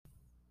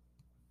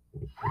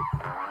Something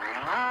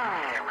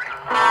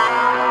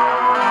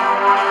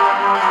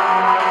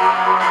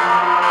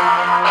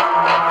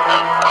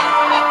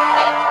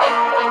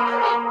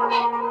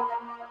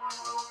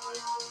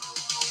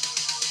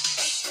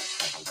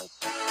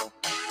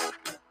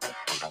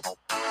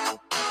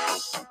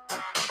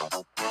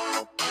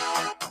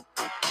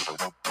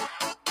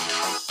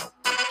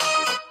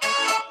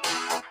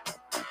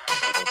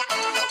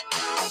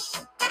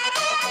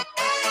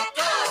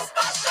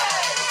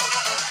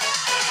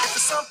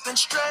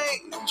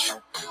strange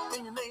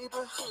in your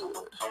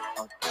neighborhood.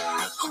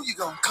 Who you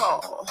gonna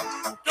call?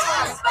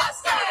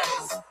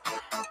 Ghostbusters!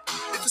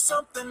 If it's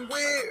something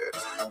weird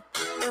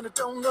and it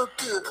don't look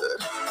good,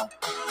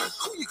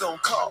 who you gonna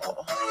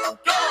call?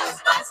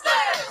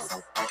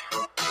 Ghostbusters!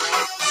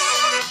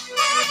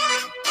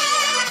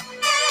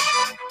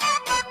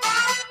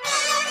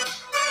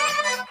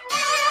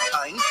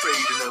 I ain't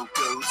afraid of no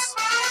ghosts.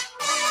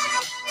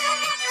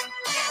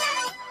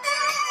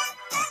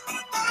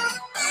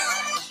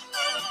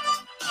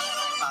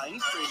 I ain't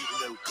afraid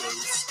of no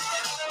ghosts.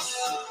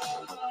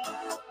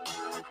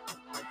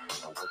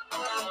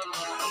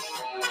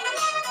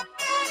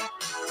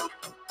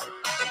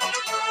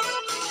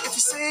 If you're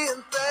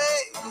seeing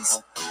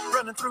things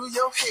running through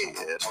your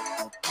head,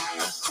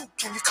 who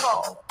can you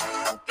call?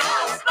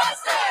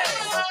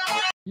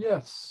 Ghostbusters!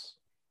 Yes.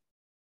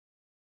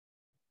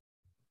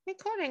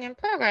 Recording in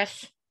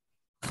progress.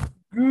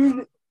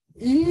 Good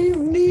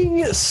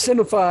evening,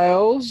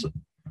 cinephiles.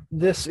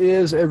 This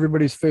is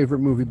everybody's favorite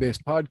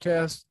movie-based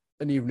podcast,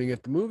 An Evening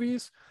at the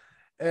Movies,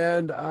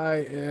 and I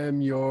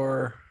am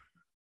your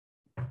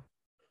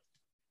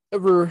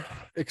ever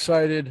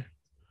excited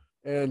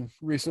and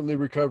recently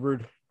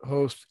recovered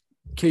host,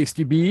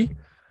 Casey B.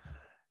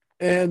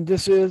 And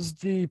this is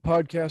the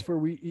podcast where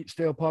we eat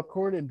stale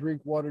popcorn and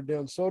drink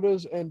watered-down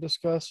sodas and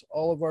discuss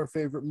all of our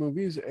favorite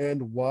movies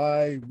and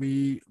why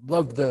we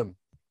love them.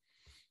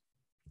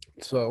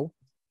 So,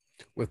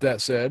 with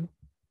that said,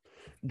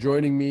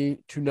 joining me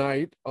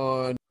tonight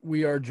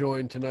we are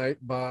joined tonight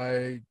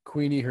by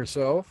Queenie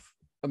herself,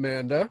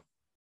 Amanda.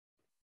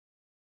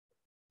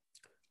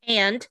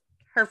 And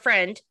her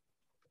friend.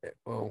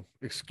 Oh,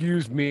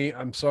 excuse me.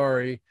 I'm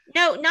sorry.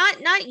 No,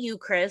 not you,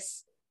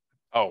 Chris.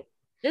 Oh.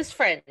 This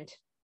friend.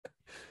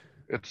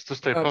 It's the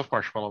Stay Puft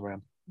Marshmellow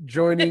Man.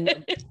 Joining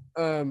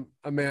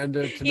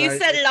Amanda tonight. You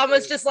said it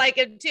almost just like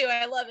him too.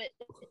 I love it.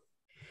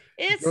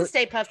 It's the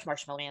Stay Puft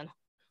Marshmellow Man.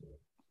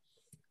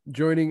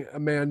 Joining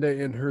Amanda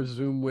in her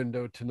Zoom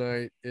window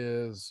tonight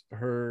is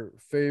her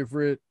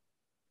favorite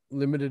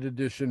limited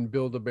edition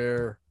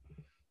Build-A-Bear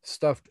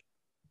stuffed,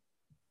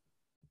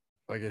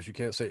 I guess you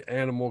can't say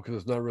animal because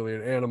it's not really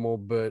an animal,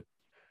 but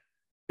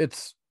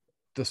it's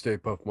the Stay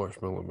Puft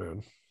Marshmellow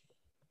Man.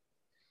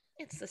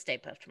 It's the Stay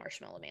Puft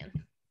Marshmellow Man.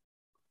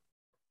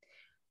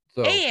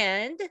 So,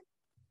 and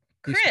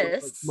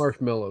Chris. Like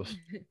marshmallows.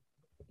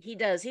 He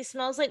does. He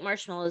smells like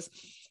marshmallows.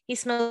 He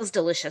smells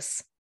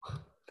delicious.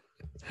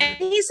 And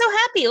he's so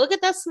happy. Look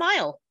at that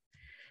smile.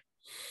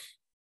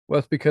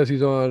 Well, that's because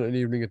he's on An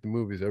Evening at the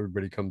Movies.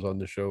 Everybody comes on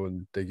the show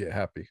and they get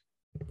happy.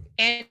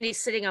 And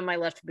he's sitting on my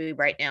left boob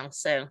right now.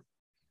 So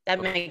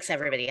that makes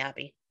everybody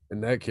happy. In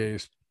that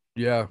case,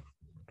 yeah.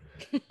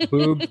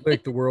 Boobs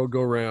make the world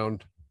go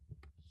round.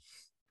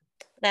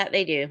 That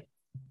they do.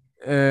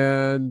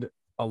 And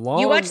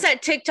you watched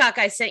that TikTok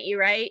I sent you,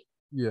 right?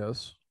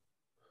 Yes.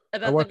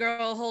 About the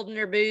girl holding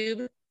her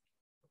boob.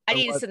 I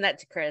need to send that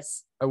to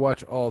Chris. I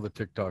watch all the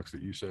TikToks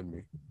that you send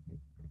me.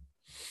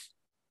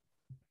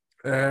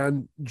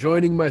 And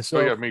joining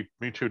myself. Oh yeah,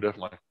 me too,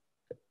 definitely.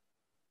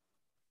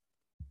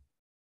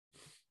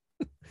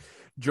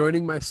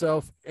 Joining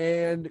myself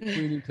and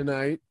Queenie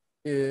tonight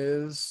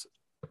is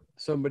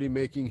somebody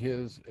making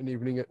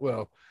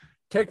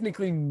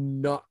technically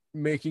not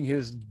making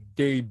his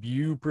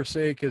debut per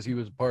se because he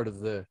was part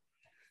of the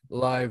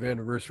live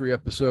anniversary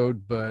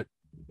episode, but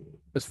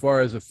as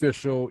far as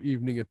official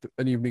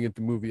An Evening at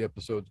the Movie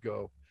episodes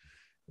go,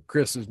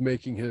 Chris is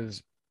making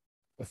his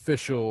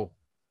official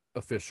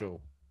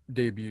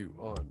debut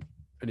on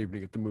An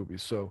Evening at the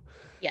Movies. So,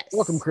 yes,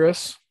 welcome,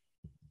 Chris.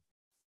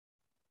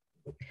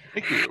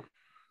 Thank you.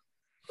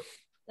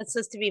 That's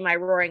supposed to be my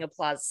roaring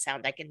applause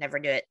sound. I can never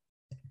do it.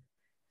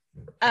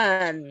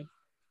 I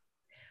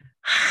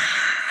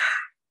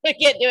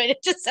can't do it.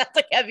 It just sounds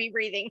like heavy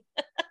breathing.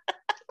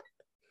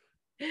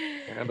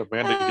 And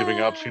Amanda giving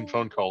obscene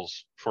phone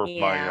calls for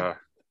my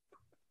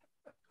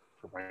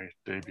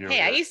debut.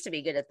 Hey, I used to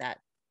be good at that.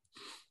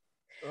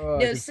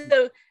 No,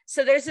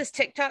 so there's this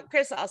TikTok,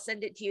 Chris. I'll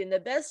send it to you. And the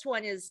best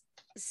one is,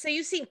 so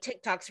you've seen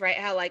TikToks, right?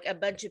 How like a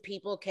bunch of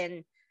people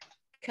can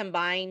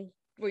combine,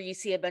 where you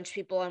see a bunch of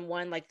people on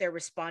one, like they're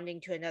responding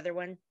to another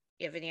one.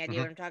 You have any idea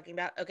what I'm talking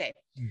about? Okay.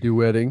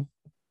 Duetting.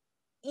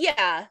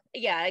 Yeah,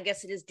 I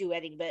guess it is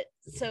duetting, but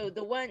so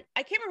the one,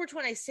 I can't remember which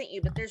one I sent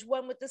you, but there's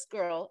one with this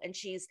girl and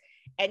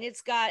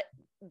it's got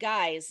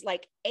guys,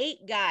 like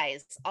 8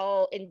 guys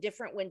all in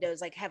different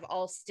windows, like have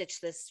all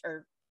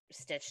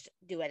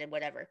duetted,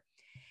 whatever.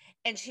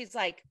 And she's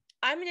like,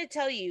 I'm going to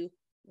tell you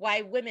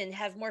why women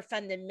have more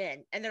fun than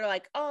men. And they're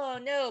like, oh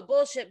no,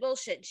 bullshit.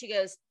 And she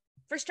goes,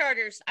 for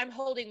starters, I'm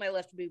holding my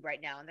left boob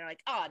right now. And they're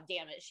like, oh,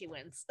 damn it, she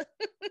wins.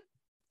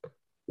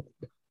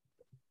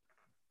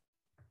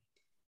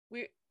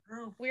 we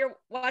were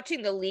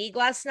watching the league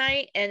last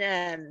night,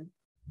 and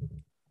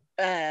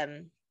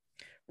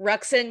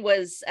Ruxin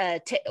was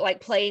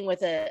like playing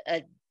with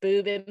a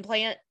boob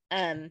implant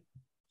and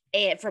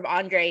from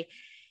Andre,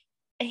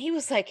 and he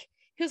was like,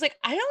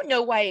 I don't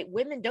know why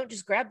women don't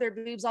just grab their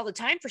boobs all the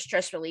time for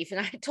stress relief. And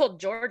I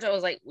told George, I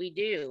was like, we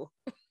do.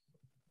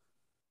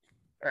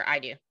 Or I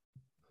do.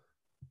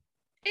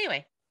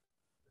 Anyway.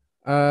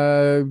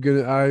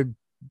 I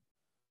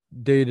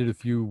dated a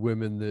few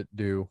women that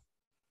do.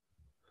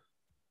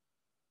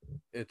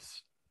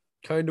 It's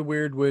kind of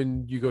weird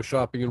when you go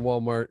shopping in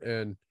Walmart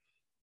and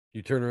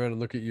you turn around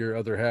and look at your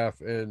other half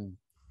and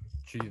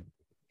she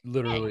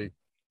literally...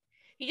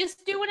 You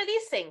just do one of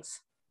these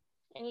things.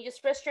 And you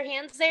just rest your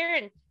hands there,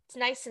 and it's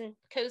nice and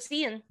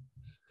cozy, and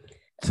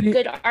a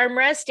good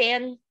armrest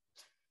and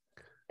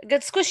a good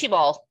squishy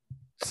ball.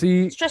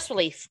 See, stress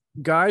relief.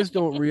 Guys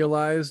don't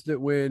realize that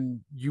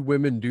when you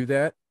women do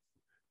that,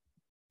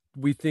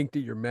 we think that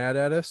you're mad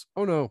at us.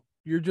 Oh no,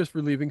 you're just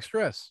relieving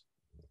stress.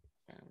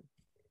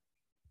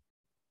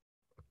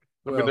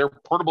 I mean, they're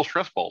portable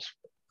stress balls.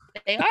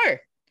 They are.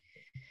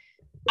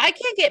 I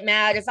can't get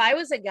mad. If I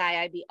was a guy,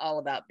 I'd be all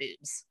about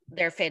boobs.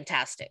 They're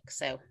fantastic.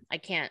 So I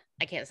can't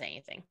say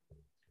anything.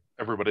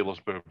 Everybody loves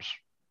boobs.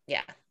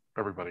 Yeah.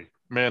 Everybody.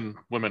 Men,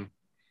 women.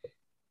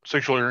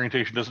 Sexual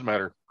orientation doesn't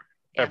matter.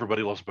 Yeah.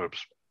 Everybody loves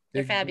boobs.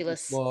 They're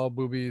fabulous. Small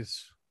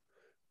boobies,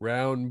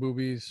 round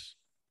boobies,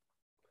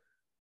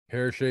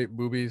 pear-shaped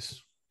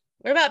boobies.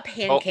 What about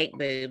pancake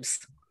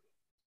boobs?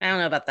 I don't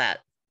know about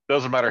that.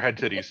 Doesn't matter. Head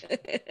titties.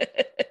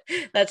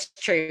 That's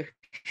true.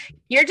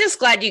 You're just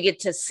glad you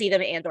get to see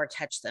them and or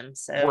touch them.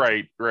 So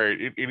right.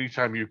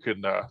 Anytime you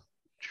can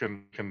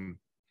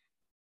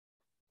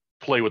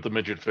play with the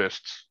midget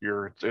fists,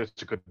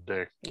 it's a good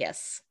day.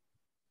 Yes.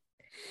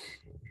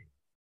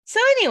 So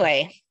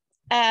anyway,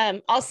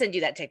 I'll send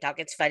you that TikTok.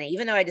 It's funny.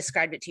 Even though I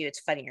described it to you, it's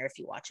funnier if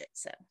you watch it.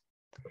 So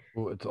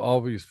well, it's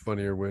always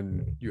funnier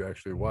when you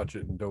actually watch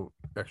it and don't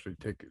actually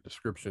take a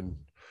description.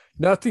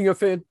 No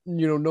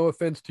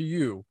offense to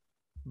you,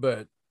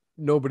 but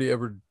nobody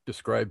ever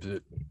describes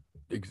it.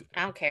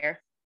 I don't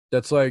care.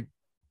 That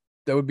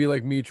would be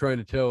like me trying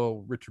to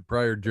tell Richard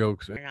Pryor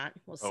jokes. Or not.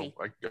 We'll see.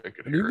 I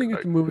could Anything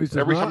at the movies.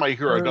 Every time I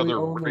hear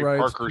another Ray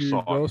Parker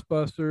song.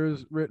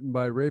 Ghostbusters, written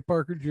by Ray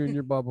Parker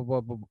Jr., blah, blah,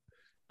 blah, blah.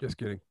 Just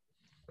kidding.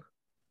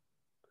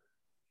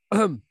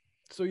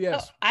 So,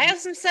 yes. Oh, I have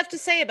some stuff to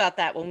say about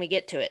that when we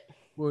get to it.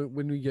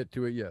 When we get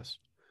to it, yes.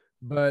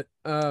 But,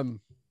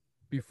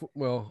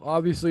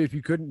 obviously, if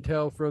you couldn't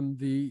tell from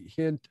the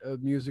hint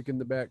of music in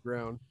the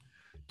background,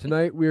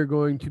 tonight we are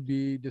going to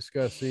be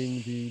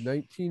discussing the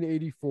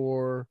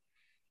 1984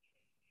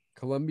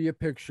 Columbia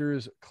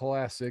Pictures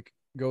classic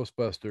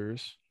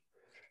Ghostbusters.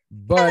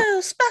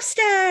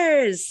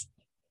 Ghostbusters!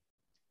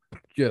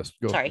 Just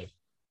Ghostbusters. Sorry.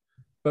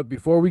 But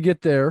before we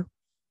get there,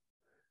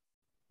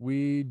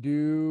 we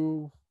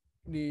do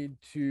need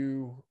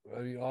to,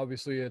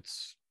 obviously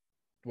it's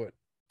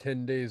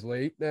 10 days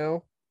late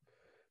now,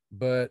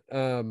 but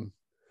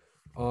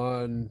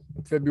on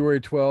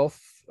February 12th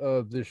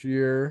of this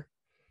year,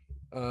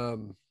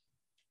 Ghostbusters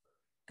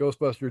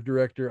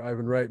director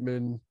Ivan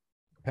Reitman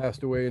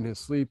passed away in his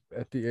sleep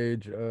at the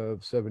age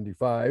of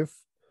 75.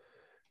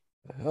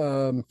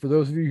 For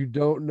those of you who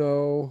don't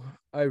know,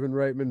 Ivan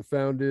Reitman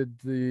founded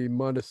the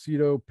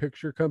Montecito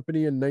Picture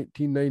Company in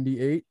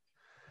 1998,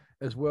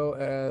 as well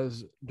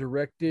as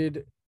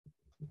directed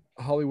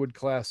Hollywood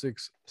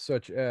classics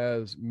such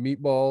as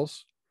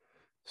Meatballs,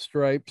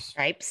 Stripes,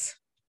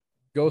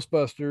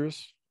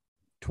 Ghostbusters,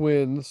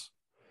 Twins,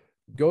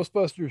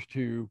 Ghostbusters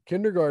 2,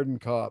 Kindergarten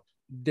Cop,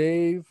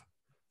 Dave,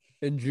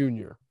 and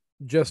Junior,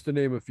 just to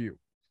name a few.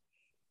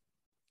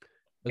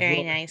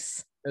 Very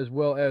nice. As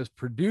well as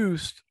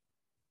produced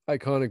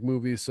iconic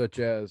movies such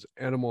as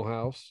Animal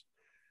House,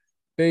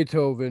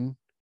 Beethoven,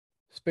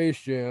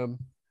 Space Jam,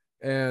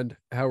 and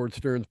Howard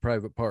Stern's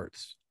Private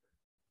Parts.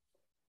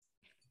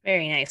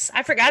 Very nice.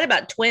 I forgot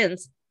about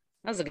Twins.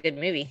 That was a good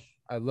movie.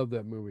 I love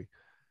that movie.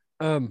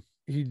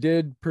 He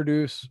did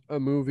produce a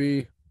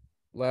movie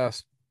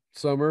last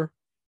summer,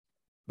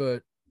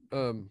 but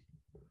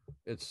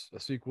it's a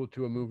sequel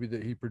to a movie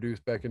that he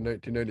produced back in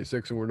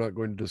 1996, and we're not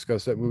going to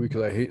discuss that movie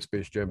because I hate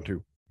Space Jam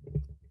 2.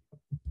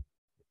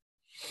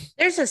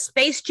 There's a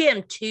Space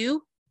Jam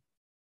 2?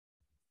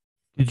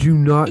 Did you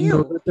not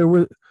know that there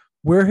were?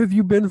 Where have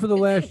you been for the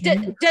last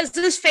year? Does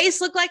this face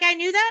look like I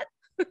knew that?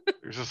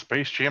 There's a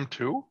Space Jam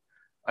 2?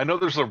 I know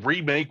there's a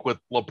remake with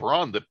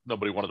LeBron that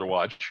nobody wanted to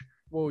watch.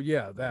 Well,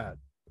 yeah, that.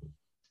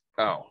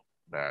 Oh,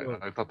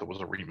 I thought that was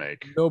a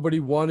remake. Nobody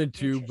wanted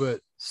to,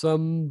 but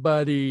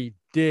somebody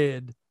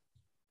did.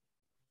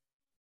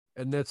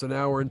 And that's an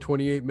hour and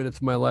 28 minutes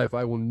of my life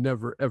I will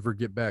never, ever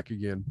get back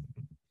again.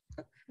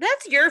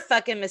 That's your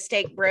fucking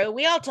mistake, bro.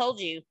 We all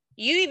told you.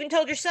 You even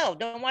told yourself,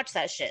 don't watch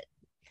that shit.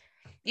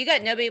 You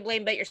got nobody to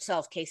blame but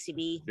yourself,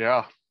 KCB.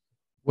 Yeah.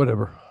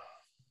 Whatever.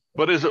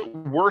 But is it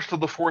worse than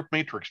the fourth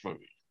Matrix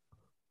movie?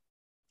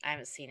 I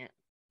haven't seen it.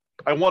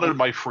 I wanted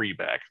my free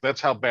back.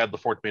 That's how bad the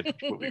fourth Matrix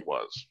movie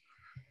was.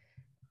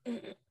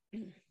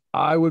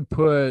 I would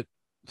put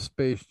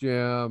Space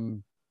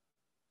Jam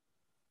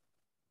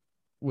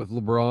with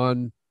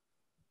LeBron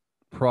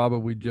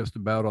probably just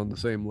about on the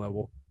same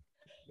level.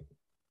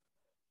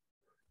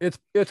 It's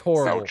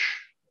horrible.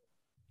 Ouch.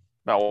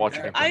 Not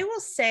watching it. I will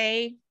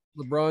say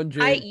LeBron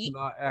James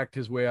cannot act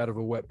his way out of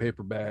a wet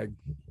paper bag.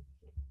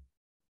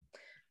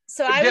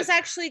 So I was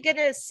actually going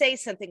to say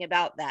something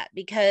about that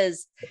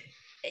because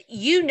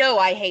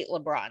I hate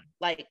LeBron.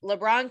 Like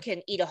LeBron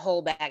can eat a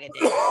whole bag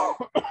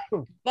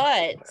of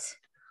dicks.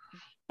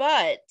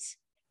 but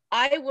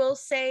I will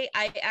say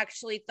I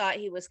actually thought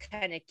he was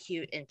kind of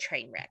cute in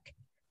Trainwreck.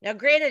 Now,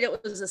 granted,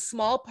 it was a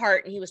small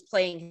part and he was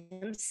playing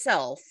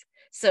himself,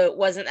 so it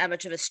wasn't that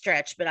much of a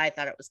stretch, but I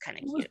thought it was kind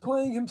of cute. He was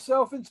playing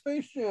himself in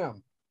Space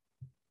Jam.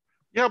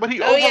 Yeah, but he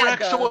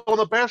overacts so well on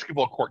the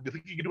basketball court. Do you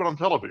think he could do it on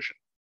television?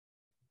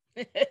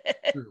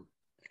 True.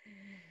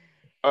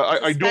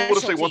 I do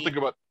want to say one thing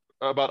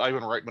about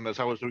Ivan Reitman as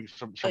I was doing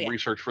some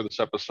research for this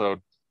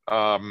episode.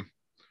 Ivan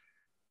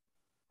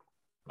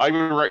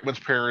Reitman's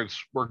parents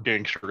were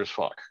gangster as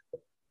fuck.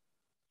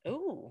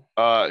 Ooh.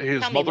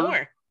 His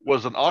mother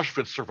was an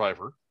Auschwitz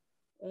survivor.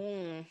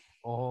 Mm.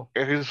 Uh-huh.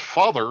 And his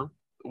father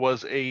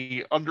was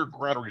a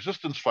underground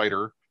resistance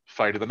fighter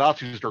fighting the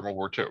Nazis during World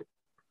War II.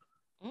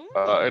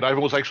 And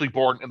Ivan was actually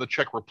born in the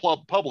Czech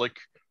Republic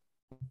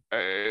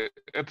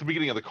at the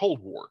beginning of the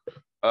Cold War.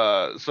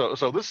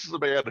 So this is a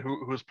man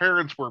whose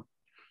parents were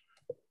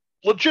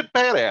legit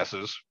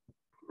badasses,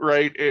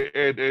 right?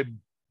 And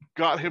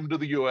got him to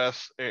the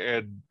U.S.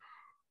 and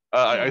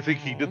I think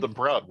he did them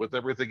proud with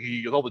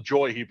everything all the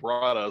joy he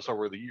brought us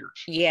over the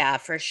years. Yeah,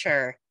 for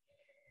sure.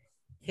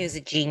 He was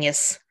a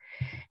genius.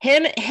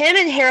 Him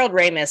and Harold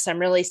Ramis, I'm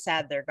really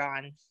sad they're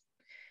gone.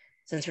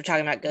 Since we're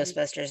talking about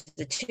Ghostbusters,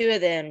 the two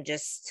of them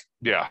just...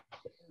 Yeah.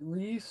 At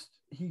least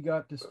he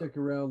got to stick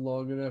around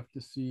long enough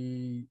to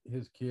see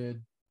his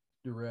kid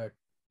direct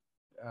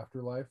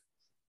Afterlife.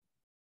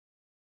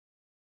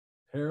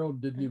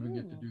 Harold didn't even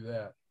get to do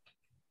that.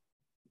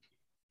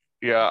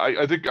 Yeah,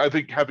 I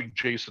think having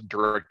Jason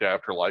direct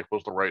Afterlife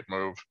was the right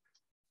move.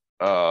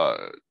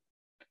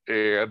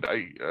 And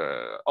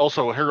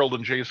also Harold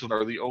and Jason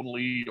are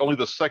only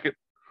the second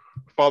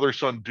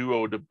father-son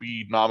duo to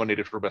be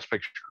nominated for Best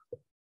Picture.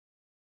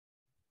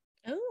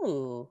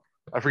 Oh.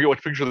 I forget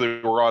which picture they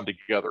were on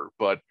together,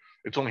 but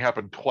it's only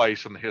happened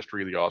twice in the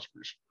history of the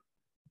Oscars.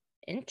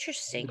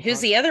 Interesting. Who's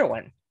the other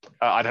one?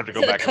 I'd have to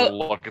go back and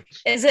look.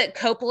 Is it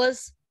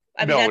Coppola's?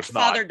 I mean, no, that's it's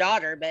not.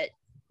 Father-daughter, but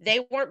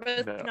they weren't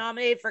both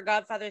nominated for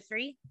Godfather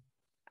 3?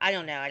 I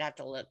don't know. I'd have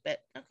to look, but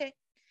okay.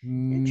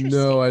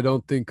 No, I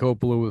don't think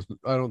Coppola was.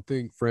 I don't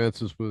think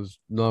Francis was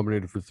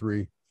nominated for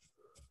 3.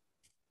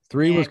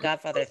 3 was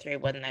Godfather 3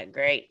 wasn't that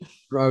great.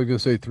 I was gonna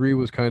say 3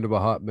 was kind of a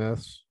hot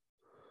mess,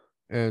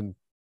 and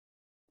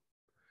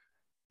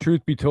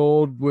truth be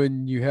told,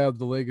 when you have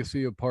the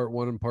legacy of part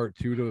 1 and part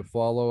 2 to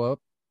follow up,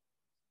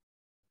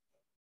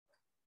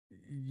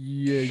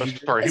 yeah.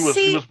 Sorry,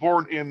 he was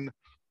born in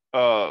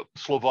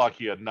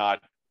Slovakia,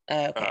 not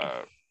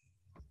the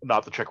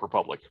Czech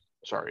Republic.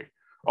 Sorry,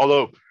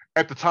 although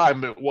at the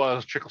time it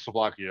was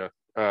Czechoslovakia,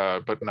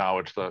 but now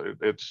it's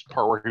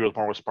part where he was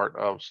born was part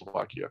of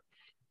Slovakia.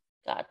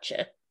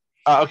 Gotcha.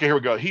 Okay, here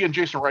we go. He and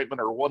Jason Reitman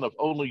are one of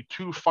only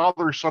 2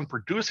 father-son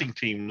producing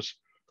teams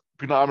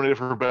to be nominated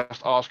for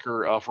Best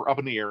Oscar for Up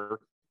in the Air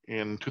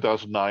in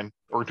 2009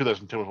 or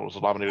 2010 when it was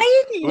nominated.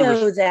 I didn't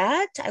know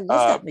that. I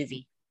love that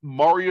movie.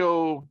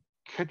 Mario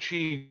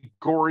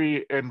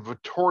Cecchigori and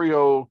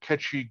Vittorio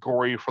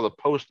Cecchigori for The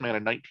Postman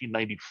in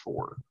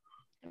 1994.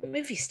 The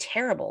movie's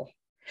terrible.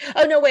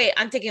 Oh, no, wait.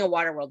 I'm thinking of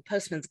Waterworld.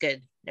 Postman's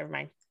good. Never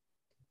mind.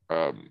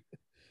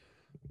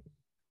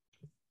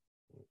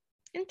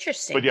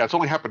 Interesting. But yeah, it's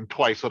only happened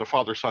twice that a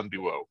father-son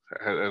duo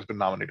has been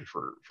nominated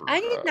for I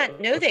did not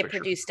know they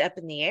produced Up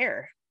in the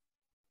Air.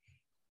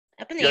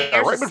 Up in the Air.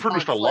 Yeah, Reitman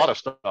produced a lot of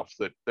stuff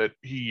that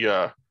he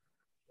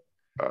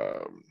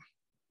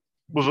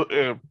was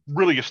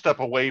really a step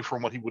away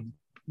from what he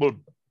would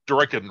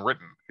directed and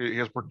written.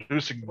 His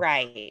producing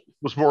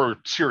was more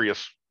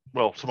serious.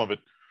 Well, some of it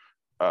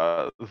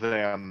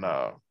than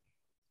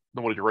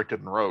what he directed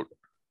and wrote.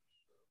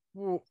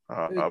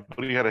 But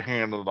he had a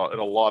hand in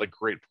a lot of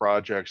great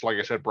projects. Like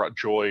I said, brought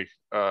joy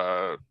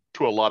to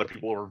a lot of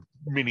people or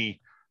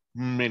many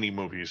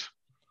movies.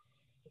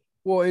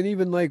 Well, and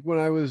even like when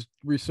I was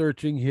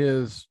researching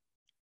his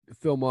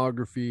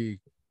filmography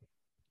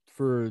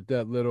for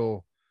that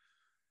little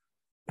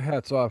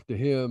hats off to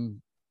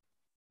him.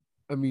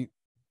 I mean,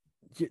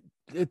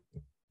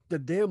 the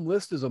damn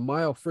list is a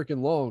mile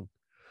freaking long.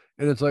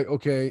 And it's like,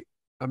 okay,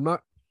 I'm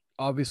not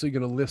obviously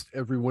going to list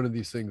every one of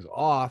these things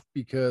off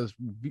because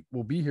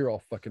we'll be here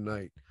all fucking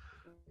night.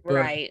 But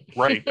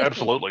right.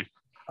 Absolutely.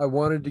 I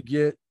wanted to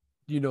get,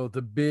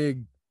 the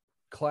big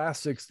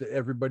classics that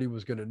everybody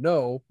was going to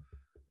know.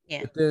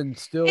 Yeah. But then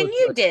still. And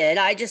you did.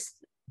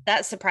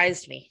 That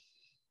surprised me.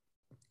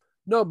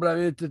 No, but I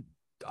mean,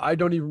 I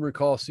don't even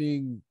recall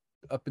seeing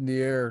Up in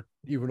the Air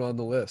even on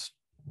the list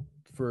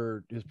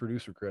for his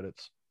producer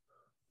credits.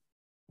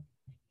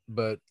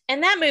 But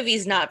and that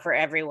movie's not for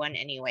everyone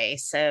anyway,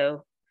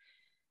 so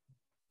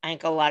I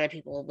think a lot of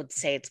people would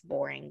say it's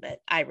boring, but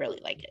I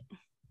really like it.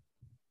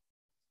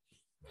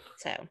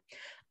 So,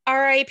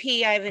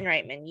 R.I.P. Ivan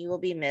Reitman, you will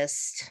be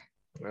missed.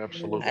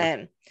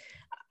 Absolutely.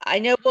 I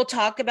know we'll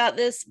talk about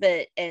this,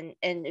 but and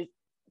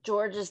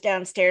George is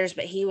downstairs,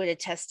 but he would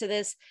attest to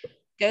this.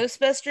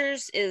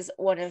 Ghostbusters is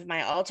one of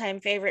my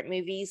all-time favorite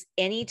movies.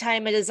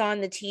 Anytime it is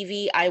on the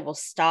TV, I will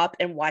stop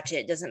and watch it.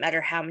 It doesn't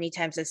matter how many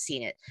times I've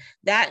seen it.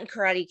 That and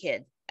Karate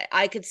Kid.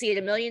 I could see it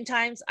a million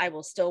times. I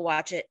will still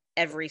watch it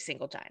every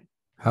single time.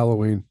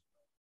 Halloween.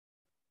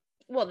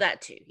 Well,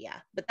 that too, yeah.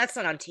 But that's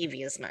not on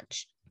TV as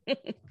much.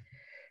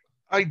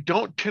 I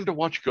don't tend to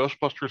watch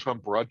Ghostbusters on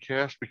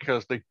broadcast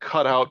because they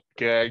cut out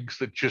gags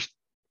that just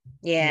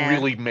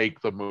really make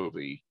the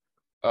movie.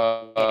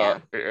 I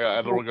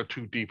don't want to go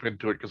too deep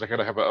into it because I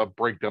kind of have a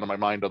breakdown in my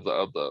mind of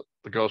the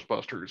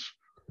Ghostbusters,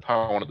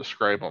 how I want to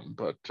describe them.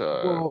 But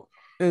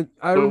and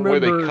I the remember way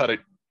they cut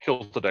it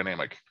kills the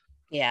dynamic.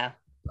 Yeah.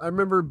 I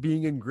remember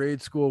being in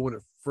grade school when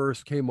it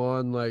first came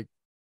on, like,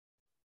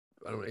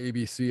 I don't know,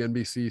 ABC,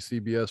 NBC,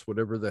 CBS,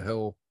 whatever the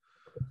hell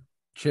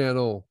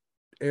channel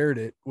aired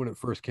it when it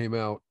first came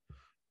out.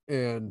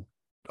 And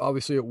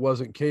obviously it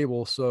wasn't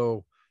cable,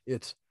 so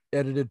it's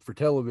edited for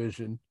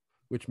television,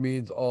 which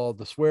means all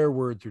the swear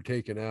words are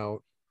taken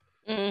out.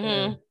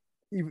 Mm-hmm.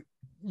 Even,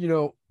 you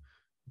know,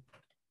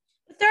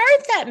 there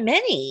aren't that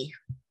many.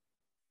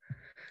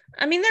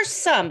 I mean, there's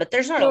some, but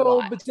there's not a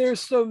lot. But there's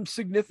some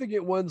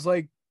significant ones,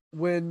 like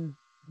when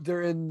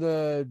they're in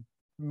the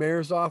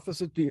mayor's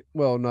office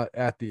not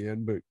at the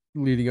end, but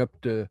leading up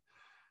to,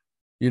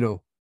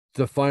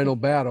 the final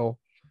battle,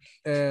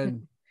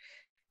 and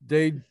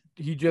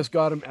he just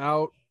got him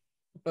out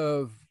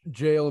of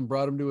jail and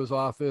brought him to his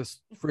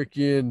office.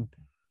 Freaking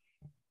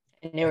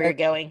I knew where you're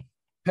going.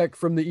 Peck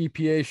from the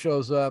EPA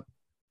shows up,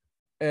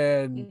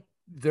 and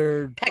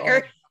they're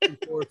Pecker back and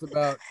forth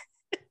about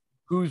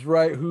who's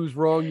right, who's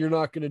wrong. You're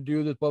not going to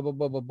do this, blah, blah,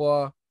 blah, blah,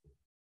 blah.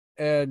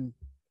 And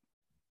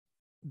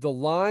the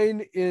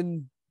line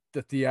in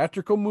the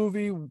theatrical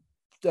movie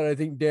that I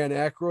think Dan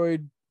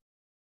Aykroyd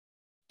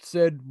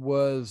said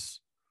was,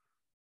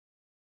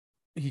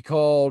 he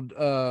called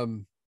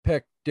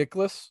Peck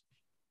dickless.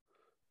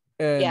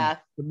 And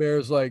the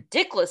mayor's like,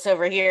 dickless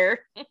over here.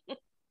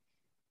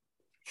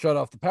 Shut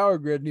off the power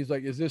grid. And he's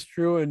like, is this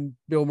true? And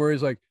Bill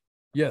Murray's like,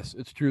 yes,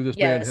 it's true. This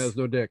man has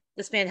no dick.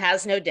 This man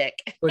has no dick.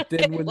 But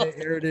then when they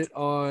aired it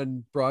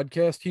on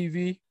broadcast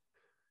TV,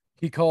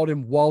 he called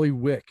him Wally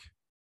Wick.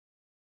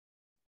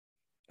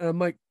 And I'm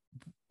like,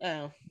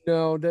 oh,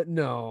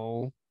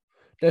 no.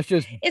 That's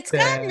just it's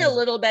bad. gotten a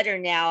little better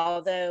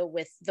now, though,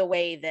 with the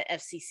way the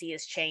FCC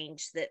has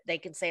changed, that they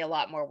can say a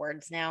lot more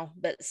words now,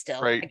 but still,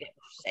 right. I get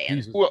what you're saying.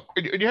 Jesus. Well,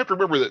 and you have to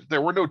remember that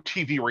there were no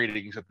TV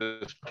ratings at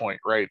this point,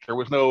 right? There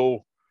was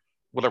no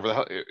whatever the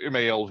hell,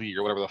 MALV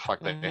or whatever the fuck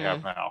they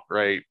have now,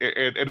 right?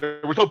 And there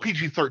was no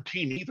PG-13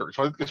 either.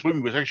 So I think this movie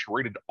was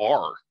actually rated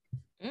R,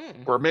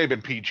 or it may have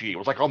been PG. It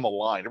was like on the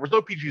line. There was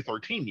no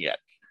PG-13 yet.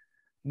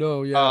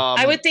 No, yeah.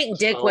 I would think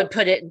Dick would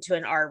put it into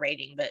an R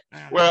rating, but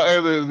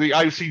the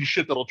I've seen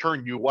shit that'll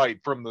turn you white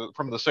from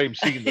the same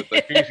scene that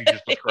Casey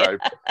just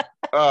described.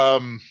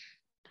 And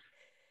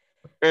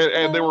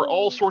there were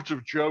all sorts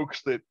of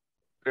jokes that,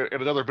 and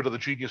another bit of the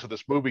genius of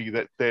this movie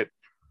that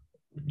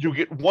you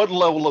get one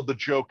level of the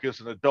joke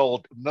as an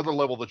adult, another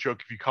level of the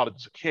joke if you caught it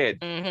as a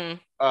kid.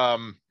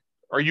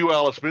 Are you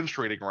Alice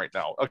menstruating right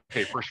now?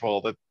 Okay, first of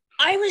all, that.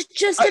 I was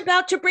just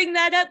about to bring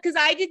that up because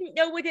I didn't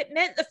know what it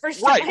meant the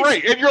first time.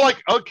 Right. And you're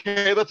like,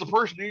 okay, that's a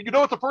personal,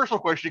 it's a personal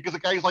question because the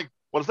guy's like,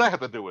 what does that have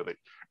to do with it?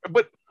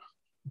 But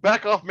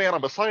back off, man,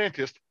 I'm a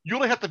scientist. You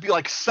only have to be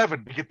like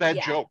 7 to get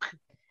that joke.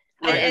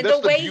 Right? And the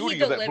way he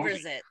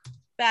delivers it,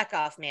 back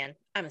off, man,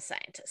 I'm a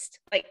scientist.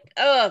 Like,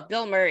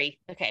 Bill Murray.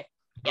 Okay.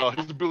 Yeah.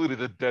 His ability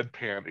to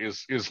deadpan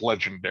is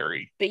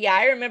legendary. But yeah,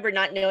 I remember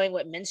not knowing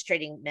what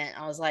menstruating meant.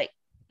 I was like,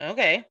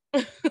 okay.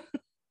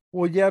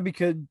 Well, yeah,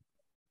 because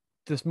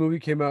this movie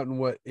came out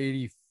in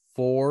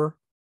 84,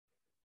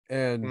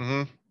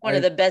 and one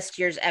of the best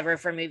years ever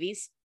for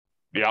movies.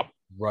 Yep.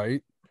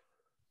 Right.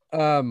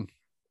 I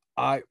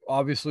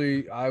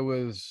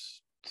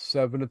was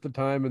 7 at the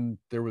time, and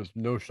there was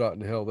no shot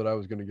in hell that I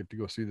was going to get to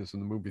go see this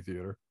in the movie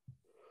theater.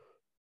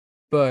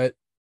 But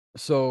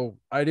so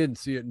I didn't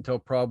see it until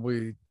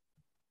probably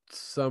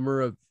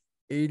summer of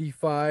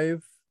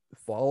 85,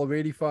 fall of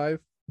 85,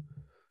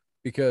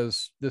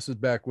 because this is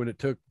back when it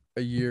took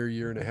a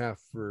year and a half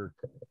for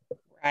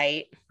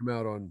come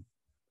out on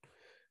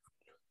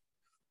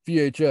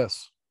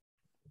VHS.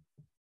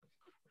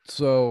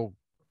 So,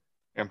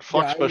 and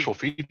special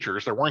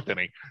features, there weren't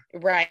any.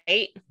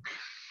 Right.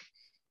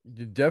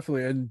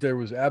 Definitely, and there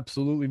was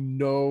absolutely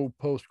no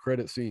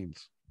post-credit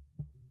scenes.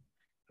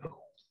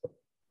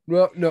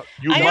 Well, no.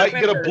 You might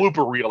get a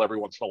blooper reel every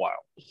once in a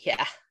while.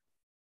 Yeah.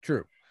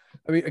 True.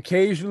 I mean,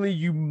 occasionally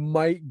you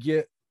might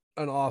get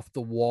an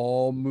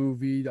off-the-wall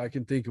movie. I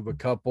can think of a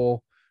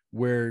couple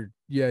where,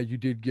 yeah, you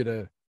did get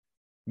a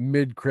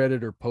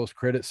mid-credit or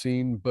post-credit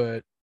scene,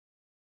 but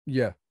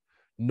yeah,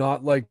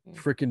 not like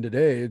freaking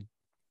today.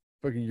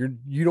 Fucking,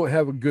 you don't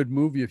have a good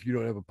movie if you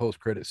don't have a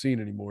post-credit scene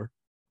anymore.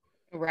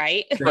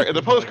 Right. Right. And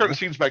the post-credit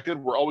scenes back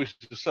then were always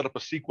to set up a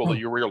sequel that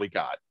you rarely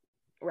got.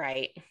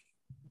 Right.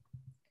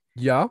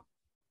 Yeah.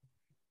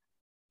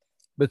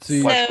 But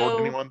see, Flash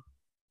forward, anyone?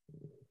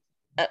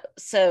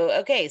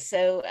 So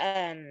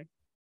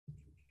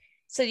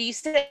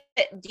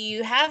do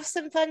you have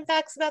some fun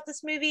facts about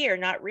this movie or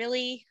not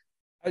really?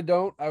 I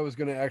don't. I was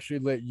going to actually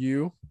let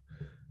you.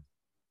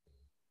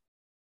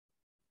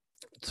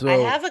 So I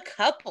have a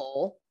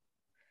couple.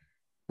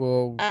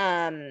 We'll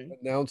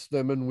announce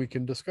them and we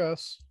can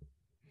discuss.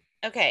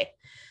 Okay.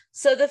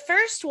 So the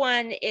first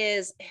one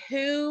is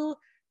who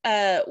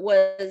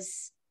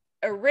was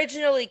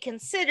originally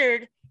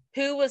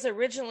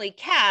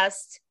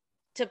cast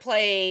to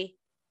play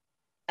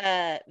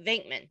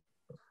Venkman.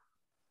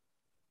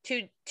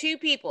 Two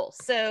people.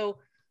 So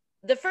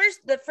the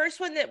first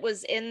one that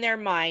was in their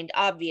mind,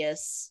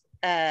 obvious.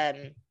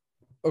 Okay,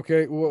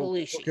 well,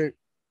 Belushi. okay.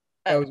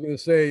 I was going to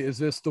say, is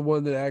this the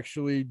one that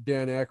actually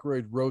Dan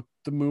Aykroyd wrote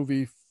the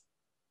movie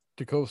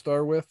to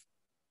co-star with?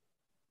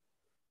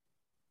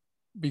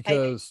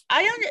 Because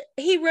I don't.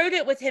 He wrote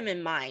it with him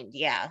in mind.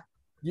 Yeah.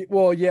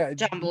 Well, yeah.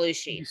 John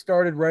Belushi. He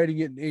started writing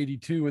it in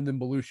 82, and then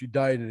Belushi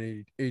died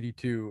in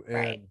 82, and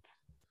right.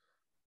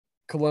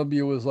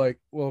 Columbia was like,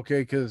 well,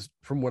 okay, because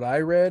from what I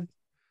read,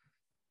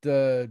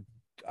 the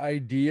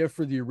idea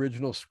for the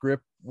original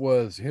script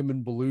was him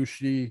and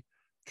Belushi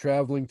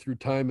traveling through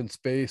time and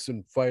space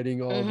and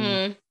fighting all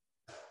these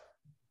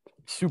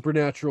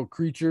supernatural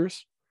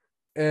creatures.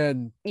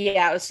 And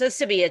yeah, it was supposed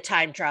to be a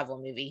time travel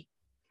movie.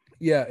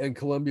 Yeah, and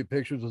Columbia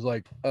Pictures was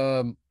like,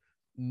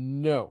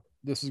 no,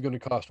 this is going to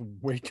cost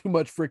way too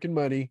much freaking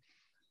money.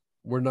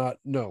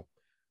 No.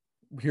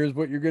 Here's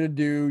what you're going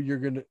to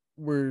do.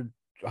 We're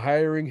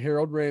hiring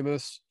Harold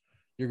Ramis.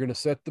 You're going to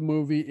set the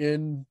movie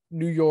in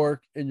New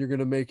York, and you're going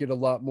to make it a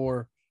lot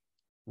more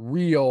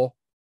real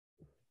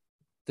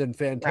than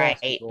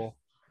fantastical.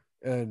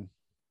 Right. And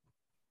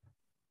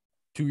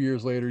 2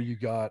 years later, you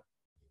got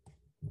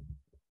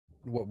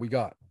what we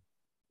got.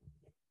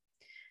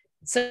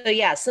 So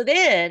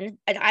then,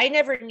 and I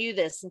never knew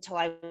this until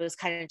I was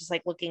kind of just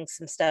like looking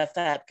some stuff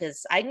up,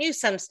 because I knew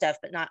some stuff,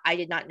 but I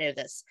did not know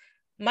this.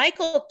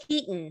 Michael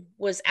Keaton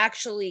was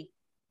actually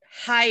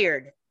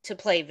hired to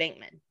play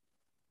Venkman.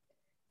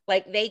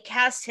 Like, they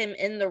cast him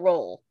in the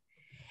role.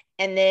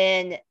 And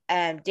then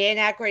Dan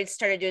Aykroyd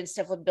started doing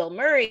stuff with Bill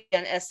Murray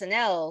on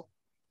SNL,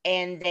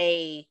 and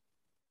they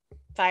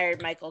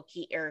fired Michael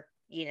Keaton, or,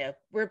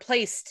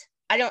 replaced.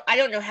 I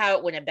don't know how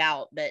it went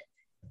about, but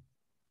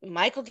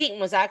Michael Keaton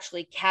was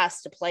actually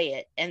cast to play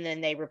it, and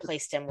then they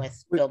replaced him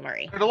with Bill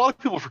Murray. And a lot of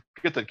people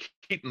forget that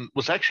Keaton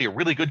was actually a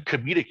really good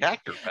comedic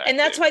actor. And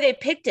that's why they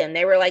picked him.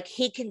 They were like,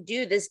 he can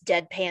do this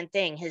deadpan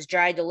thing, his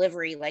dry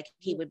delivery, like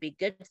he would be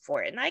good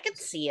for it. And I could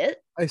see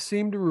it. I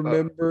seem to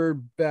remember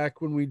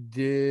back when we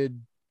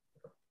did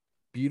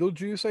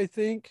Beetlejuice, I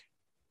think,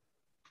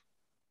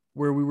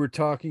 where we were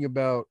talking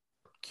about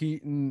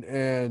Keaton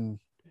and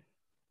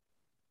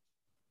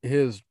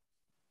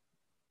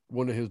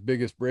one of his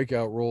biggest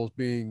breakout roles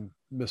being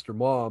Mr.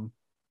 Mom,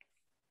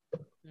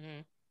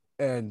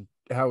 and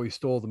how he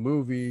stole the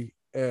movie,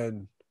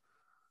 and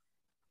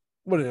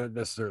not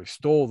necessarily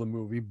stole the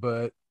movie,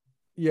 but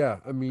yeah,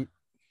 I mean,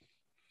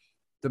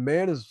 the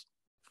man is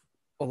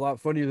a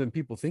lot funnier than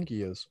people think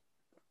he is.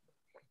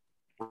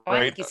 Right? I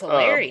think he's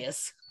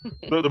hilarious.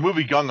 The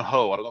movie Gung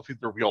Ho, I don't know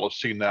if we all have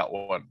seen that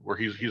one, where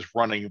he's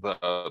running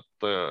the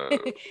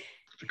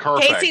car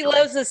Casey factory.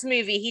 loves this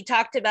movie. He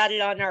talked about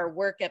it on our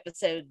work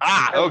episode.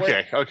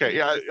 Okay,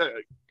 yeah.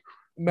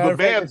 The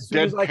man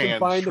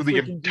deadpans through the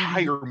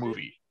entire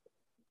movie.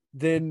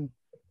 Then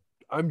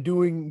I'm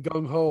doing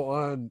Gung Ho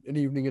on An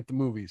Evening at the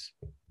Movies.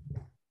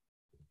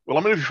 Well,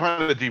 I'm going to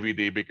find the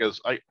DVD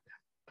because I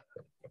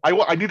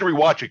need to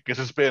rewatch it, because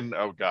it's been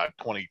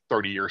 20,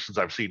 30 years since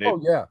I've seen it. Oh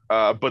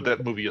yeah. But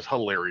that movie is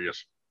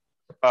hilarious.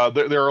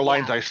 There are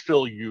lines I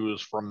still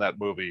use from that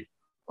movie.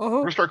 We're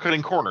gonna start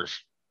cutting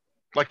corners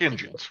like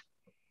engines.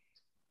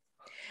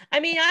 I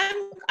mean,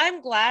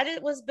 I'm glad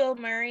it was Bill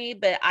Murray,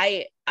 but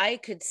I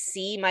could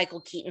see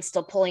Michael Keaton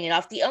still pulling it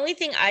off. The only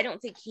thing I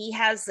don't think he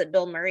has that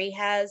Bill Murray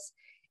has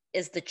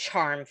is the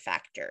charm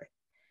factor.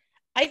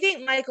 I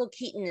think Michael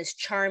Keaton is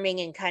charming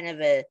in kind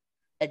of a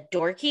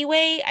dorky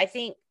way. I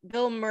think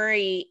Bill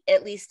Murray,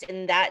 at least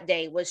in that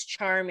day, was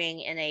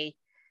charming in a,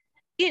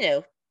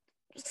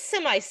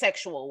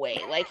 semi-sexual way.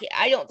 Like,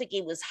 I don't think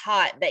he was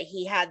hot, but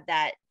he had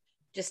that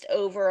just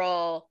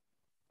overall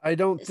I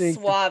don't think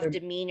suave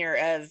demeanor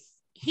of,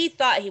 he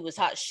thought he was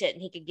hot shit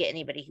and he could get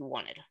anybody he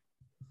wanted.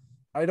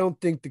 I don't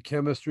think the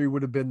chemistry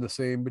would have been the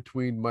same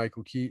between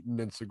Michael Keaton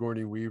and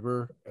Sigourney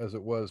Weaver as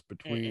it was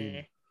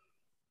between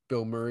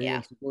Bill Murray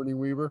and Sigourney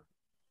Weaver.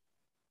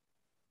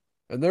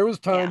 And there was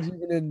times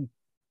even in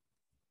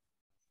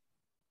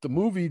the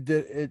movie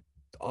that it,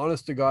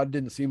 honest to God,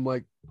 didn't seem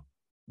like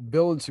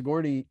Bill and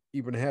Sigourney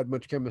even had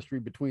much chemistry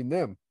between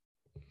them.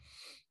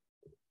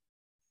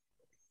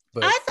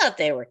 But I thought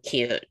they were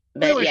cute. We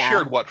But only yeah.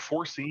 shared, what,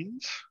 4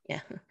 scenes?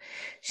 Yeah.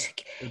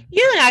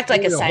 You don't act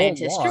like a Really a whole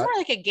scientist. You're lot. more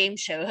like a game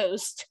show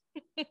host.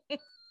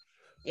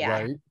 Yeah.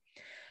 Right.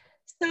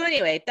 So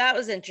anyway, that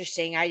was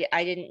interesting.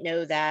 I didn't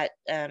know that.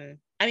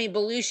 I mean,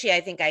 Belushi,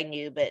 I think I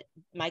knew, but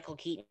Michael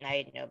Keaton, I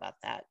didn't know about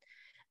that.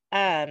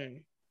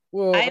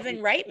 Well, Ivan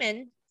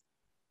Reitman.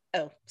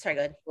 Oh, sorry,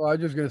 go ahead. well, I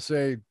was just gonna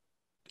say,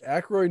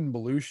 Aykroyd and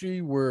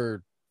Belushi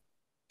were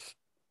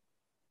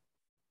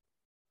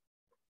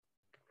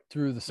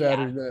through the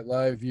Saturday Night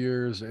Live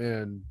years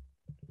and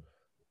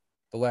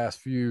the last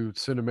few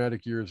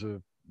cinematic years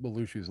of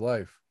Belushi's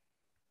life.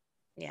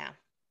 Yeah,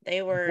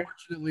 they were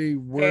Unfortunately, very,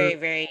 we're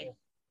very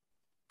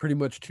pretty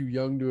much too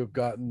young to have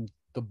gotten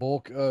the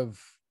bulk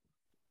of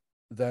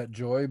that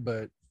joy,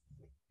 but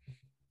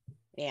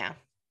yeah.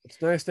 it's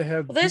nice to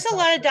have. Well, there's a Peacock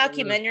lot of Network.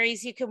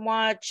 documentaries you can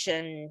watch,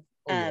 and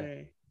Oh,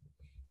 yeah.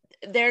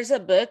 there's a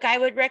book I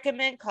would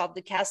recommend called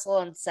The Castle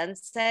on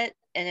Sunset,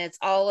 and it's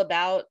all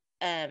about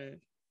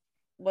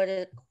what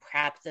a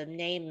crap, the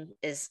name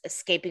is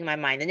escaping my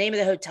mind. The name of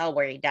the hotel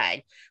where he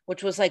died,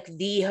 which was like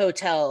the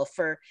hotel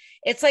for,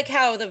 it's like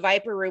how the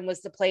Viper Room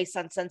was the place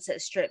on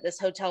Sunset Strip. This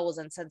hotel was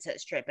on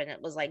Sunset Strip, and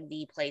it was like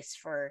the place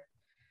for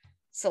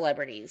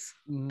celebrities.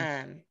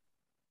 Mhm.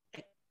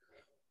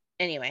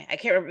 Anyway, I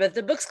can't remember, but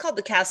the book's called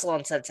The Castle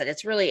on Sunset.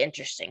 It's really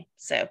interesting.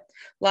 So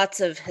lots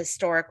of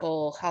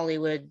historical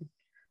Hollywood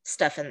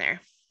stuff in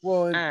there.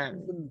 Well,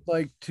 and even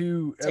like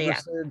so yeah.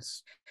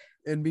 since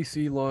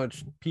NBC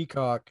launched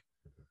Peacock,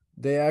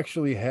 they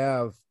actually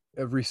have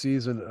every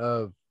season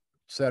of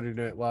Saturday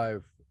Night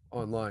Live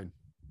online.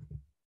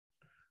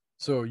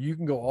 So you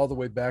can go all the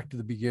way back to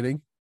the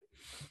beginning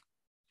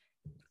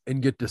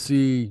and get to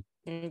see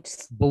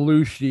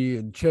Belushi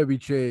and Chevy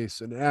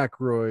Chase and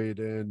Aykroyd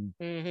and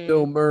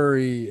Bill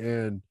Murray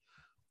and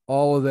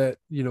all of that,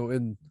 you know,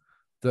 in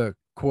the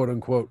quote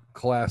unquote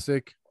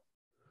classic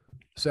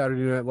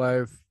Saturday Night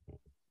Live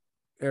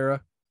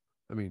era.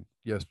 I mean,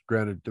 yes,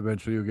 granted,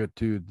 eventually you'll get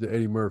to the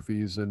Eddie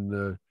Murphys and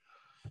the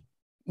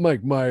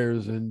Mike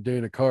Myers and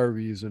Dana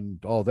Carveys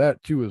and all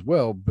that too as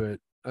well. But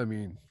I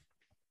mean,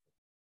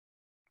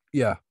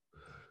 yeah,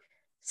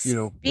 you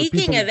know,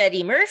 speaking of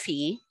Eddie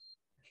Murphy,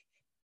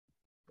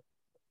 I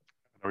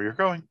know where you're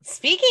going.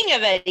 Speaking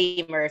of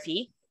Eddie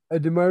Murphy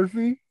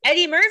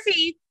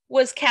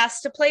was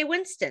cast to play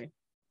Winston,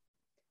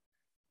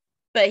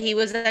 but he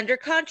was under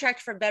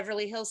contract for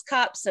Beverly Hills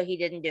Cop, so he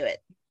didn't do it.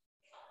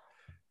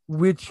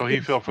 So he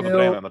fell for the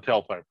banana in the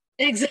tailpipe.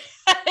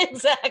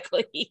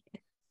 Exactly.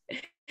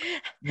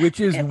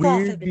 Which is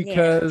weird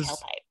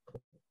because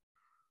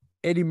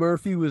Eddie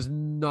Murphy was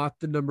not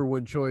the number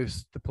one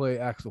choice to play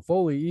Axel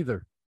Foley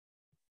either.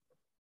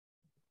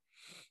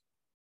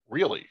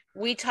 Really?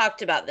 We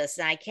talked about this,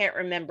 and I can't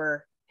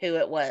remember who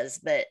it was,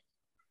 but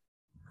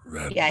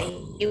yeah,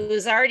 he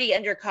was already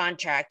under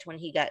contract when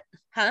he got,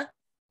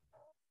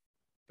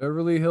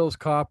 Beverly Hills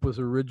Cop was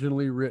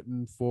originally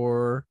written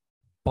for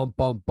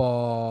Sylvester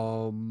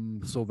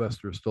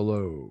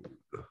Stallone.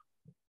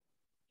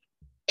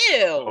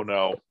 Ew. Oh,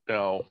 no.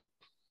 No.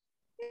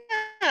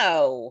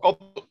 Oh,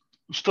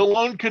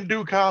 Stallone can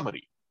do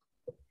comedy,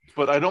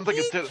 but I don't think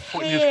at this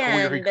point in his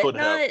career he could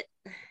have.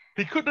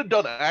 He couldn't have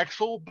done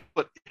Axel,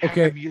 but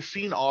have you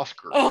seen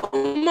Oscar?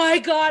 Oh my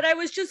God, I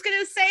was just going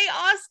to say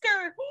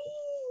Oscar.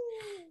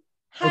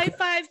 High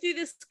five through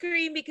the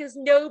screen because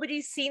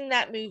nobody's seen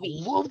that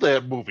movie. I love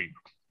that movie.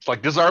 It's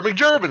like Disarming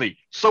Germany.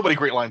 So many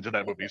great lines in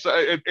that movie.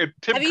 So,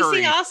 Tim Have Curry, you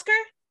seen Oscar?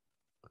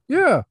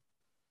 Yeah.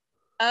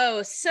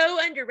 Oh,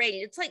 so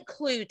underrated. It's like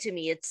Clue to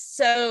me. It's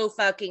so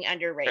fucking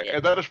underrated.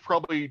 And that is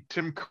probably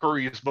Tim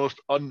Curry's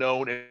most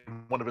unknown and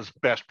one of his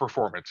best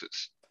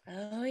performances.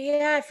 Oh,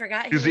 yeah. I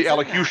forgot. He's the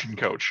elocution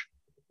coach.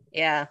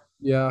 Yeah.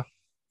 Yeah.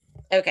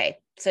 Okay.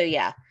 So,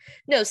 yeah.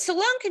 No,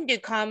 Stallone can do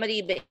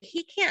comedy, but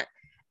he can't.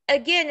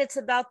 Again, it's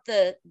about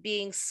the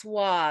being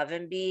suave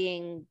and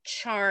being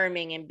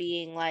charming and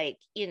being like,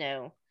 you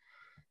know.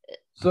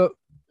 So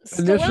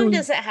Stallone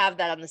doesn't have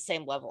that on the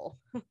same level.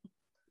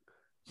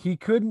 He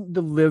couldn't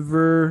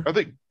deliver I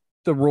think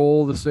the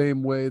role the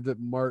same way that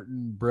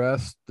Martin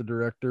Brest, the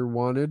director,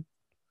 wanted,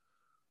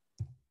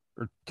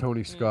 or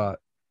Tony Scott.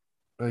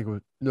 I think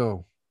it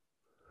was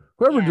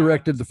whoever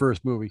directed the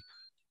first movie,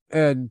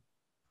 and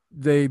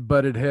they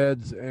butted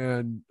heads,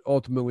 and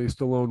ultimately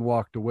Stallone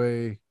walked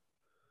away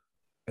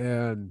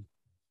and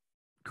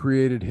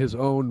created his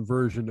own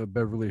version of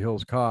Beverly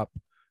Hills Cop,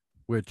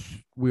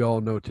 which we all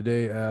know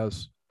today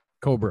as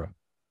Cobra.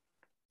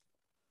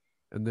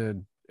 And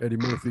then Eddie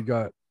Murphy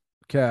got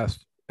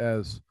cast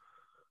as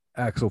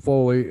Axel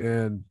Foley,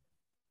 and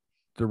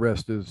the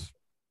rest is,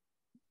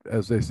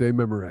 as they say,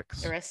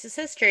 Memorex. The rest is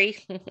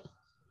history.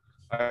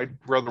 I'd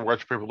rather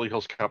watch Beverly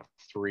Hills Cop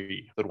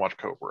 3 than watch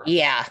Cobra.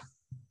 Yeah.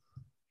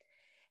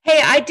 Hey,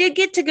 I did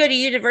get to go to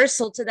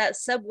Universal to that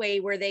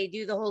subway where they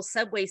do the whole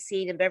subway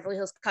scene in Beverly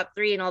Hills Cop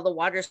 3 and all the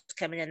water's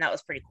coming in. That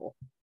was pretty cool.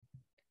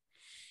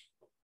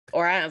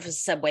 Or I don't know if it's a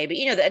subway, but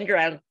you know,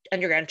 the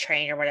underground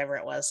train or whatever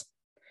it was.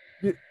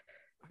 Yeah.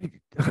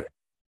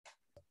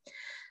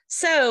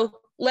 So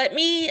let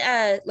me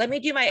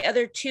do my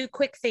other two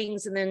quick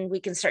things, and then we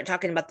can start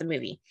talking about the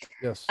movie.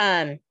 Yes.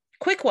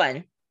 Quick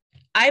one.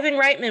 Ivan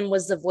Reitman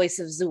was the voice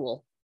of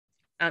Zool.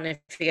 I don't know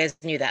if you guys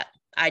knew that.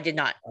 I did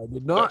not.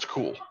 That's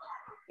cool.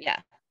 Yeah.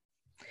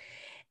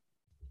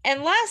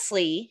 And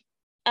lastly,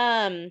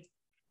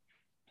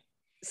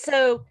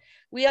 so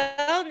we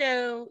all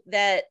know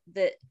that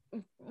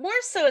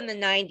more so in the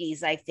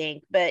 90s, I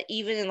think, but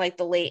even in like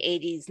the late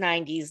 80s,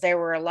 90s, there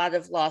were a lot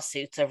of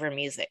lawsuits over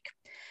music.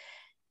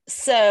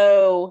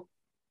 So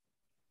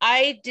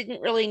I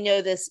didn't really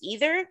know this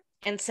either.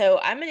 And so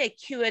I'm going to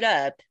cue it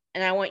up,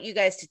 and I want you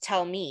guys to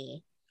tell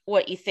me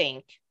what you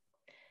think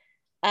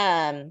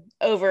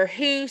over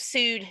who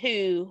sued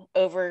who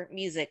over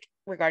music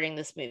regarding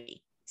this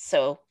movie.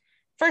 So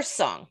first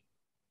song.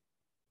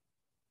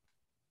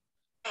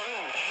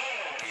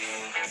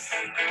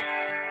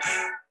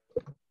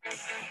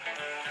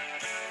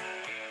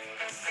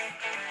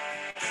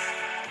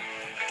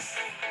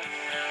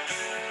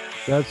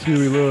 That's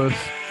Huey Lewis.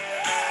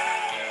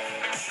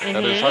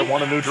 That is I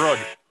Want a New Drug.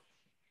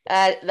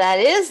 That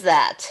is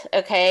that.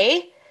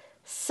 Okay.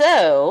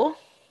 So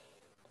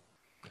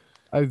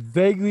I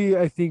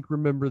think,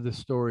 remember the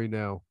story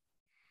now.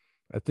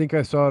 I think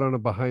I saw it on a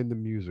Behind the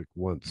Music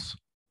once.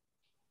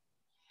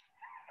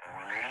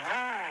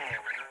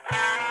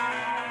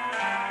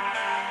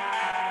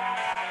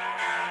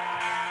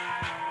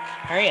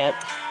 hurry up.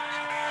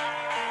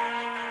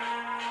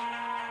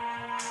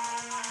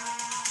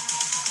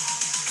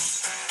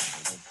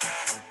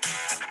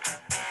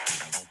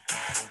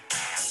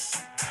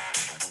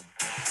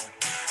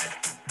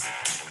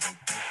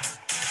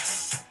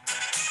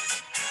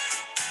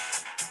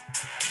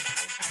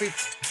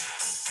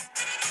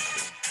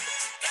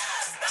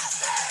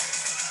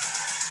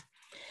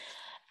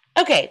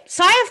 Okay,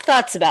 so I have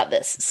thoughts about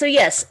this. So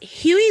yes,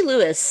 Huey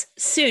Lewis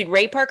sued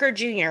Ray Parker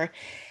Jr.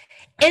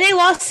 in a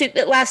lawsuit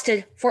that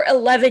lasted for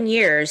 11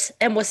 years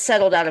and was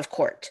settled out of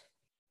court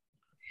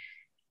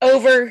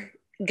over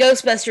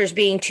Ghostbusters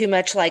being too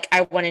much like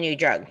I Want a New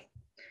Drug.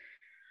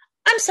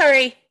 I'm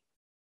sorry.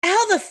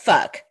 How the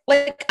fuck?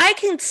 Like I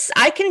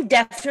can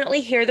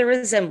definitely hear the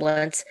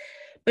resemblance,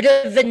 but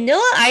if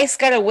Vanilla Ice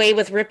got away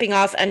with ripping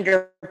off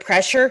Under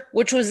Pressure,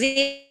 which was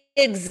the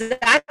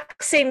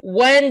exact same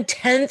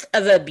 1/10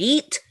 of a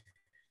beat,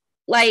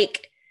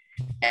 like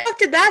how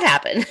did that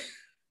happen?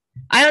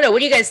 I don't know. What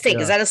do you guys think?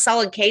 Yeah. Is that a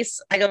solid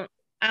case? I don't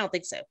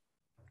think so.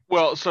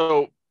 Well,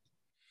 so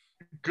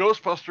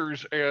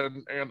Ghostbusters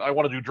and I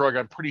Want to Do Drug,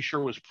 I'm pretty sure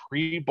was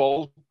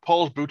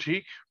pre-Paul's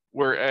Boutique,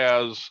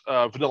 whereas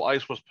Vanilla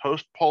Ice was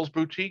post Paul's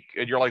Boutique,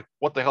 and you're like,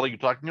 what the hell are you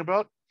talking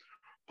about?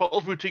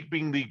 Paul's Boutique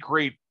being the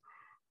great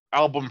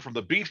album from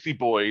the Beastie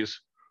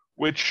Boys,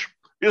 which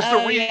is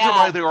the reason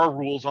why there are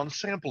rules on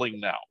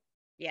sampling now.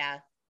 Yeah.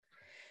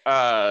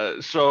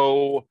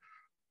 So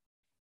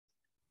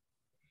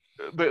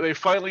they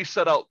finally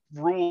set out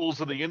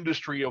rules in the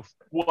industry of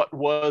what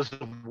was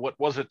and what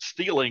wasn't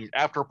stealing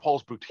after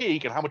Paul's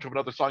Boutique, and how much of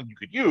another song you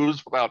could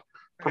use without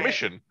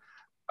permission.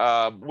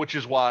 Right. Which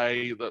is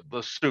why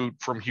the suit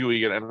from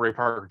Huey and Ray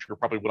Parker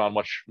probably went on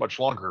much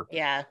longer.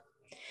 Yeah.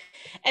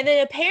 And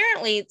then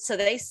apparently, so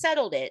they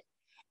settled it.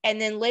 And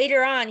then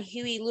later on,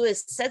 Huey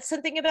Lewis said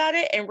something about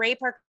it, and Ray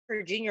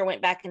Parker Jr.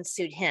 went back and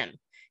sued him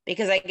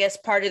because I guess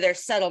part of their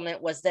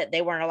settlement was that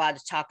they weren't allowed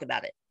to talk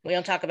about it. We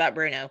don't talk about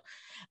Bruno.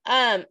 So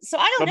I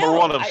don't know. Number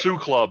one of Sue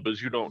Club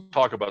is you don't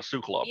talk about Sue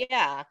Club.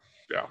 Yeah.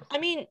 Yeah. I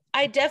mean,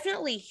 I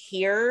definitely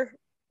hear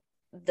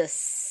the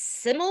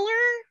similar,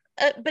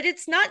 but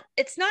it's not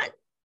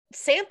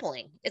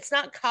sampling. It's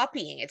not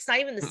copying. It's not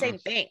even the same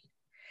thing.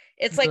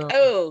 It's like,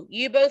 oh,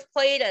 you both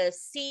played a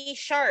C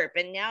sharp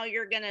and now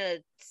you're going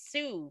to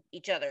sue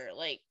each other.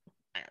 Like,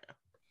 I don't know.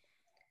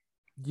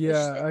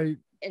 Yeah.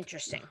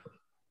 Interesting.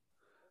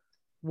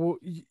 Well,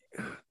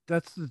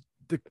 that's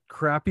the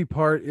crappy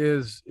part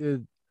is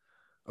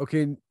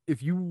okay.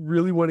 If you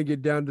really want to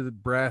get down to the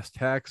brass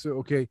tacks,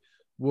 okay.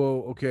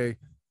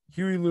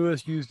 Huey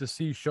Lewis used a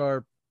C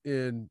sharp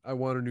in I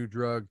Want a New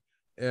Drug,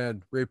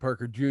 and Ray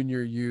Parker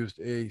Jr. used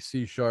a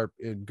C sharp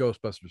in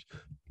Ghostbusters.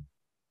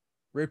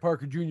 Ray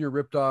Parker Jr.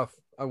 ripped off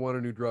I Want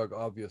a New Drug,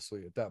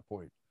 obviously, at that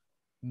point.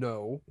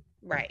 No.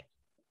 Right.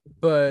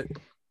 But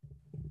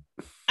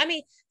I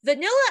mean,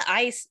 Vanilla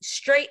Ice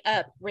straight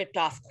up ripped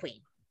off Queen.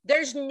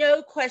 There's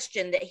no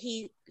question that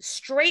he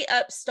straight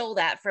up stole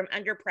that from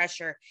Under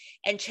Pressure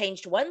and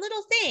changed one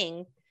little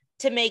thing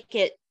to make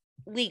it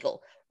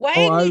legal. Why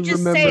didn't you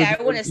just say,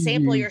 I want to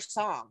sample your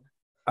song?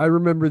 I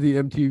remember the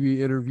MTV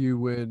interview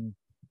when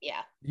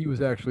he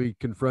was actually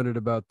confronted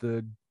about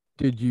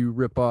did you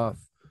rip off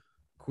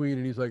Queen?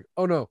 And he's like,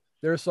 oh no,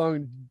 their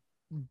song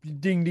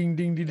ding ding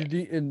ding ding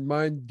ding and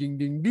mine ding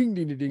ding ding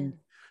ding ding.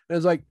 And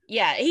it's like,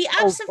 yeah, he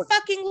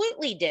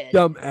absolutely did.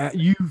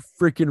 You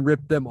freaking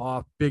ripped them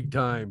off big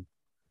time.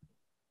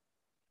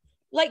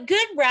 Like,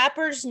 good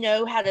rappers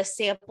know how to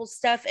sample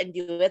stuff and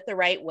do it the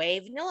right way.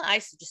 Vanilla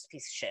Ice is just a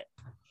piece of shit.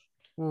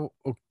 Well,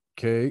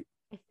 okay.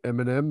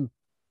 Eminem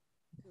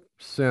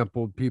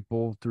sampled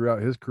people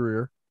throughout his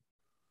career.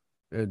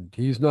 and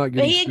he's not But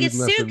getting he gets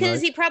left sued and because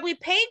right. he probably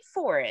paid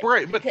for it.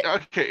 Right, but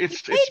okay,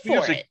 it's paid for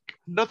music. it.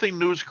 Nothing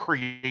new is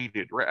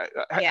created, right?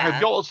 Yeah.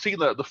 Have y'all seen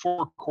the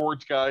Four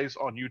Chords guys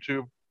on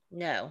YouTube?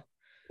 No.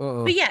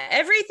 Uh-uh. But yeah,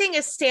 everything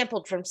is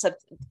sampled from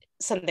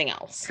something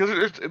else.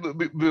 Because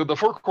the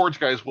Four Chords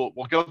guys will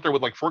get up there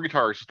with like 4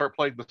 guitars and start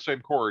playing the same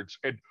chords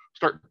and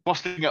start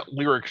busting out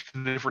lyrics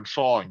to different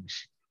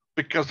songs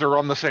because they're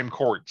on the same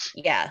chords.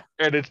 Yeah.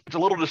 And it's a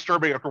little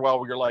disturbing after a while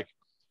where you're like,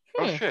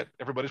 oh shit,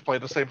 everybody's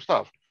playing the same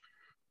stuff.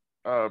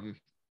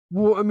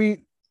 Well, I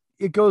mean,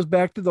 it goes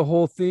back to the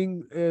whole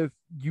thing. If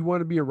you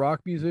want to be a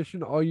rock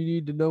musician, all you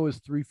need to know is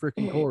 3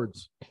 freaking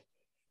chords.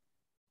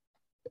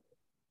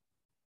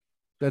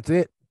 That's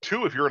it.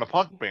 2 if you're in a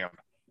punk band.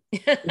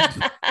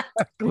 Exactly.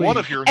 1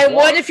 if you're in and Guar.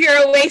 1 if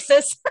you're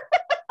Oasis.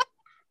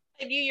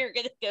 I knew you were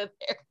going to go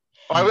there.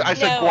 I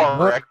said No.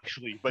 Guar,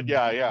 actually, but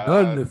yeah.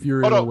 None if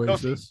you're in no,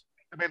 Oasis.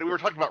 I mean, we were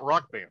talking about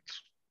rock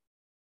bands.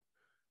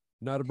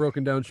 Not a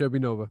broken down Chevy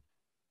Nova.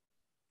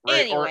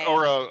 Right? Anyway.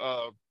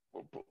 Or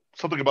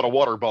something about a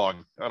water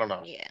bong. I don't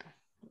know. Yeah.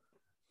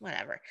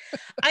 Whatever.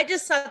 I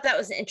just thought that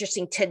was an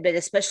interesting tidbit,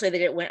 especially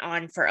that it went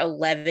on for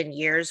 11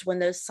 years when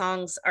those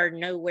songs are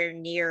nowhere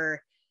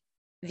near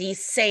the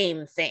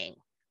same thing.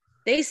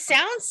 They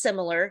sound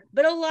similar,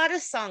 but a lot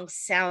of songs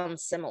sound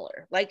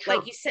similar. Like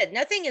you said,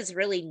 nothing is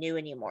really new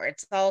anymore.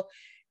 It's all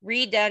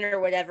redone or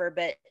whatever.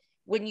 But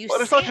when you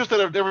But it's not just that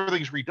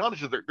everything's redone.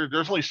 It's just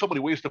there's only so many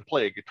ways to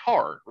play a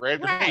guitar,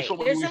 right? Right.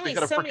 There's only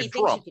so many things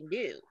drum. you can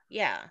do.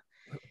 Yeah.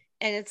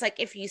 And it's like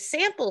if you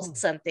sample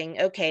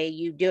something, okay,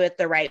 you do it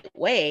the right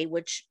way,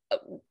 which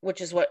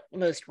is what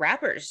most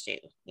rappers do.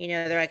 You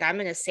know, they're like, I'm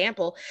going to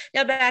sample.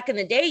 Now, back in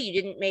the day, you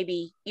didn't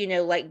maybe,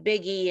 like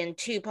Biggie and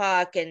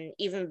Tupac, and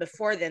even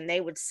before then,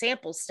 they would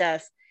sample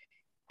stuff,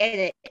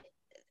 and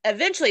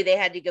eventually they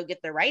had to go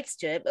get the rights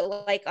to it. But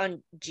like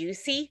on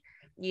Juicy,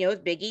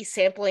 with Biggie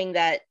sampling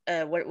that,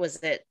 what was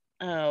it?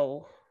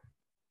 Oh,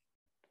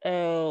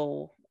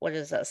 what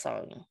is that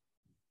song?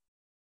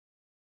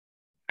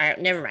 All right,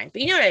 never mind.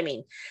 But you know what I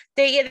mean.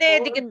 They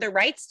had to get the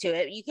rights to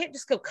it. You can't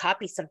just go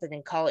copy something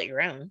and call it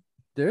your own.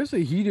 There's a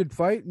heated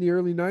fight in the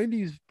early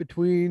 90s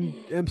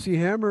between MC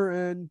Hammer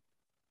and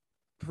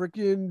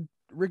freaking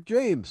Rick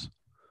James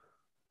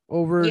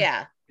over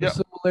the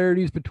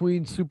similarities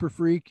between Super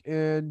Freak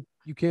and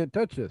You Can't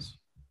Touch This.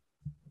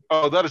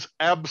 Oh, that is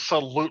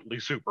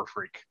absolutely Super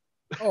Freak.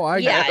 Oh,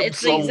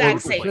 it's the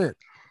exact same.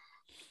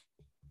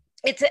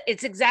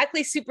 It's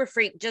exactly Super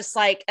Freak, just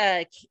like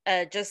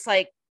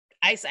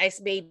Ice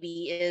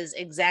Baby is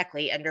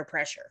exactly Under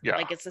Pressure. Yeah.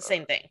 Like it's the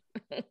same thing.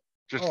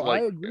 Just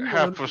like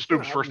half of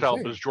Snoop's first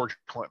album is George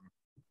Clinton.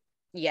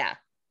 Yeah.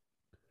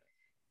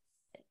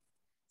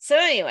 So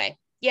anyway,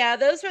 yeah,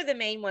 those were the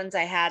main ones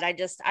I had. I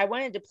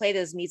wanted to play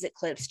those music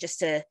clips just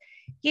to,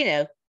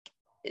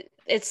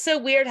 it's so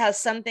weird how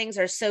some things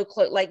are so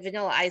close. Like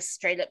Vanilla Ice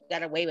straight up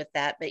got away with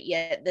that, but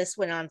yet this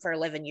went on for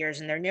 11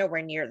 years and they're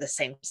nowhere near the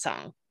same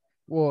song.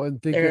 Well,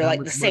 and they're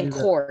like the same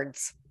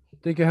chords.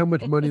 Think of how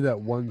much money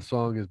that one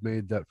song has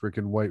made that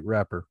freaking white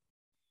rapper.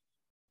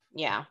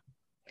 Yeah.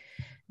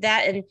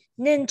 That and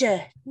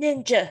ninja,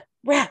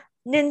 rap,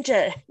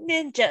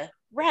 ninja,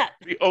 rap.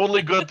 The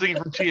only good thing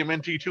from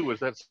TMNT 2 is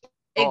that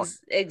song.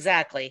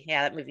 Exactly.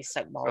 Yeah, that movie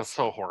sucked balls. That's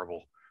so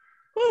horrible.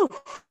 Woo.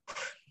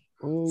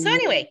 So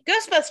anyway,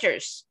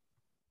 Ghostbusters.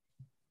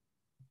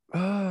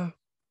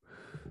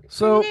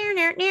 So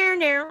really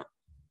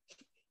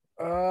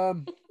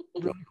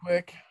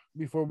quick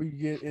before we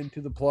get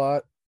into the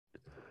plot.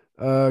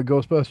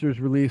 Ghostbusters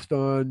released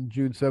on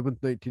June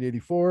 7th,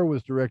 1984,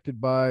 was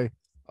directed by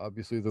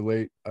obviously the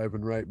late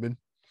Ivan Reitman.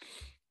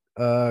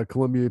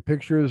 Columbia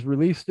Pictures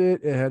released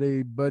it. It had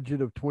a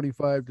budget of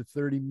 $25 to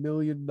 $30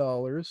 million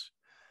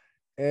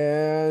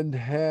and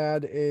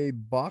had a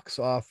box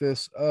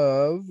office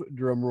of,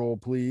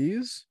 drumroll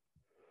please,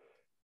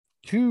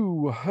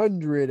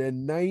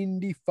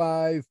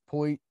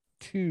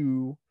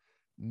 $295.2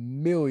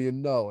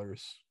 million.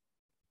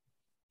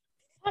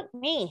 Fuck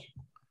me.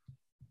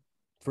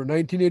 For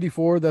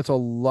 1984, that's a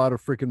lot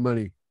of freaking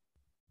money.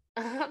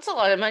 That's a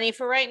lot of money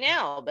for right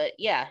now, but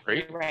yeah,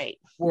 right. You're right.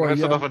 Well,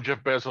 that's enough on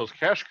Jeff Bezos'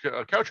 couch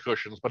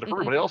cushions, but if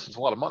everybody else, it's a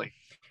lot of money.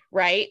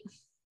 Right.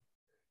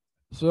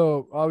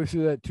 So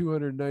obviously that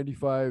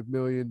 295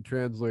 million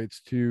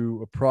translates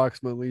to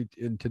approximately,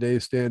 in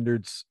today's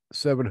standards,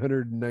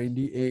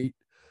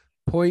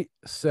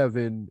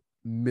 $798.7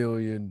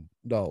 million.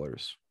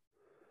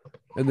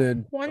 And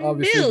then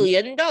 $1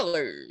 billion.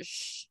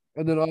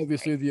 And then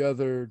obviously the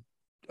other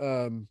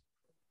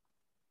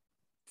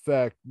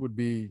fact would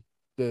be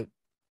that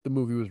the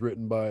movie was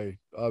written by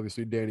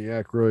obviously Danny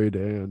Aykroyd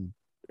and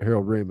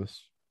Harold Ramis.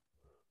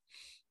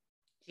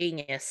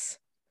 Genius.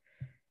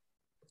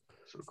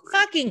 So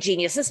fucking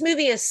genius. This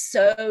movie is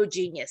so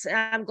genius. And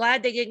I'm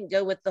glad they didn't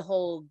go with the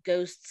whole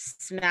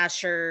Ghost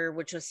Smasher,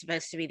 which was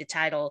supposed to be the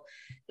title,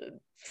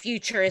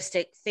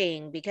 futuristic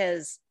thing,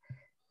 because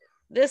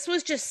this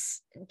was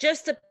just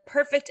the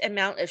perfect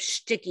amount of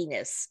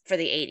stickiness for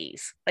the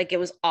 80s. Like, it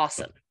was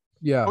awesome.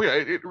 Yeah. Oh yeah,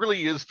 it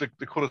really is the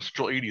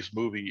quintessential '80s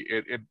movie.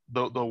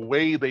 The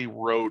way they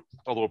wrote,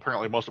 although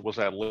apparently most of it was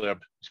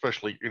ad-libbed,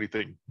 especially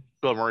anything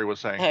Bill Murray was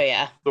saying. Oh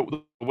yeah.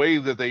 The way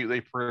that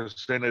they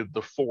presented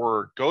the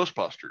four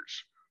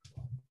Ghostbusters,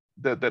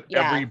 that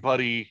Yeah.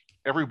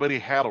 everybody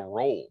had a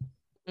role,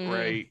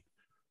 right?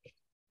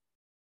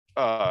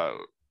 And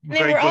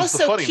they were Vank all was the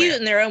so funny cute man,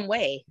 in their own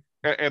way.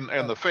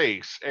 and the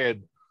face,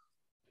 and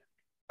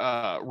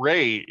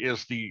Ray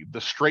is the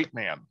straight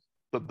man,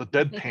 the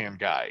deadpan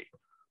guy.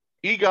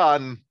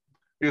 Egon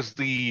is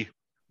the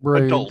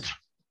Brains. adult,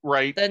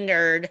 right? The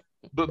nerd.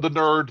 The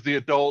nerd, the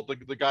adult,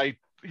 the guy.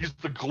 He's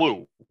the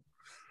glue.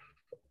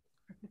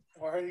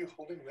 Why are you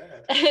holding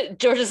that?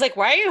 George is like,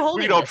 why are you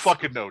holding We don't this?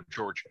 fucking know,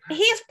 George. He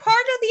is part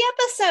of the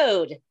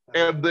episode.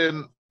 And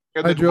then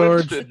Hi,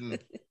 George.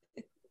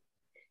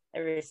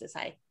 Everybody says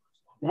hi.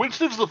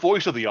 Winston's the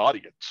voice of the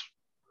audience.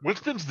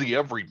 Winston's the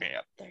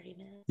everyman. 30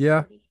 minutes.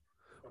 Yeah. 30.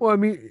 Well, I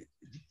mean,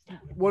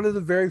 one of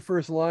the very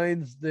first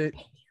lines that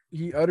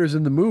he utters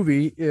in the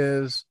movie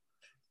is,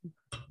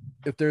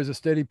 if there's a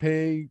steady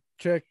pay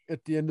check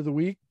at the end of the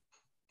week,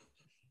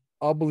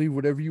 I'll believe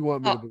whatever you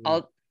want me to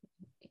believe.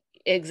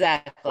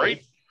 Exactly.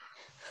 Right?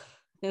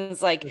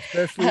 It's like,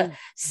 Especially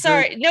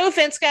sorry, no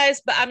offense,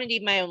 guys, but I'm gonna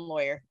need my own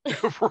lawyer.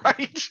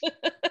 Right?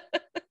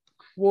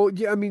 Well,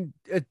 yeah, I mean,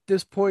 at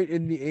this point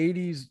in the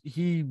 80s,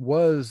 he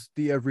was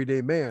the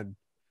everyday man.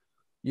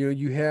 You know,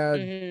 you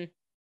had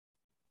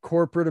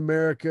corporate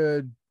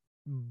America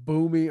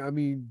booming. I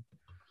mean,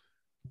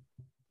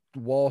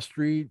 Wall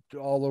Street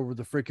all over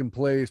the freaking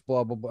place,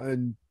 blah, blah, blah.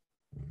 And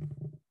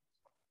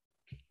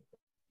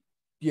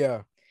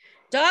yeah.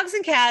 Dogs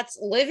and cats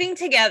living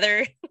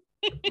together.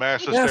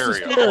 Mass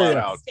hysteria. Flat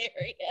out.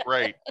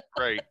 Right.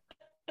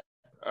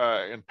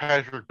 And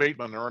Patrick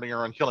Bateman running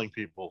around killing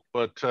people.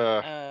 But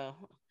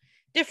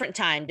different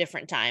time,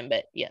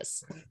 but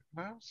yes.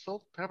 Well,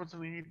 still happens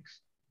in the 80s.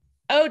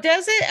 Oh,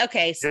 does it?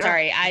 Okay,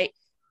 sorry. Yeah.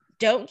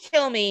 Don't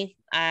kill me.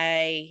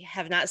 I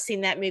have not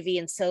seen that movie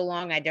in so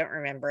long I don't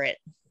remember it.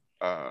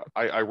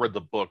 I read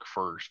the book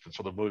first, and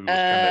so the movie was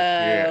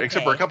kind of okay.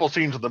 Except for a couple of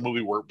scenes of the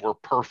movie were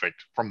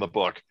perfect from the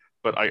book.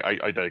 But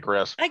I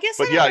digress. I guess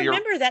I don't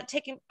remember that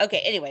taking.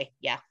 Okay, anyway,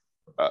 yeah.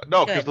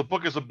 No, because the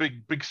book is a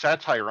big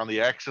satire on the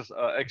excess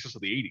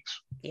of the 80s.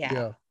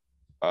 Yeah.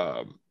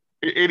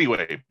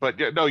 Anyway, but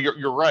no,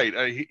 you're right.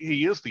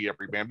 He is the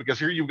everyman, because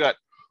here you've got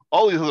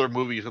all these other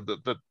movies of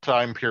the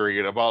time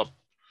period about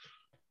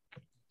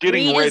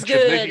getting rich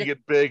and making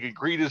it big, and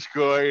greed is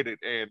good,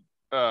 and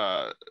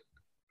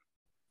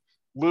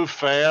live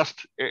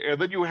fast, and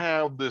then you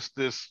have this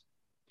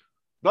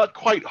not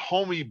quite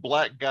homey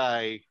black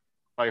guy.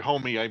 By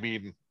homey, I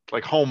mean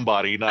like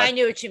homebody. Not, I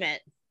knew what you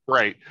meant.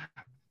 Right.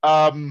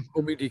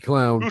 Homie D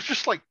clown. Who's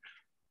just like,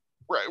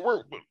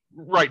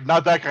 right,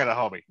 not that kind of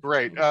homie.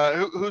 Right.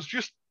 Who's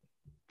just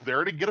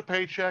there to get a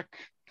paycheck.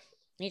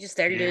 He's just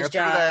there to do his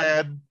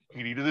job.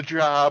 He needed a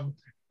job,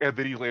 and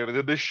then he landed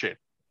in this shit.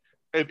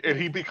 And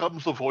he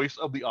becomes the voice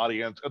of the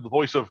audience, and the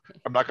voice of,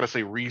 I'm not going to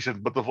say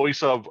reason, but the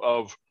voice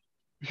of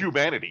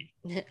humanity.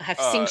 I've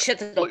seen shit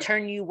that'll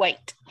turn you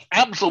white.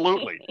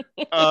 Absolutely.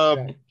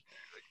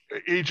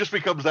 He just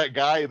becomes that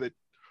guy that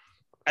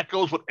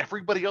echoes what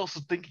everybody else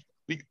is thinking.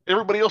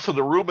 Everybody else in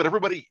the room, and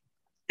everybody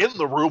in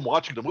the room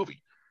watching the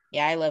movie.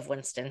 Yeah, I love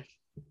Winston.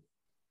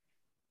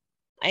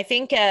 I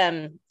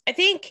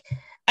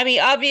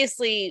mean,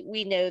 obviously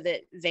we know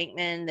that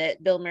Venkman,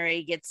 that Bill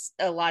Murray gets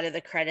a lot of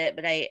the credit,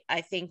 but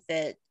I think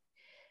that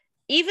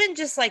even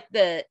just like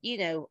I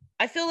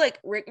feel like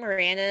Rick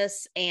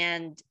Moranis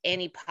and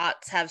Annie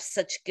Potts have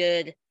such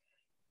good,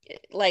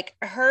 like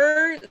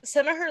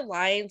some of her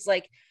lines,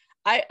 like,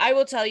 I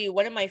will tell you,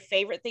 one of my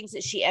favorite things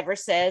that she ever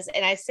says,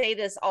 and I say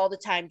this all the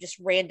time, just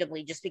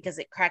randomly, just because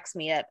it cracks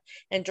me up.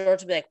 And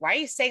George will be like, why are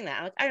you saying that?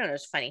 I'm like, I don't know.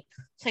 It's funny.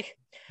 It's like,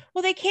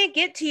 well, they can't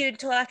get to you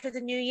until after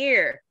the new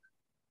year.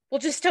 Well,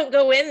 just don't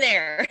go in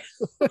there.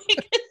 Like,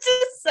 it's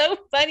just so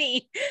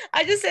funny.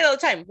 I just say it all the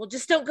time. Well,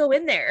 just don't go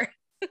in there.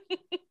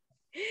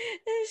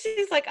 And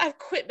she's like, I've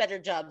quit better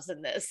jobs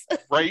than this.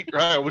 Right.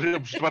 I was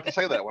just about to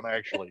say that one,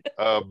 actually.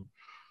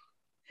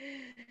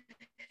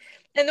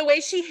 And the way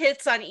she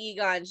hits on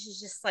Egon,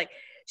 she's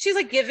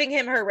like giving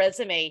him her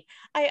resume.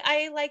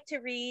 I like to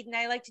read, and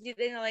I like to do,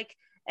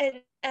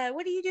 and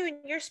what do you do in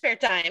your spare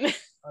time?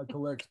 I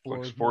collect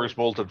spores,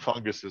 molds, and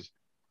funguses.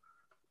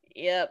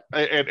 Yep.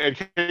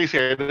 And Casey,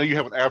 I know you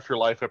have an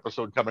Afterlife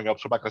episode coming up,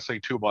 so I'm not going to say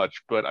too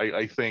much, but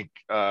I think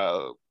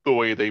the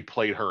way they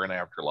played her in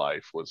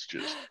Afterlife was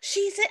just...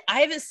 I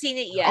haven't seen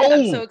it yet. Oh!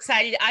 I'm so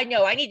excited. I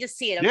know. I need to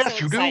see it. I'm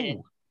so excited. You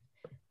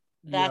do.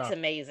 That's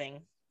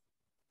amazing.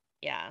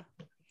 Yeah.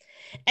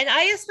 And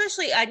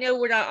I know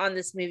we're not on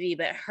this movie,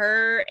 but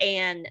her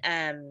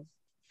and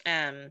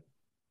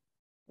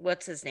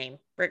what's his name?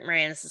 Rick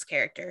Moranis'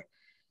 character.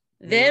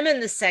 Them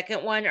and the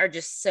second one are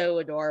just so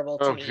adorable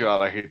to me. Oh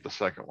God, I hate the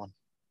second one.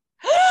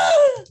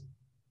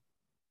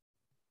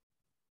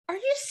 Are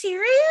you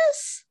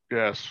serious?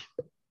 Yes.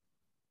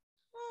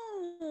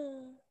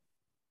 Oh.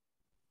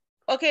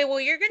 Okay,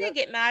 well, you're gonna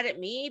get mad at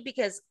me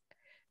because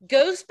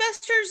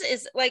Ghostbusters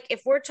is like,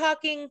 if we're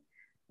talking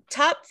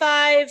top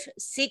 5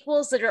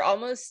 sequels that are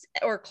almost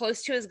or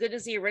close to as good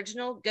as the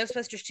original,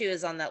 Ghostbusters 2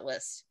 is on that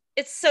list.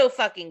 It's so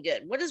fucking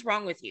good. What is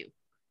wrong with you?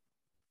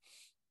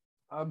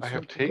 I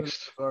have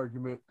taste.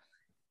 Argument.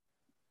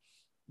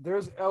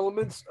 There's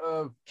elements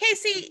of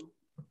Casey.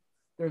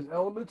 There's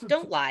elements of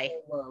don't lie.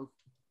 Love.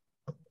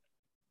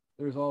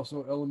 There's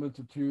also elements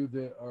of 2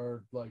 that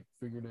are like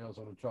fingernails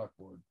on a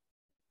chalkboard.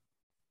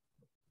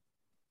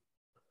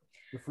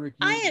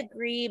 I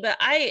agree, but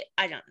I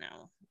don't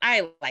know.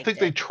 I think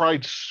they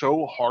tried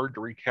so hard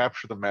to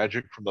recapture the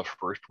magic from the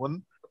first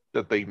one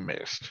that they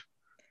missed.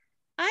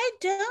 I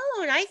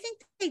don't. I think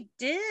they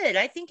did.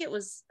 I think it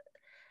was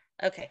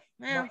okay.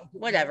 Well,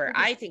 whatever.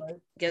 I think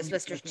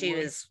Ghostbusters 2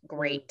 is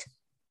great.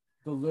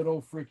 The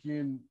little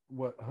freaking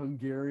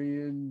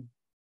Hungarian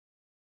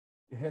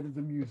head of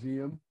the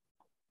museum,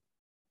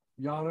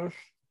 Janos.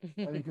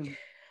 I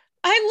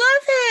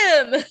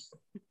love him.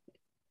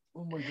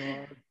 Oh my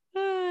god.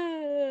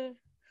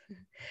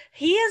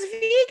 He is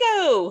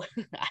Vigo.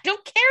 I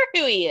don't care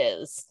who he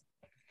is.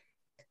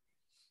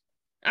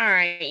 All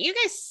right, you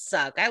guys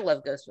suck. I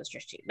love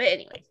Ghostbusters 2, but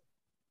anyway.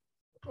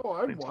 Oh,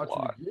 I'd watch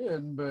it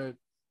again, but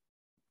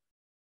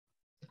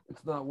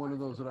it's not one of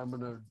those that I'm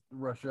going to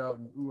rush out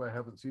and, ooh, I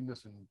haven't seen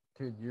this in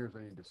 10 years.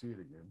 I need to see it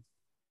again.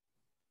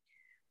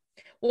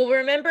 Well,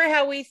 remember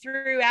how we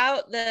threw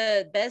out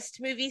the best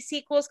movie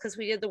sequels because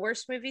we did the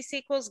worst movie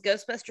sequels?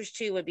 Ghostbusters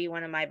 2 would be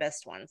one of my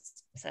best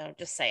ones. So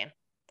just saying.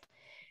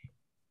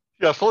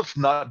 Yeah, so let's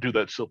not do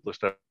that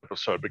simplest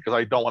episode because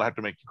I don't want to have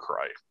to make you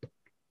cry.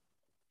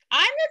 I'm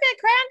not going to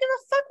cry. I don't give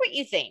a fuck what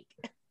you think.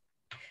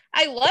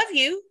 I love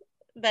you,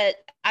 but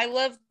I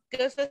love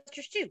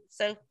Ghostbusters 2.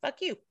 So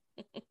fuck you.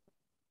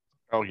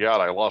 Oh, yeah,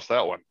 I lost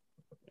that one.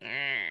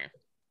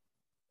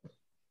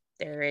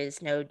 There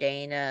is no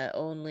Dana,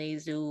 only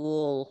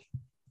Zool.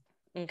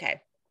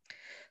 Okay.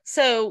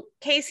 So,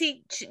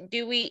 Casey,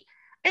 do we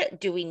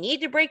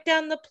need to break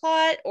down the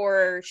plot,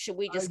 or should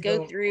we just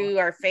go through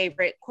our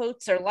favorite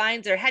quotes or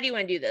lines, or how do you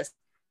want to do this?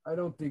 I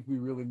don't think we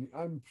really need.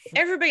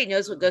 Everybody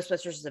knows what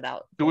Ghostbusters is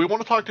about. Do we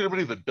want to talk to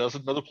anybody that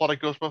doesn't know the plot of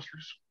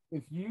Ghostbusters?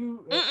 If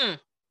you... Okay.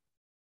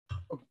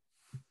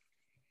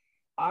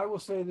 I will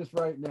say this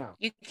right now.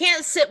 You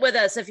can't sit with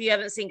us if you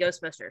haven't seen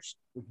Ghostbusters.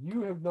 If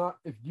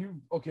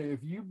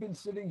you've been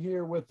sitting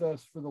here with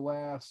us for the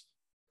last,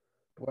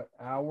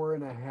 hour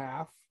and a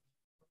half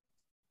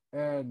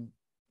and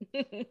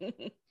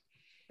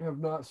have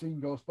not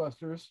seen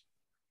Ghostbusters,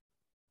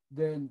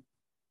 then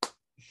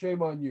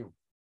shame on you.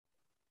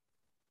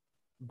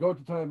 Go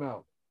to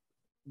timeout.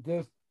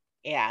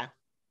 Yeah.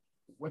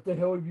 What the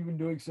hell have you been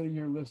doing sitting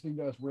here listening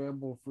to us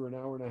ramble for an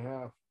hour and a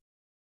half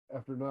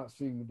after not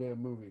seeing the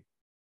damn movie?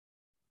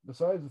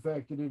 Besides the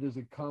fact that it is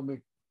a comic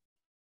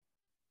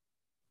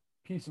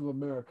piece of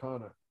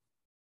Americana.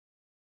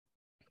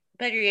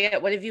 Better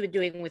yet, what have you been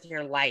doing with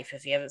your life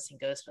if you haven't seen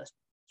Ghostbusters?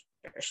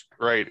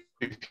 Right.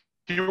 If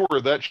you were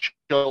that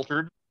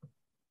sheltered.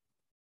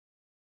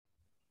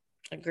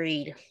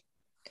 Agreed.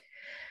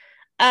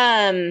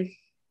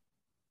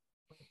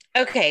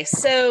 Okay,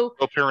 so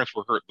no parents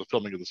were hurt in the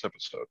filming of this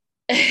episode.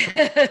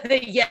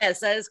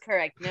 Yes, that is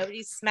correct.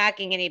 Nobody's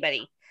smacking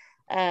anybody.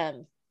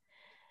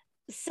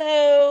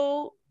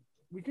 So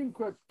we can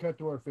cut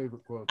to our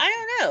favorite quote.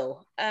 I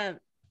don't know.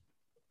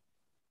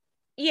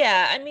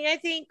 Yeah, I mean, I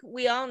think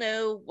we all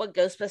know what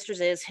Ghostbusters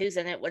is, who's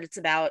in it, what it's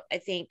about. I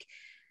think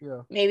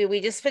maybe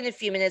we just spend a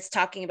few minutes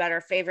talking about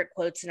our favorite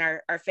quotes and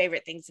our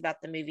favorite things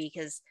about the movie,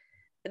 because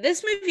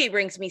this movie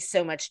brings me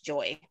so much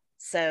joy.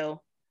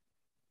 So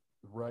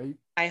right.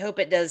 I hope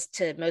it does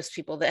to most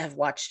people that have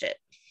watched it.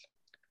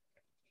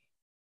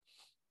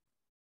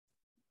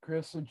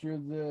 Chris, since you're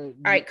all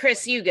right,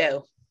 Chris, you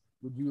go.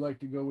 Would you like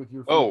to go with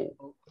your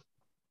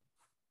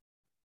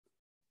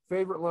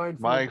favorite line?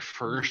 My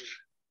first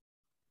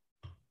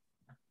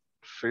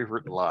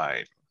favorite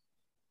line.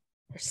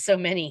 There's so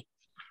many.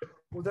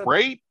 Well,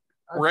 right?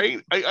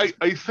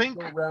 I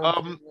think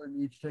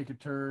each take a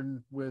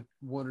turn with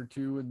one or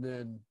two, and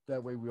then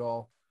that way we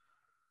all,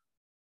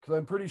 because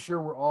I'm pretty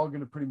sure we're all going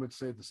to pretty much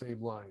say the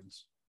same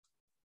lines.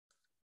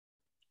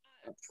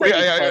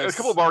 A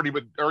couple have already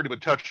been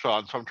touched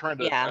on, so I'm trying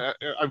to.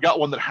 I've got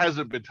one that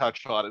hasn't been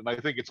touched on, and I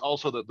think it's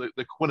also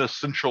the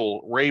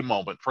quintessential Ray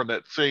moment from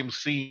that same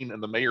scene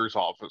in the mayor's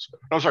office.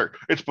 No, sorry,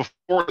 it's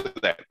before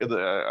that in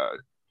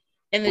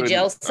the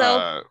jail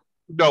cell.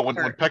 No, when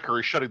Pecker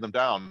is shutting them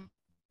down.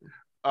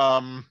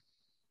 My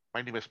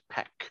name is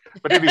Peck,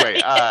 but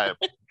anyway,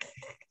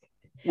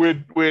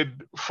 when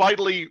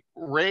finally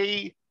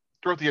Ray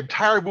throughout the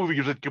entire movie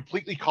is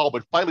completely calm,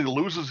 but finally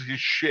loses his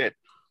shit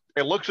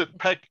and looks at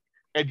Peck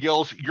and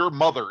yells, "Your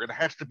mother," and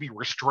has to be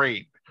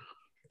restrained.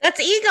 That's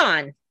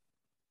Egon.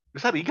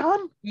 Is that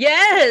Egon?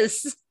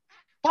 Yes.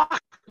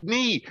 Fuck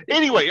me.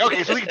 Anyway,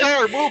 okay, so the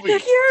entire movie.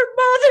 Your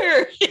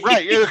mother.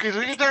 Right. Okay,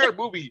 so the entire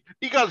movie,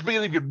 Egon's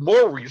being even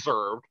more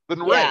reserved than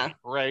Ray,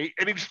 right?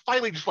 And he's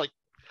finally just like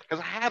has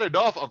had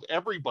enough of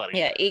everybody.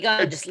 Yeah,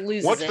 Egon just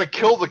loses wants to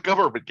kill the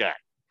government guy.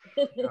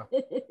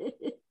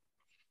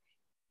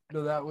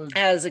 No, that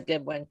was a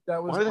good one.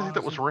 That was why did I think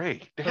that was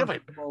Ray? Damn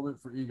it.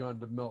 Moment for Egon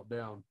to melt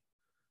down.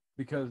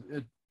 because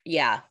it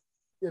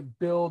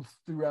builds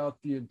throughout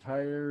the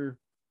entire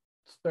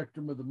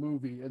spectrum of the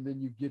movie, and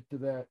then you get to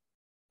that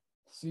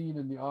scene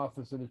in the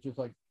office, and it's just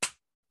like,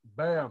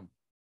 bam,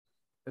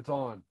 it's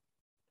on.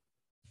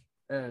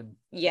 And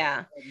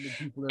and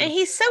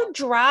he's so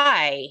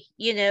dry,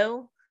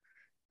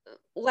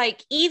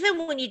 like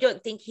even when you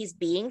don't think he's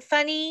being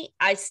funny,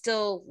 I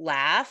still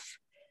laugh.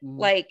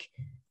 Like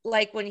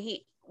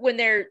when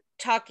they're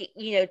talking,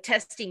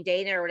 testing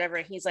Dana or whatever,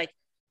 and he's like,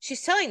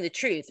 she's telling the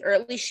truth, or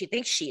at least she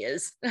thinks she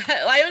is.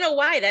 I don't know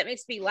why that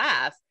makes me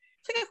laugh.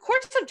 It's like, of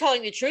course I'm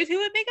telling the truth. Who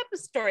would make up a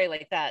story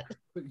like that?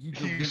 But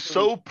he's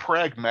so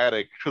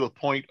pragmatic to the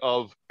point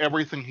of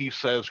everything he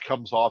says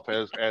comes off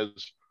as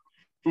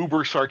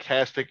uber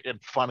sarcastic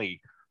and funny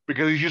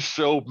because he's just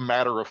so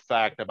matter of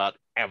fact about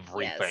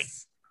everything.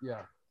 Yes.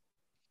 Yeah.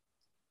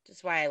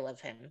 That's why I love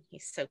him.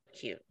 He's so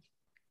cute.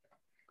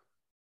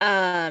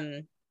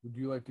 Would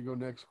you like to go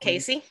next, Queen?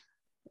 Casey?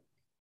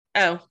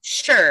 Oh,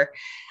 sure.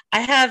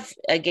 I have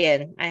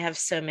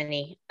so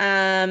many.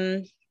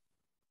 I've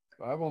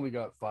only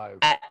got 5.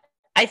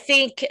 I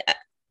think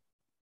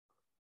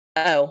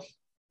I've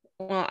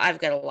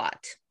got a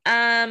lot.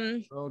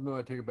 Oh no,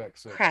 I take it back.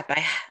 6. Crap,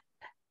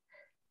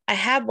 I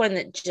had one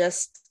that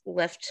just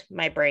left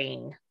my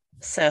brain,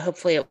 so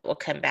hopefully it will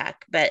come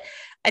back. But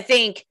I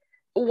think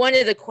one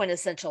of the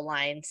quintessential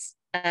lines,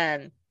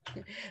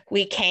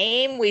 we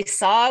came, we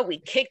saw, we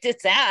kicked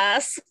its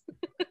ass.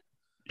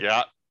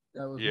 Yeah.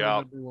 That was my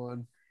number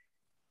 1.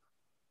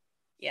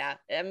 Yeah,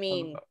 I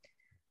mean,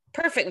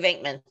 perfect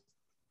Venkman.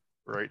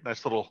 Right,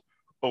 nice little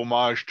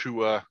homage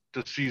to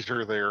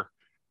Caesar there,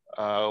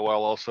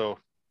 while also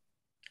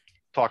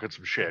talking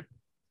some shit.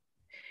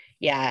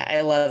 Yeah,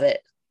 I love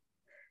it.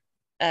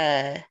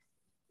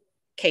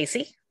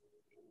 Casey?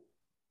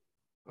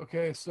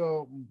 Okay,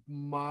 so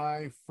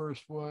my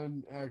first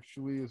one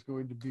actually is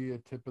going to be a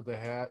tip of the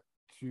hat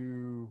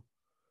to,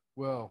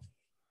 well,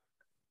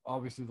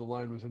 obviously the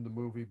line was in the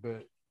movie,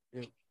 but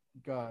it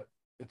got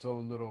its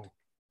own little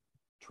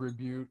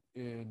tribute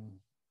in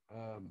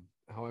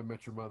How I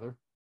Met Your Mother.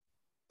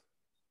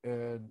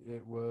 And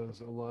it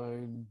was a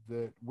line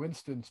that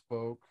Winston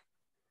spoke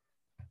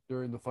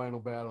during the final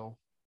battle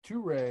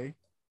to Ray.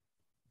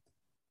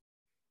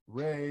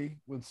 Ray,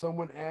 when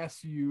someone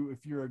asks you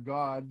if you're a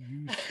god,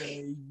 you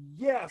say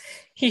yes.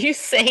 You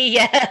say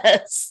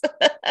yes.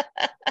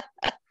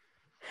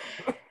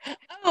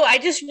 Oh, I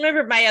just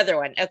remembered my other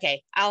one.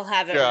 Okay, I'll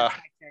have it.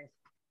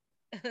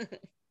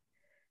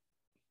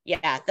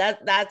 Yeah,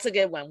 that's a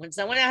good one. When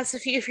someone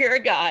asks if you're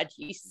a god,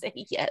 you say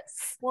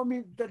yes. Well, I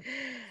mean, that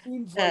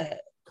seems like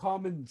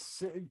common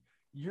sense.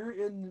 You're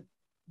in,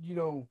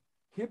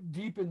 hip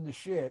deep in the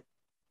shit,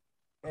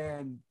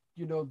 and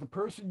the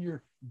person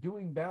you're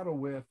doing battle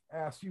with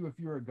asks you if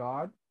you're a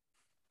god.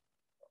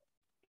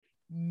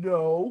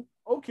 No.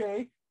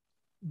 Okay.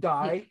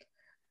 Die.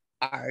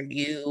 Are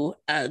you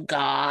a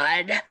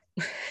god?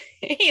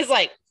 He's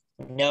like,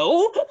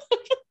 no.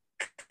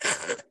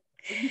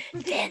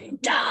 Then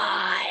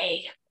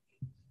die.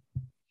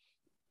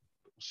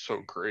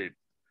 So great.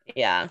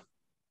 Yeah.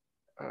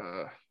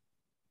 And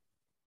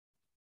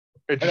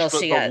just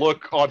the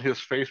look on his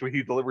face when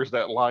he delivers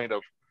that line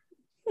of,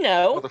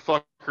 no,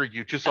 motherfucker,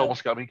 you just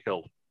almost got me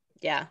killed.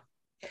 Yeah.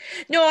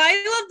 No,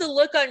 I love the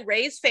look on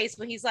Ray's face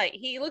when he's like,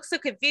 he looks so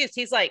confused.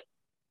 He's like,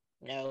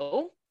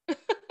 no.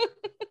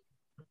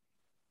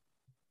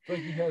 Like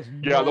he has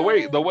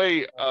the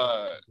way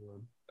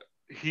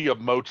he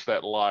emotes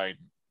that line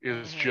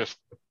is just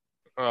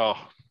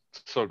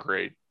so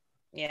great.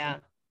 Yeah.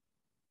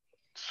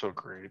 So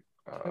great.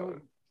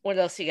 What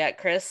else you got,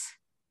 Chris?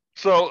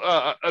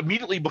 So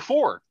immediately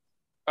before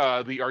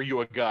the "Are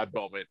you a god"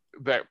 moment,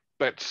 that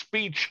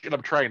speech, and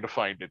I'm trying to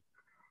find it,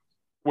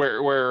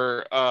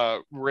 where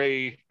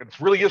Ray, and it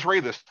really is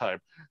Ray this time,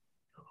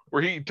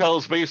 where he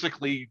tells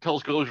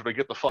Gozer to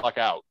get the fuck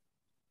out.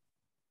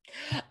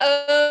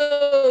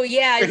 Oh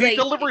yeah, and he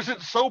delivers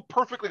it so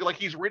perfectly, like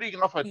he's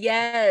reading off a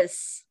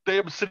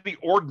damn city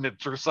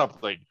ordinance or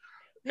something.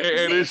 And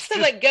it's so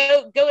just, like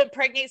go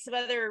impregnate some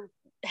other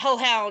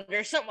hellhound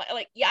or something.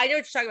 Like, yeah, I know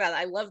what you're talking about.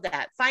 I love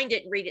that. Find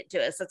it and read it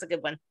to us. That's a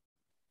good one.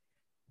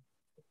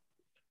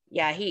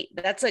 Yeah,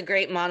 that's a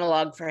great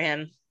monologue for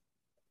him.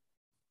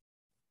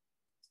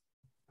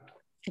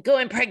 Go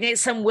impregnate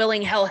some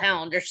willing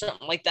hellhound or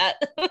something like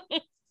that.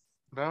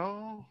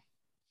 No.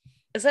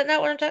 Is that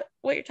not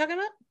what you're talking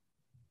about?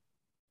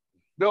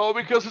 No,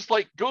 because it's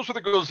like, goes for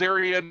the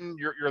Gozerian,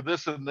 you're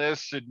this and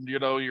this, and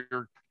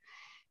you're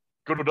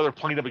go to another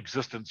plane of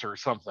existence or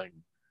something.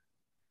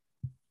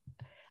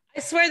 I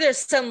swear there's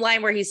some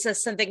line where he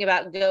says something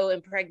about go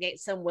impregnate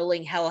some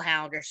willing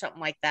hellhound or something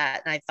like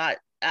that. And I thought,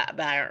 but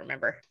I don't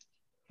remember.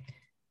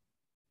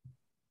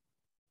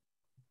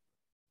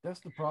 That's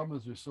the problem,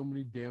 is there's so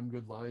many damn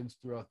good lines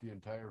throughout the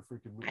entire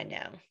freaking movie. I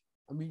know.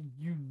 I mean,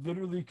 you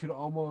literally could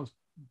almost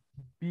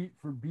beat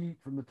for beat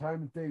from the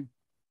time that they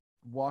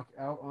walk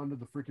out onto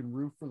the freaking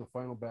roof for the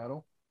final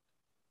battle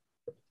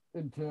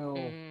until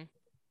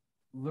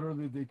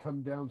literally they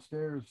come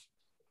downstairs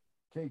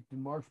caked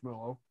in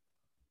marshmallow.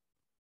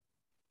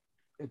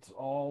 It's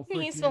all It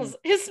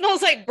freaking...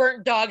 smells like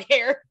burnt dog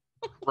hair.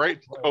 Right?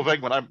 Oh,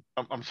 Venkman,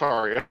 I'm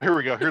sorry. Here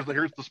we go. Here's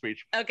the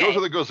speech. Okay. Goes to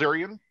the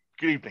Gozerian.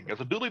 Good evening.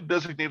 As a duly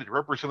designated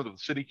representative of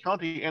the city,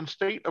 county, and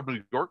state of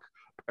New York,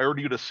 I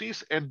order you to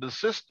cease and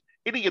desist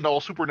any and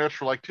all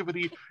supernatural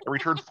activity and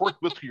return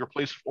forthwith to your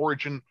place of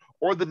origin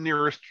or the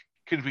nearest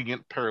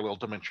convenient parallel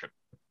dimension.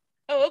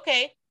 Oh,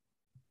 okay.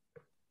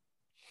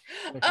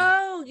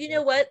 Oh, you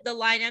know what? The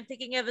line I'm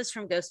thinking of is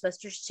from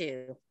Ghostbusters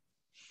 2.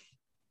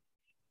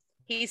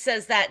 He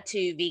says that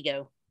to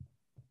Vigo.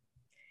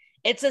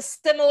 It's a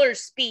similar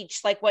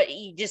speech, like what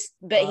you just,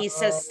 but he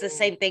says the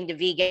same thing to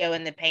Vigo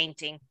in the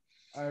painting.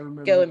 I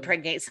remember. Go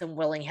impregnate some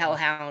willing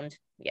hellhound.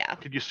 Yeah.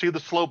 Could you see the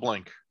slow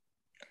blink?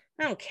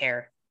 I don't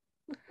care.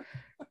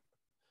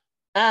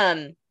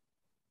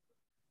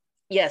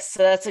 Yes,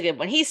 so that's a good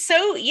one. He's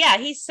so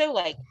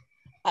like,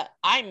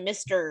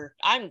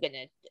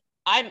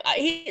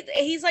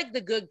 he's like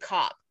the good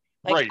cop.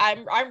 Like,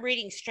 right. I'm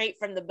reading straight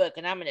from the book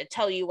and I'm gonna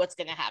tell you what's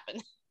gonna happen.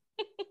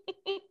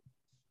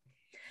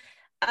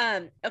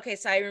 Okay,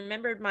 so I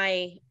remembered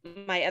my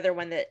other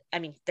one that, I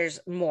mean, there's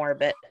more,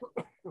 but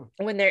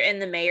when they're in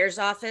the mayor's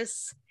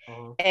office,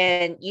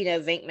 and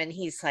Venkman,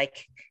 he's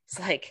like,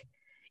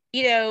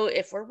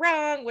 if we're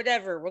wrong,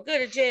 whatever, we'll go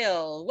to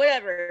jail,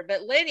 whatever.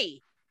 But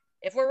Lenny,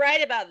 if we're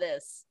right about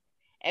this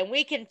and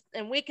we can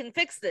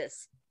fix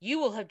this, you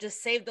will have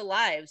just saved the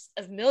lives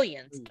of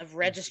millions of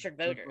registered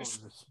voters.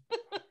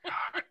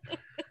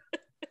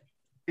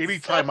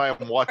 Anytime I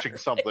am watching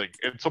something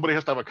and somebody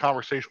has to have a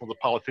conversation with a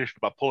politician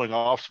about pulling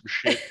off some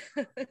shit,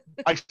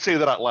 I say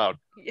that out loud.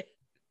 Yeah.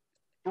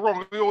 We're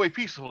wrong, we go away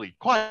peacefully,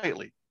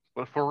 quietly.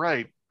 But if we're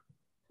right,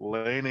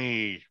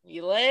 Lenny.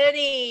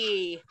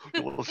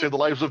 We'll save the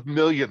lives of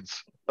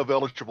millions of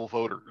eligible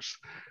voters.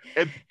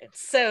 And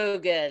it's so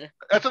good.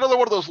 That's another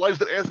one of those lines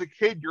that as a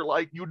kid, you're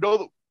like,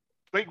 that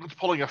Bateman's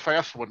pulling a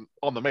fast one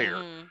on the mayor.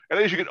 Mm-hmm. And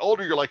as you get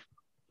older, you're like,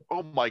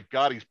 oh my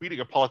God, he's beating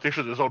a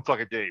politician in his own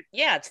fucking game.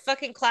 Yeah, it's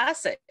fucking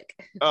classic.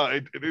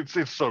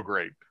 It's so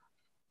great.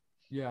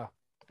 Yeah.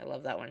 I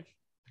love that one.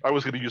 I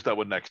was going to use that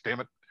one next, damn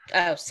it.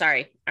 Oh,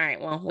 sorry. All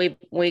right, well,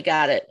 we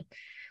got it.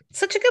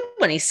 Such a good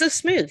one. He's so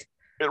smooth.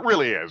 It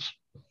really is.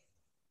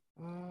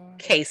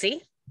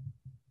 Casey?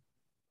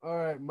 All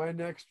right, my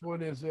next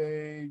one is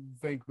a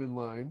Venkman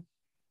line.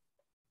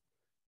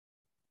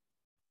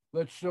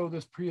 Let's show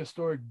this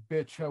prehistoric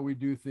bitch how we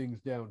do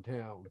things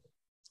downtown.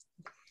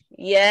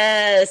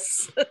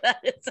 Yes, that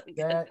is a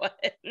good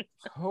one.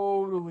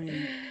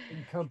 Totally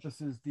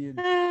encompasses the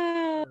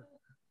entire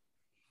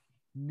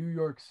New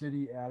York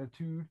City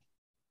attitude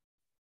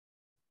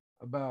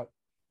about,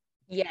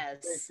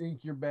 yes, I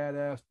think you're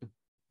badass, but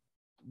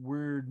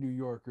we're New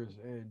Yorkers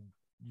and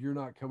you're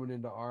not coming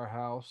into our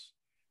house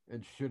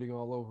and shitting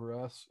all over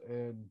us.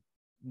 And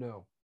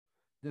no,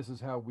 this is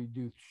how we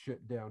do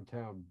shit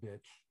downtown,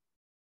 bitch.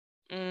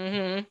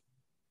 Mm-hmm.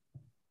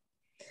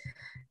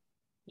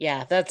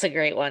 Yeah, that's a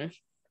great one.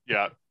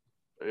 Yeah.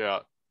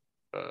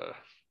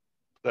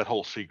 That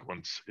whole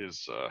sequence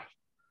is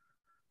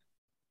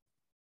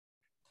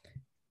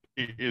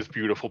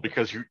beautiful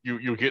because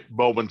you get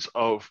moments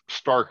of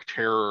stark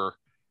terror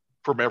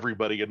from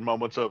everybody and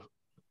moments of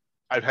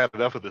I've had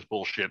enough of this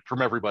bullshit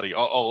from everybody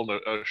all in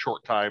a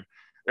short time.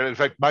 And in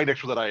fact, my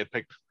next one that I had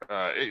picked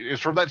is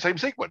from that same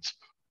sequence.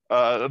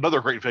 Another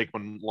great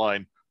Venkman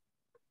line.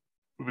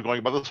 We've been going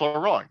about this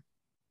all wrong.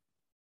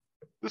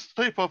 This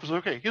Stay Puft is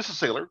okay. He's a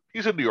sailor.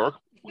 He's in New York.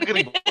 We're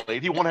getting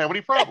late. He won't have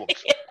any problems.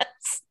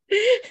 Yes.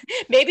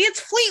 Maybe it's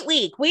Fleet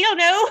Week. We don't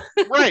know.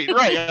 Right.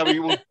 I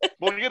mean,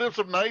 we'll get him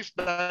some nice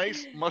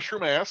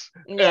mushroom ass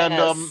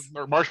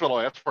or marshmallow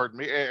ass, pardon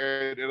me,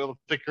 and it'll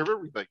take care of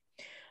everything.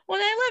 Well,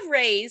 I love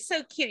Ray. He's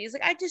so cute. He's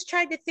like, I just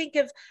tried to think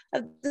of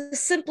the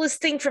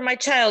simplest thing from my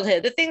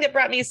childhood, the thing that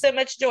brought me so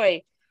much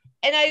joy.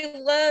 And I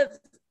love,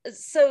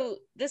 so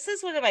this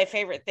is one of my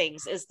favorite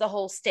things is the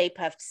whole Stay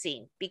Puft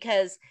scene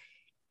because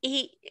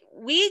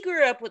we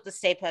grew up with the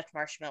Stay Puft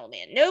Marshmallow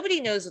Man.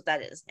 Nobody knows what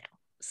that is now.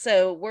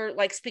 So we're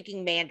like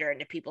speaking Mandarin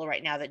to people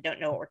right now that don't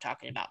know what we're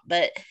talking about.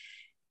 But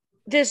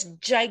this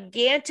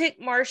gigantic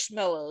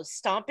marshmallow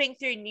stomping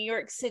through New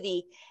York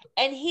City,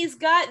 and he's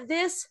got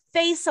this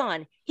face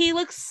on. He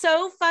looks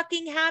so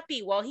fucking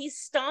happy while he's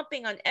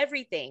stomping on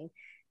everything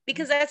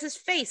because that's his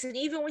face. And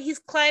even when he's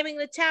climbing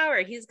the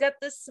tower, he's got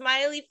this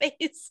smiley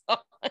face on.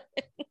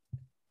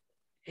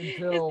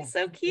 It's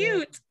so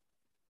cute.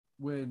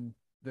 When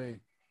they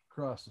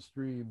cross the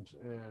streams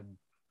and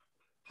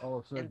all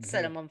of a sudden and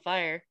set him on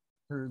fire,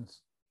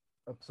 turns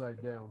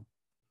upside down.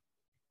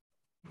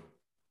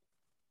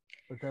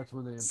 But that's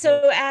when they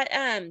at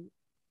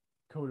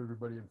coat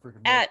everybody in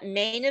freaking at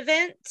main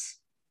event.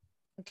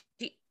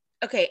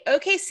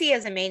 OKC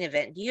has a main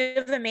event. Do you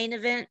have a main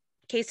event,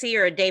 Casey,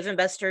 or a Dave and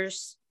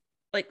Buster's,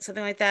 like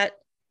something like that?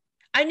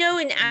 I know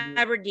in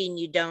Aberdeen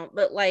you don't,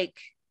 but like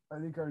I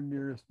think our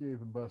nearest Dave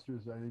and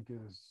Buster's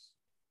is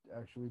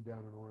actually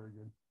down in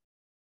Oregon.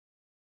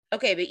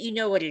 Okay, but you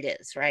know what it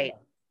is, right?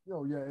 Yeah.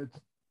 Oh yeah, it's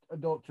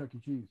adult Chuck E.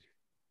 Cheese.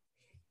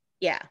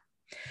 Yeah.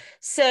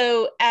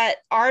 So at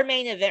our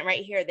main event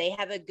right here, they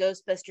have a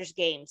Ghostbusters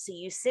game. So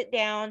you sit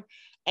down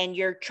and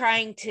you're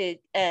trying to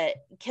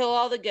kill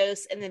all the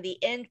ghosts. And then the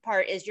end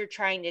part is you're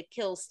trying to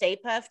kill Stay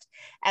Puft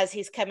as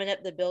he's coming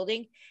up the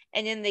building.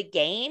 And in the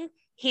game,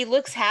 he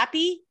looks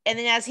happy. And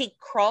then as he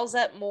crawls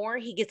up more,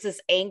 he gets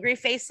this angry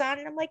face on.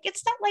 And I'm like,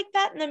 it's not like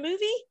that in the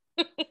movie.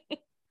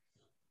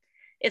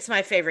 It's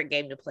my favorite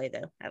game to play,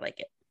 though. I like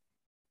it.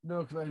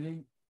 No, because I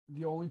think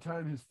the only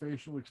time his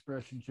facial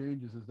expression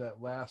changes is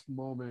that last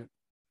moment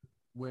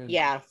when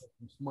he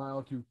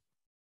smile to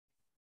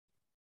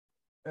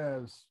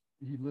as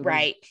he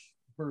literally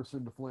bursts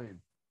into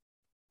flame.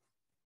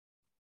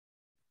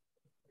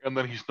 And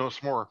then he's no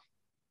s'more.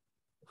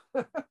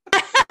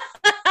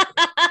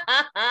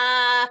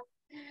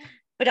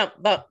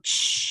 But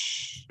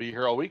Be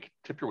here all week.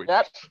 Tip your week.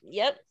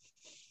 Yep.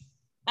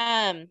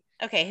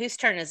 Okay, whose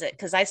turn is it?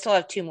 Because I still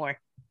have two more.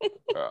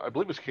 I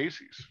believe it's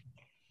Casey's.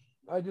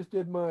 I just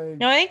did my.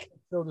 No, I think.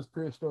 Show this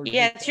prehistoric.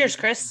 Yeah, it's yours,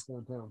 Chris.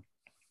 Downtown.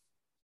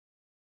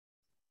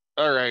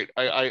 All right,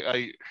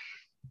 I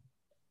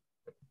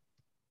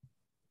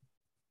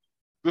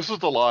this is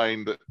the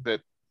line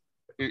that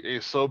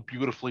is so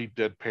beautifully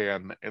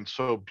deadpan and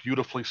so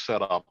beautifully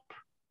set up.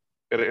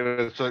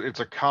 It's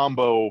a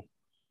combo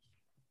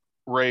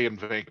Ray and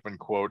Venkman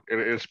quote.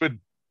 It's been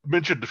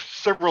mentioned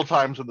several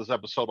times in this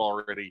episode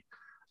already.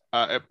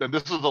 And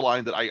this is the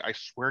line that I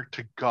swear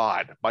to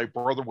God, my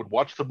brother would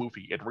watch the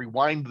movie and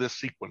rewind this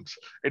sequence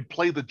and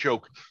play the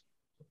joke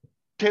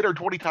 10 or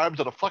 20 times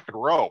in a fucking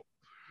row.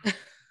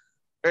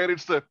 And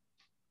it's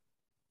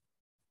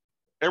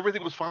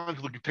everything was fine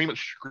until the containment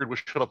grid was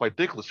shut up by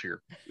Dickless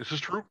here. Is this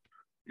true?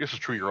 Yes, it's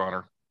true, Your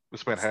Honor.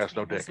 This man has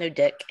no dick. No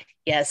dick.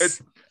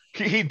 Yes.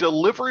 And he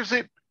delivers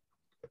it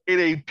in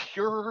a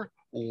pure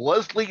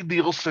Leslie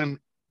Nielsen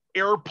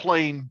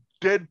airplane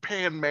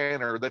deadpan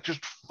manner that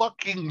just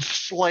fucking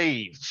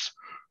slays.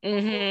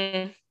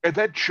 Mm-hmm. And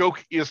that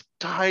joke is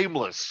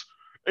timeless.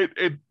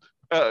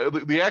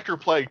 The actor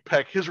playing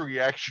Peck, his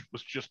reaction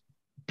was just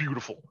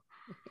beautiful.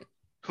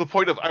 To the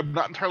point of, I'm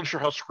not entirely sure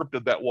how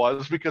scripted that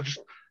was because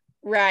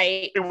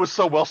it was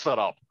so well set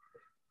up.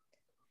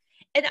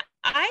 And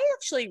I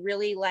actually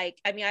really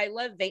I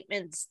love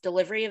Venkman's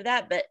delivery of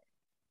that, but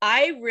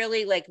I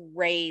really like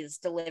Ray's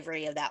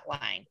delivery of that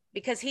line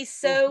because he's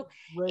so,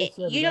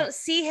 you don't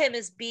see him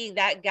as being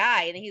that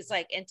guy. And he's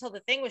like, until the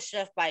thing was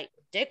shoved by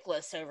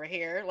Dickless over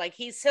here. Like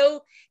he's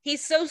so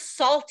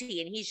salty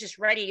and he's just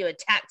ready to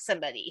attack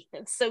somebody.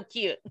 It's so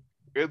cute.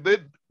 And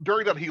then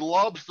during that, he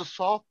lobs the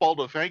softball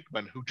to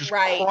Venkman, who just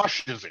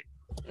crushes it.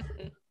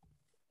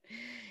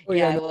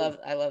 I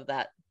love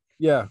that.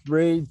 Yeah,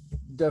 Ray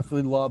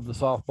definitely lobbed the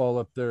softball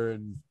up there,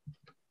 and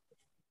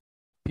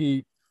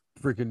Pete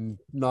freaking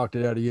knocked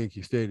it out of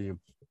Yankee Stadium.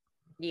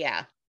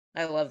 Yeah,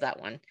 I love that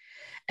one.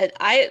 And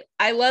I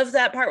love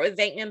that part with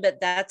Venkman,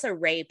 but that's a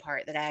Ray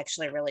part that I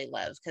actually really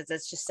love because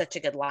it's just such a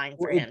good line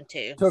for him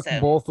too. It took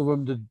both of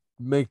them to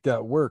make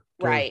that work.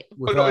 Right.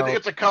 Without...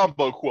 It's a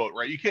combo quote,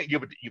 right? You can't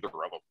give it to either of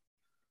them.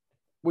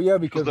 Well, yeah,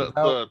 because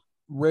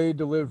Ray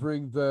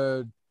delivering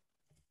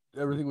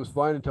everything was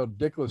fine until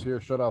Dickless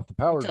here shut off the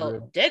power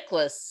grid.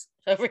 Dickless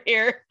over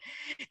here.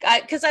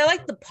 Because I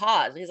like the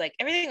pause. He's like,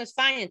 everything was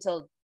fine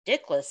until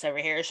Dickless over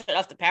here shut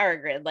off the power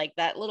grid. Like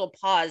that little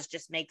pause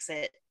just makes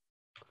it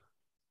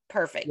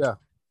perfect. Yeah.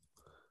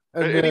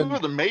 And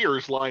even the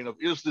mayor's line of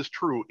 "Is this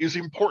true?" is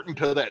important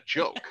to that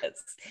joke.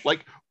 Yes.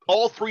 Like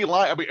all three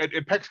lines. I mean,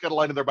 and Peck's got a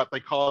line in there about they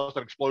caused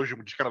an explosion,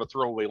 which is kind of a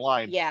throwaway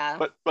line. Yeah.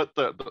 But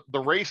the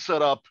race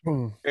setup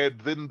and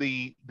then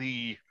the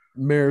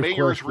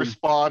mayor's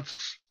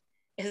response.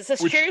 Is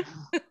this true?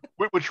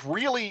 which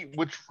really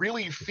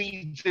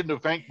feeds into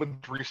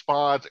Venkman's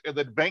response, and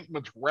then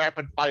Venkman's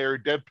rapid fire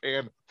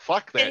deadpan.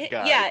 Fuck that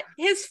guy. Yeah,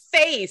 his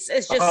face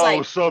is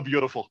just so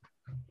beautiful.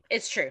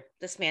 It's true.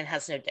 This man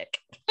has no dick.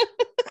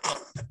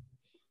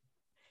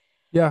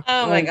 Yeah.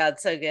 Oh my God,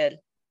 so good.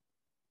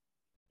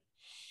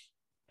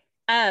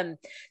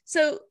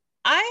 So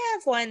I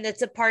have one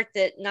that's a part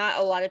that not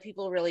a lot of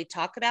people really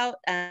talk about.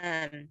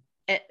 And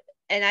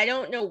I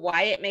don't know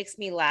why it makes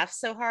me laugh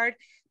so hard,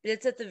 but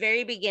it's at the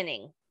very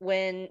beginning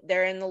when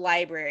they're in the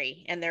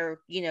library and they're,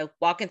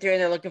 walking through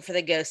and they're looking for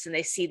the ghost and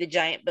they see the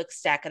giant book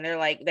stack and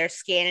they're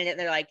scanning it and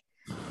they're like,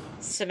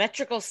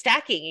 symmetrical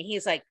stacking. And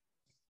he's like,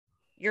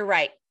 you're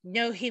right.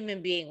 No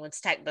human being would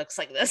stack books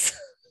like this.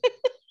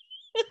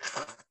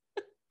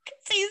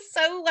 He's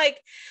so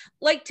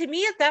like to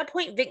me at that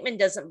point, Venkman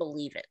doesn't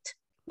believe it.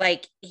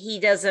 Like he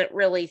doesn't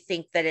really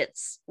think that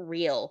it's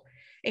real.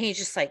 And he's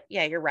just like,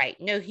 yeah, you're right.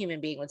 No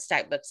human being would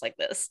stack books like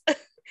this.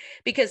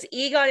 Because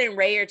Egon and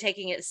Ray are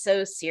taking it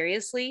so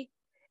seriously.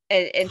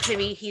 And to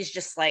me, he's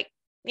just like,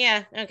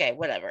 yeah, okay,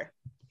 whatever.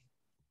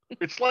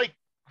 It's like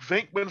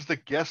Venkman's the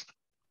guest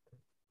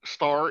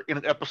star in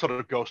an episode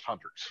of Ghost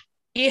Hunters.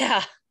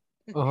 Yeah.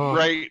 Uh-huh.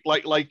 Right,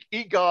 like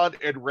Egon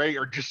and Ray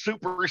are just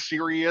super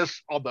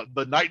serious on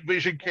the night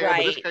vision cam.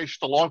 Right. But this guy's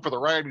just along for the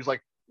ride. He's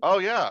like, "Oh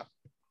yeah,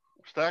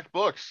 stacked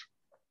books,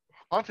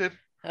 haunted.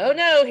 Oh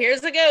no,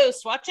 here's the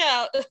ghost. Watch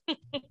out."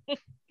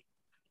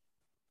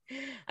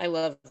 I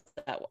love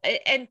that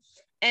one.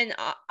 And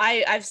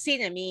I've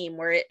seen a meme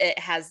where it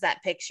has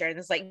that picture and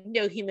it's like,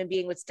 no human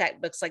being would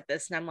stack books like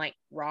this. And I'm like,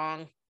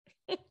 wrong.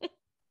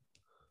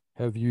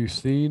 Have you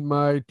seen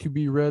my to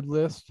be read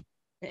list?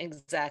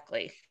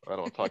 Exactly. I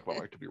don't talk about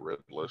my to be read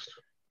list.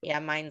 Yeah,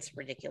 mine's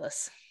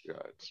ridiculous.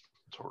 Yeah, it's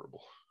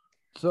horrible.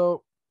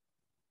 So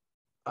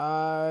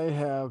I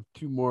have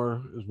two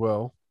more as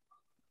well.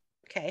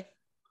 Okay.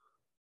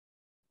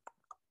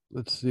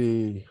 Let's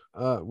see.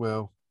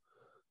 Well,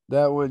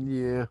 that one,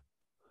 yeah.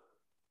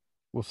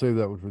 We'll save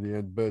that one for the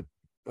end. But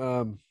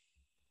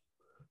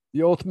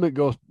the ultimate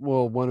ghost,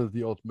 well, one of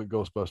the ultimate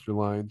Ghostbuster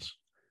lines.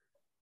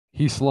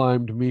 He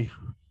slimed me.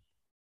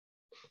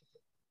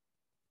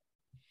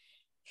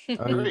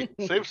 Great.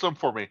 Save some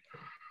for me.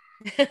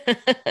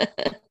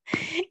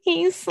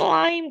 He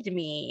slimed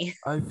me.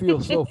 I feel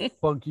so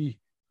funky.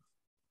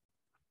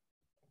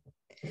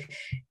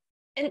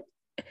 And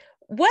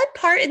what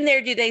part in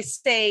there do they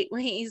say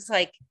when he's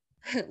like,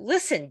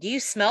 listen, do you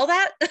smell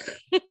that?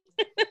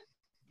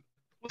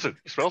 Listen,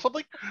 you smell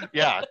something?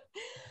 Yeah.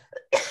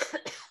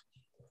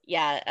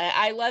 Yeah,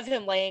 I love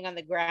him laying on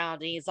the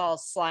ground and he's all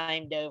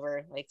slimed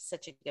over. Like,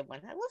 such a good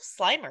one. I love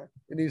Slimer.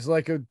 And he's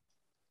like a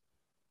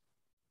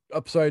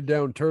upside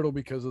down turtle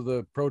because of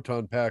the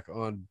proton pack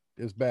on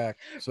his back.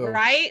 So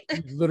right?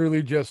 he's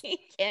literally just He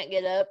can't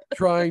get up.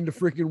 trying to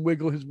freaking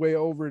wiggle his way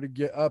over to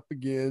get up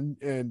again,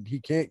 and he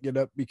can't get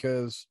up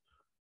because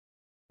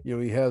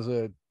he has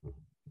a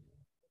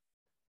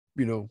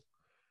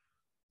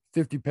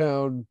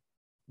 50-pound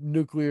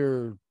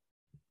nuclear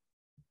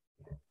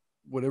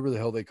whatever the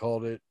hell they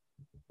called it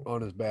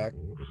on his back.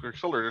 They're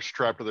still just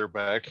strapped to their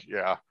back.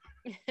 Yeah.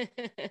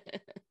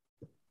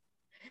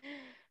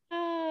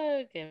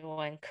 Oh, good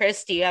one.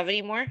 Chris, do you have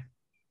any more?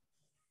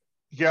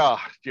 Yeah.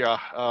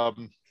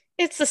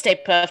 It's the Stay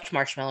Puft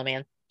Marshmallow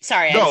Man.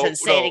 Sorry, I just had to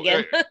say it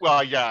again.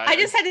 Well, yeah. I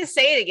just had to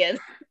say it again.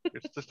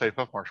 It's the Stay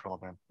Puft Marshmallow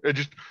Man. It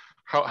just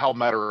how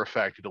matter of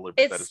fact he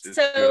delivers that is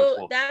so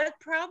beautiful. That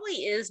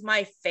probably is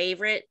my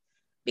favorite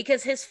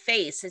because his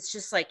face, it's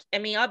just like, I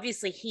mean,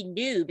 obviously he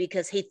knew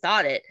because he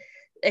thought it.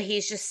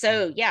 He's just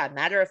so,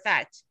 matter of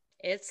fact.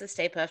 It's the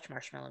Stay Puft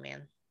Marshmallow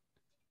Man.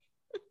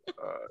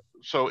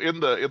 So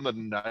in the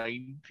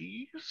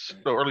 90s,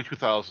 no, early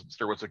 2000s,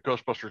 there was a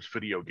Ghostbusters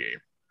video game,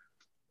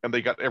 and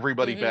they got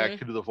everybody back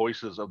to do the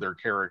voices of their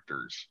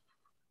characters,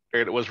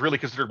 and it was really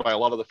considered by a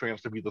lot of the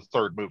fans to be the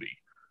third movie,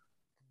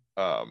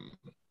 at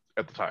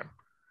the time.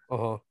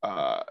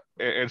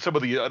 And some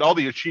of all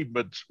the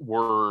achievements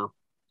were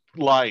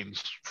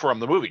lines from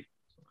the movie,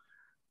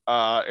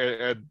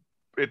 and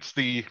it's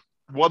the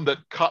one that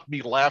caught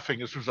me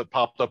laughing as soon as it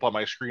popped up on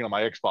my screen on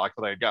my Xbox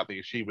that I had got the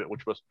achievement,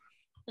 which was,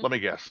 let me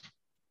guess,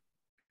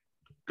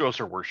 ghosts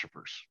are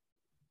worshippers.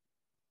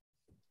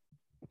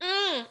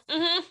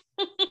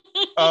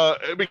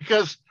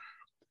 Because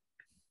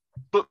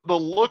the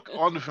look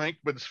on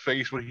Venkman's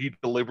face when he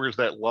delivers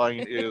that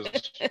line is,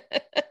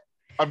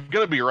 I'm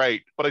gonna be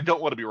right, but I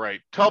don't want to be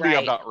right. Tell me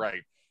I'm not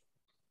right.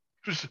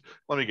 Just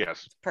let me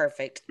guess.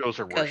 Perfect. Ghosts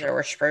are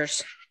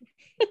worshippers.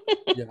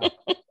 Yeah.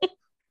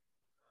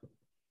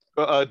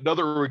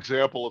 Another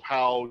example of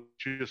how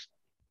just,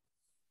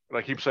 and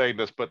I keep saying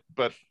this, but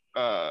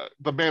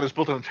the man has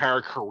built an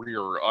entire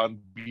career on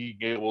being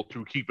able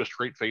to keep a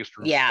straight face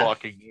through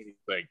fucking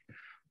anything.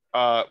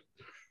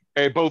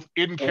 And both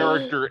in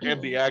character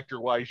and the actor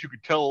wise, you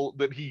could tell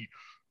that he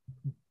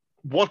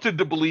wanted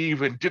to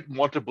believe and didn't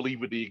want to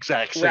believe at the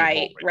exact same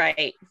moment.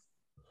 Right.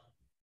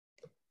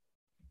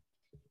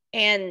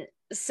 And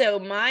so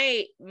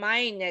my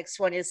next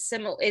one is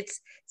similar.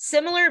 It's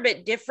similar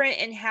but different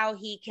in how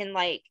he can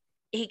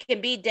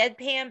be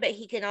deadpan, but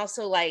he can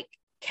also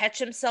catch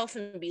himself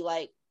and be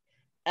like,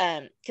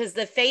 because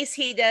the face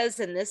he does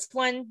in this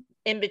one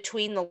in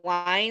between the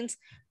lines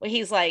when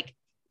he's like,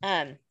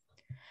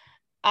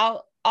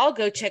 I'll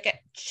go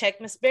check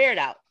Miss Barrett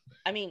out.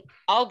 I mean,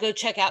 I'll go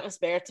check out Miss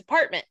Barrett's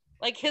apartment.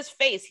 Like his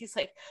face, he's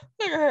like,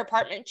 go to her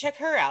apartment and check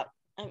her out.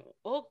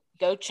 We'll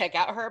go check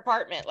out her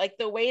apartment. Like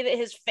the way that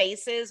his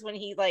face is when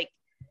he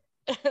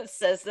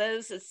says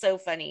those, it's so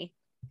funny.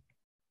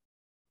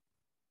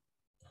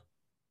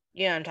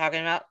 You know what I'm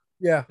talking about?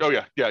 Yeah. Oh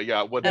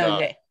yeah. What?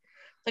 Okay.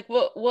 Like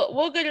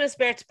we'll go to Miss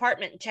Barrett's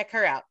apartment and check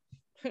her out.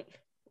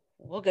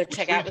 We'll go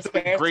check out Miss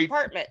Barrett's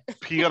apartment.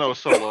 Piano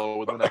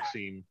solo in the next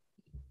scene.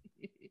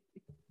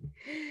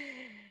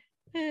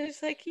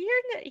 It's like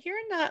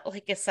you're not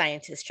like a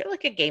scientist. You're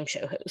like a game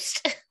show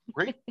host.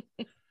 Right?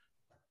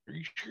 Are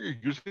you sure you're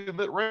using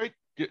that right?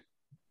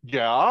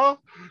 Yeah.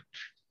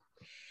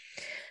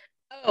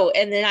 Oh,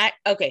 and then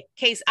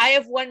Casey, I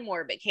have one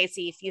more, but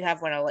Casey, if you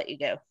have one, I'll let you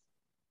go.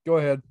 Go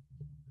ahead.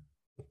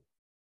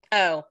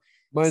 Oh,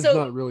 mine's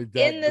not really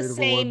that in the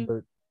same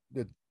one,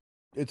 but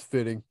it's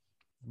fitting.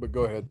 But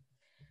go ahead.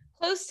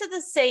 Close to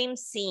the same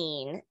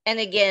scene, and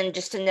again,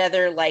 just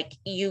another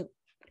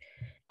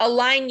a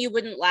line you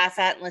wouldn't laugh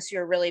at unless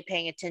you're really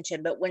paying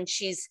attention. But when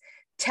she's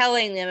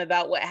telling them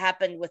about what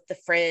happened with the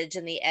fridge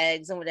and the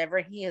eggs and whatever,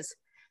 you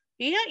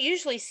don't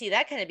usually see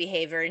that kind of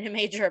behavior in a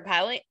major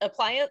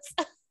appliance.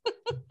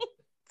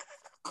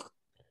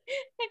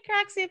 It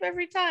cracks me up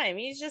every time.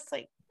 He's just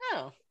like,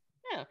 oh,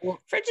 no. Well,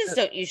 Fridges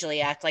don't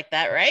usually act like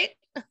that, right?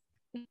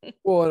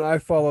 Well, and I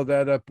follow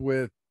that up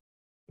with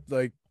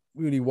like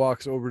when he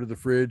walks over to the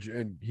fridge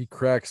and he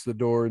cracks the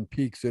door and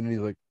peeks in and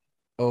he's like,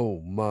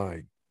 oh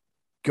my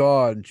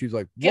God. And she's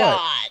like, what?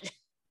 God.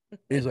 And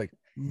he's like,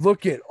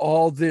 look at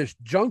all this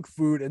junk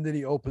food. And then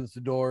he opens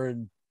the door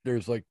and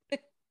there's like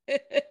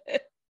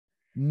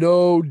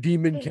no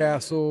demon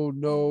castle,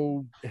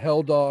 no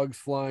hell dogs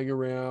flying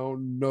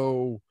around,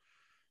 no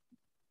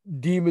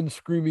demon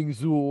screaming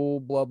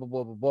Zool, blah, blah,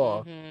 blah, blah,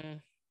 blah. Mm-hmm.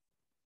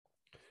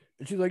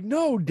 And she's like,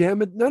 no,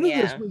 damn it. None of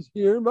this was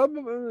here. Blah,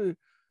 blah, blah.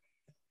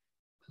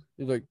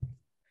 He's like,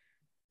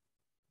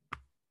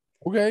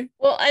 okay.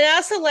 Well, I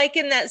also like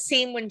in that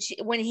scene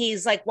when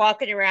he's like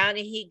walking around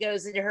and he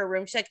goes into her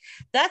room, she's like,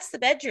 that's the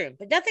bedroom,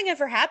 but nothing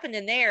ever happened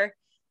in there.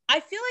 I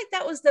feel like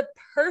that was the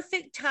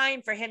perfect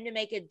time for him to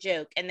make a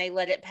joke and they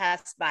let it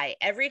pass by.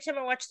 Every time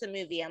I watch the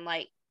movie, I'm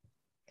like,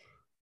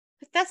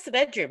 that's the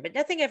bedroom, but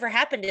nothing ever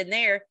happened in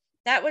there.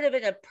 That would have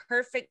been a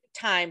perfect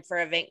time for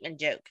a Venkman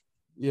joke.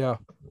 Yeah.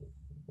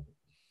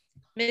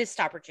 Missed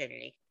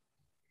opportunity.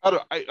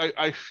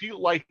 I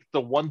feel like the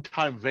one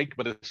time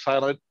Venkman is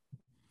silent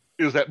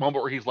is that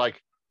moment where he's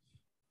like,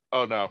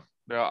 oh no,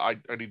 I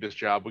need this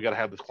job. We got to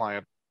have this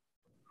client.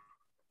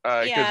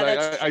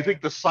 Because I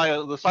think the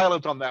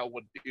silence on that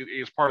one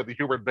is part of the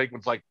humor. And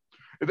Venkman's like,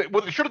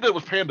 what they should have done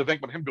was pan to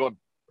Venkman, him going,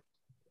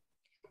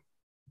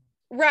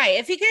 right.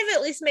 If he could have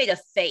at least made a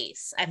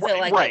face, I feel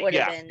like it would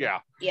have been.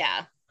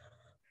 Yeah.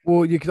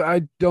 Well, because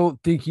I don't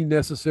think he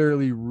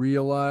necessarily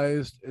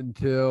realized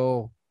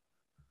until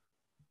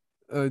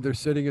they're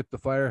sitting at the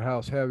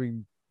firehouse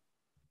having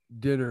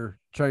dinner,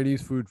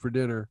 Chinese food for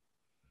dinner.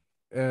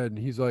 And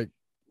he's like,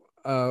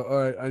 all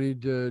right, I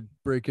need to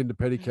break into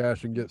petty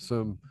cash and get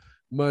some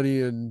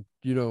money and,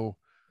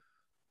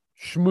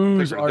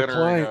 schmooze our dinner,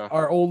 client,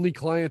 our only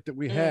client that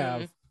we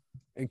have,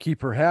 and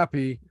keep her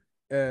happy.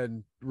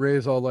 And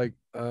Ray's all like,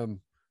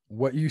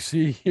 what you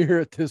see here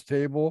at this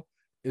table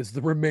is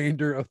the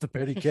remainder of the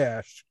petty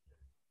cash.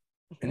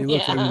 And he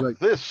looks at him like,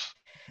 this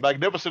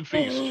magnificent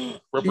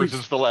feast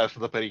represents the last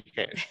of the petty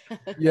cash.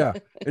 Yeah.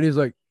 And he's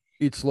like,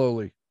 eat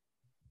slowly.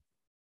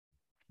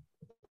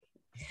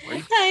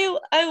 Right?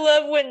 I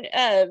love when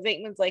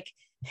Venkman's like,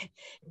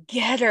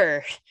 get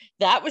her.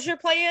 That was your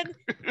plan?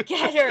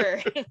 Get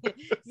her.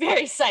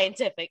 Very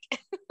scientific.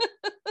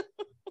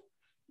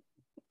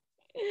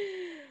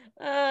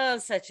 Oh,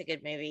 such a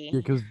good movie. Yeah,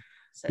 because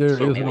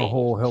there isn't a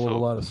whole hell of a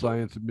lot of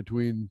science in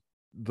between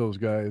those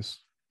guys.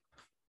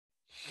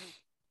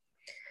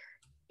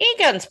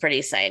 Egon's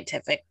pretty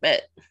scientific,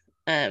 but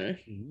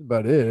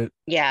about it.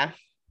 Yeah.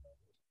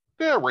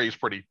 Yeah, Ray's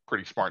pretty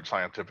smart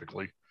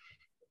scientifically.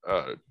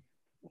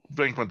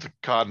 Venkman's a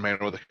con man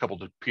with a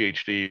couple of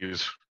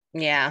PhDs.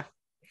 Yeah.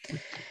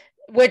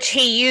 Which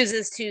he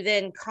uses to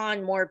then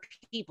con more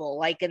people,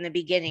 like in the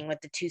beginning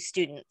with the two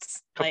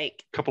students.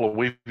 Like a couple of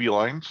wavy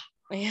lines.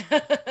 Yeah.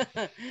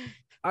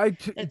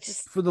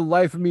 For the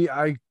life of me,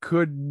 I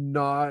could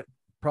not,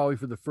 probably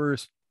for the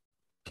first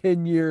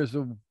 10 years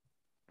of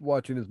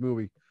watching this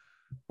movie.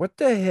 What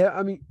the hell?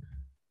 I mean,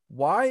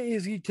 why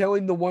is he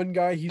telling the one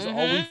guy he's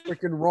always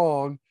freaking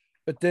wrong,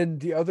 but then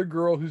the other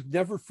girl who's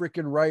never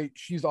freaking right,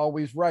 she's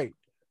always right?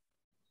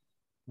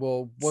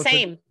 Well,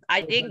 same.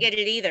 I didn't get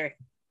it either.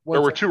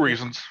 There were two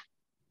reasons.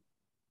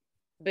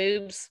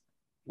 Boobs.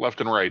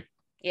 Left and right.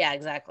 Yeah,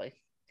 exactly.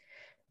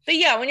 But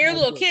yeah, when you're a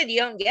little kid, you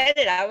don't get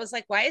it. I was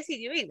like, why is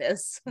he doing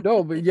this?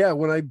 No, but yeah,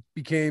 when I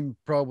became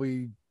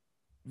probably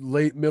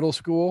late middle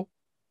school,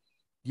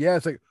 yeah,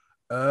 it's like,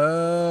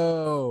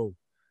 oh,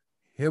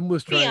 him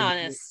was trying. Be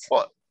honest.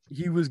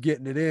 He was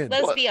getting it in.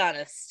 Let's be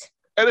honest.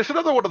 And it's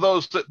another one of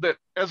those that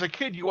as a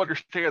kid, you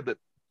understand that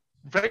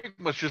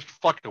Venkman's just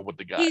fucking with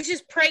the guy. He's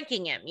just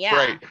pranking him, yeah.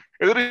 Right.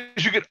 And then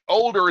as you get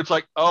older, it's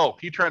like, oh,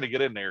 he's trying to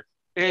get in there.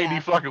 And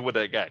he's fucking with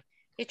that guy.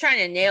 He's trying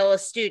to nail a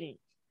student.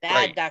 Bad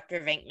right. Dr.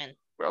 Venkman.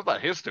 Well,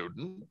 not his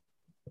student.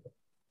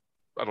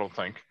 I don't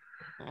think.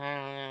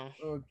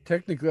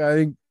 Technically, I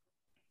think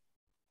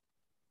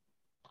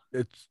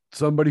it's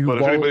somebody who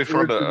volunteered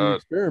for the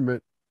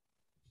experiment.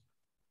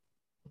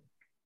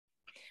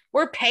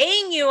 We're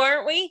paying you,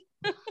 aren't we?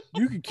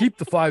 You can keep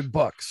the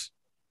 $5.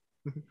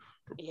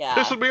 Yeah.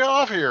 Pissing me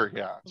off here.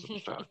 Yeah.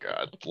 Oh,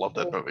 God. Love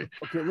that movie.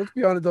 Okay, let's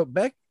be honest, though.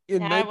 Back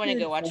in I want to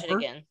go watch it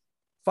again.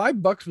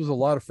 $5 was a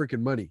lot of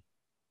freaking money.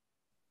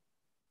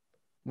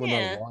 Well,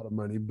 not a lot of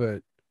money,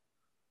 but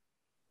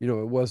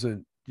it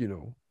wasn't,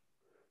 $5.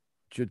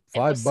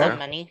 Some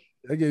money.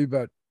 I gave you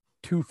about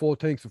 2 full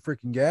tanks of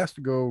freaking gas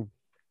to go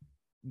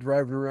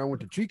driving around with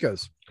the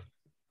chicas.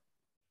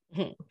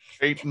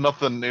 Ain't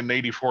nothing in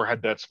 84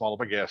 had that small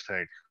of a gas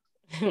tank.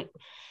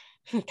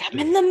 I'm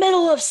in the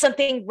middle of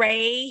something,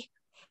 Ray.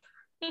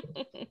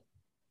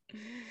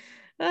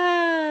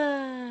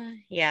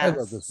 Yeah.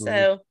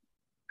 So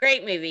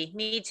great movie.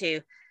 Me too.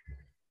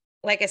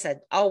 Like I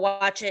said, I'll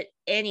watch it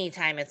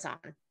anytime it's on.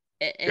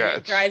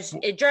 It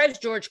drives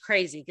George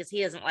crazy because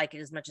he doesn't like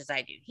it as much as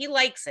I do. He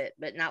likes it,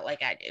 but not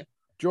like I do.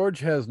 George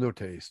has no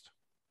taste.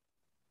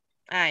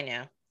 I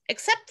know.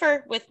 except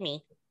for with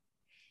me.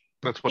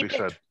 That's what he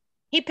said.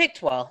 He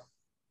picked well.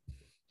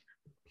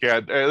 Yeah,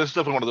 this is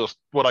definitely one of those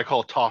what I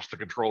call toss the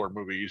controller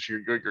movies.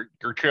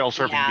 You're channel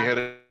surfing, Yeah. you hit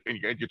it,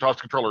 and you toss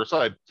the controller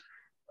aside.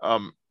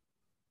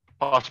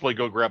 Possibly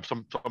go grab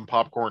some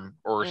popcorn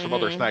or some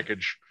other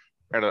snackage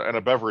and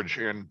a beverage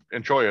and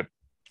enjoy it.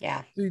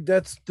 Yeah. See,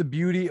 that's the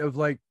beauty of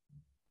like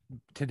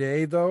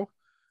today, though,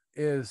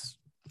 is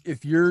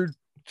if you're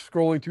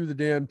scrolling through the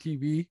damn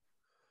TV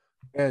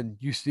and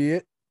you see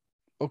it,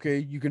 okay,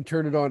 you can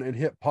turn it on and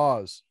hit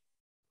pause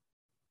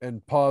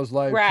and pause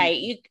live.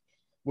 Right.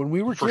 When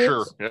we were For kids,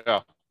 sure.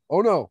 Yeah.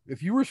 oh no,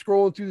 if you were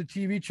scrolling through the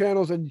TV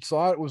channels and you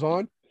saw it was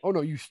on, oh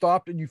no, you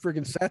stopped and you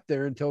freaking sat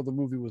there until the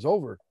movie was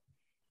over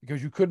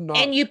because you could not.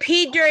 And you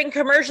peed during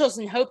commercials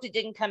and hoped it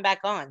didn't come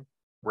back on.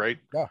 Right.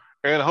 Yeah.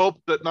 And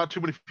hope that not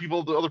too many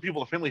people, the other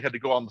people in the family, had to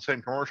go on the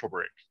same commercial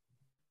break.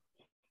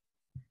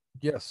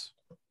 Yes.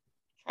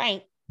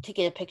 Trying to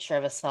get a picture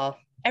of us all.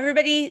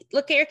 Everybody,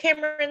 look at your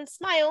camera and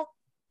smile.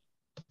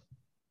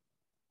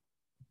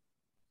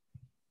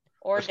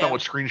 Or That's not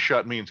what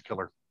screenshot means,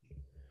 killer.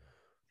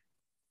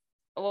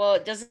 Well,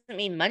 it doesn't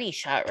mean money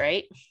shot,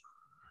 right?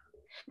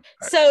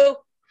 So,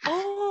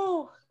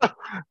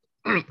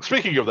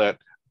 Speaking of that,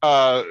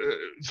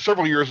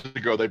 several years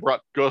ago, they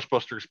brought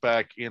Ghostbusters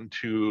back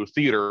into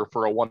theater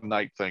for a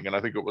one-night thing, and I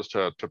think it was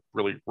to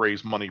really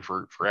raise money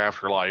for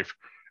Afterlife.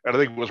 And I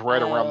think it was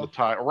right around the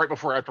time, or right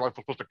before Afterlife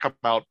was supposed to come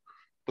out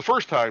the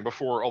first time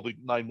before all the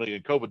 9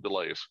 million COVID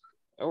delays.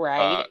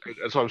 Right.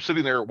 And so I was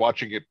sitting there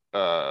watching it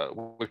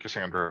with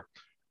Cassandra,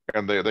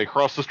 and they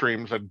cross the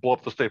streams and blow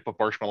up the Stay Puft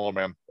Marshmellow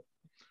Man.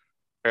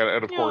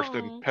 And of course,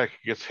 then Peck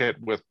gets hit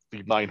with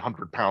the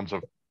 900 pounds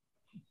of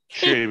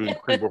shaving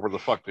cream, whatever the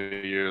fuck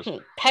they use.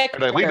 Pecker.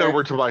 And I lean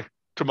over to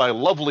my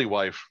lovely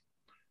wife,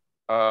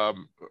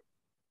 and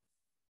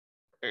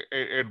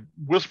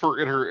whisper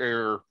in her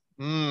ear,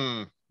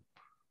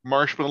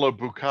 marshmallow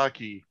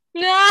bukkake.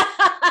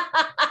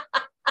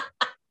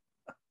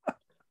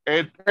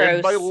 and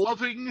my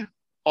loving,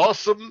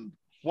 awesome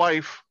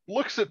wife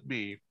looks at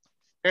me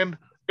and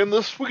in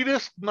the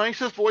sweetest,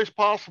 nicest voice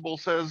possible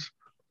says,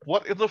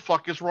 "What in the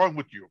fuck is wrong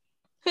with you?"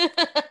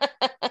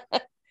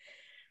 At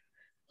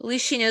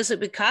least she knows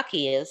what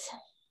bukkake is.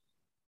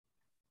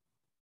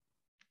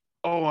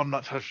 Oh, I'm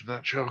not touching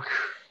that joke.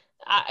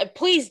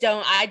 Please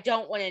don't. I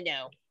don't want to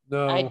know.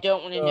 No. I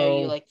don't want to know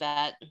you like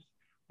that.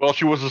 Well,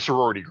 she was a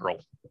sorority girl.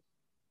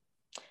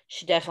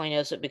 She definitely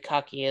knows what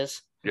bukkake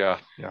is. Yeah.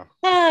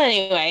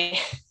 Anyway.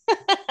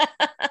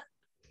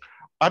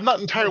 I'm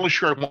not entirely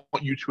sure I want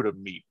you two to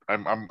meet.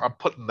 I'm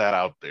putting that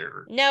out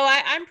there. No,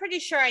 I'm pretty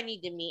sure I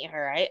need to meet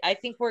her. I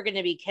think we're going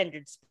to be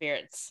kindred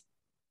spirits.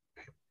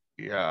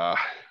 Yeah.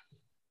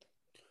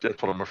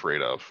 That's what I'm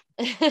afraid of.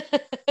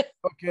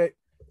 Okay.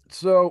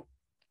 So,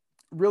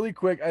 really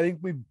quick, I think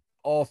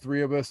all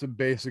three of us have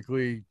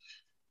basically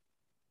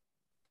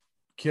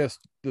kissed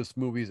this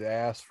movie's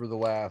ass for the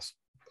last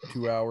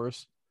 2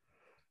 hours.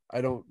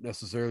 I don't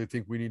necessarily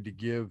think we need to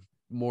give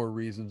more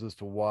reasons as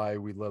to why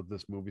we love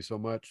this movie so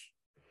much.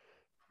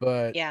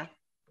 But yeah,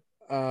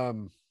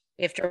 you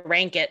have to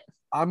rank it.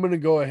 I'm gonna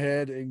go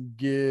ahead and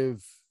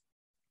give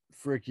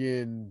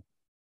freaking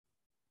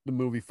the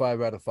movie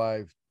 5 out of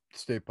 5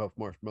 Stay Puft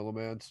Marshmellow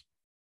Mans,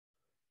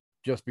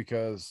 just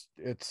because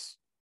it's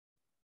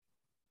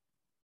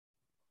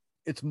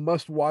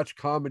must-watch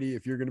comedy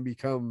if you're going to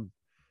become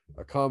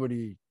a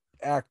comedy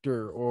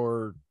actor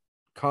or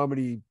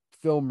comedy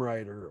film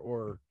writer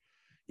or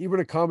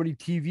even a comedy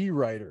TV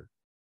writer.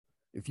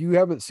 If you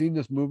haven't seen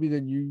this movie,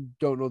 then you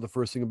don't know the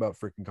first thing about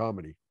freaking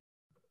comedy.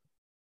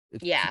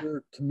 It's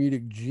pure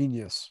comedic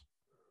genius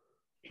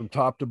from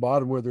top to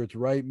bottom, whether it's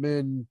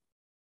Reitman,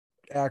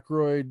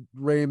 Aykroyd,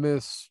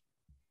 Ramis,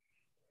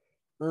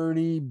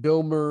 Ernie,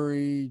 Bill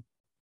Murray,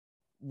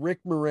 Rick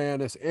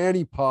Moranis,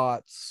 Annie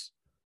Potts.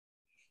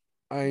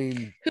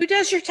 Who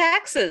does your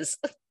taxes?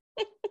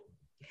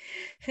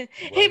 Hey,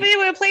 anybody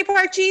want to play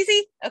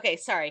Parcheesi? Okay,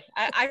 sorry.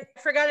 I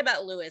forgot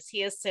about Lewis.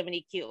 He has so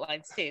many cute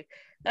lines too.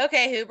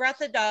 Okay, who brought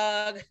the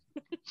dog?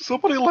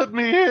 Somebody let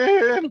me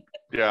in.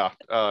 Yeah.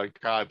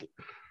 God.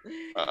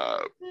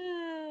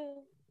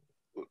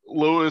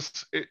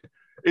 Lewis.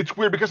 It's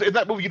weird because in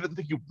that movie you didn't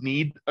think you'd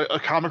need a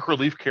comic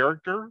relief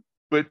character,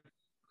 but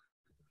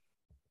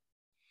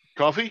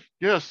coffee?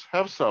 Yes,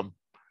 have some.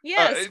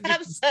 Yes,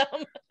 have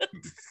some.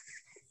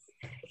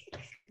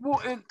 Well,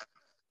 and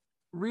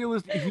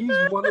realistically,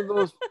 he's one of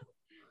those.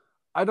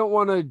 I don't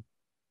want to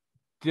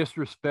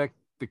disrespect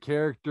the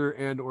character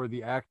and or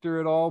the actor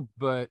at all,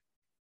 but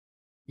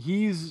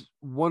he's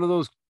one of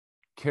those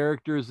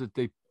characters that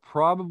they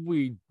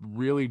probably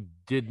really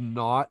did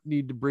not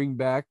need to bring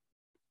back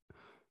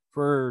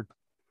for.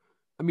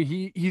 I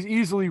mean, he's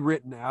easily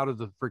written out of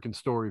the freaking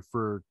story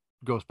for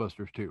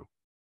Ghostbusters 2.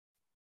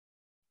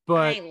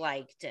 But I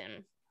liked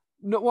him.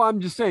 No, well, I'm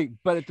just saying,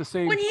 but at the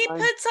same when he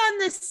puts on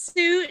the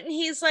suit and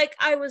he's like,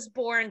 I was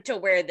born to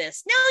wear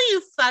this. No,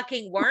 you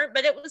fucking weren't,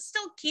 but it was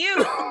still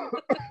cute.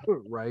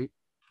 Right.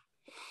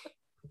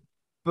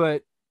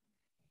 But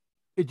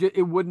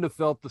it wouldn't have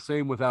felt the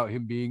same without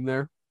him being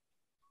there.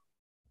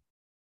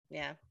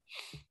 Yeah.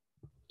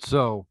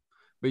 So,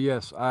 but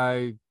yes,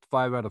 5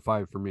 out of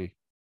 5 for me.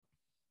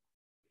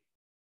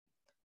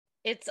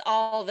 It's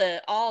all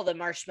the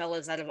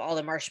marshmallows out of all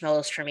the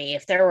marshmallows for me.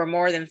 If there were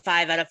more than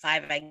 5 out of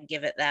 5, I'd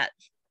give it that.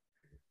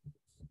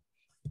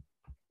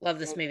 Love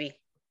this movie.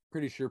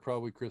 Pretty sure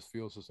probably Chris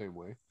feels the same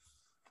way.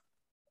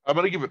 I'm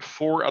going to give it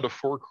 4 out of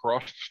 4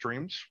 crossed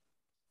streams.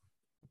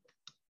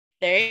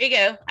 There you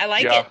go. I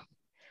like it.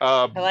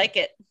 I like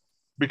it.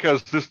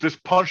 Because this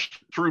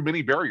punched through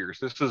many barriers.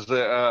 This is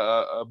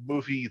a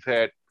movie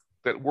that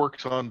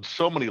works on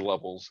so many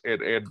levels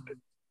and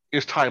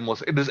is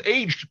timeless. It is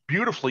aged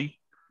beautifully.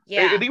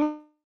 Yeah. And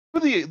even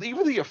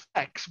the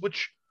effects,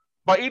 which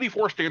by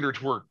 84 standards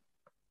were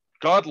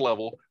god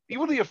level,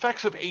 even the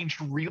effects have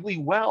aged really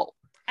well.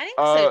 I think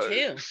so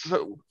too.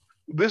 So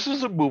this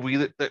is a movie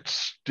that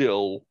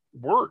still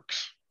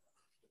works.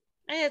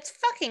 And it's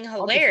fucking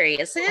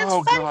hilarious. And it's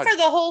fun God. for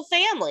the whole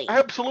family.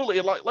 Absolutely.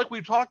 And like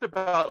we've talked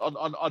about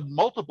on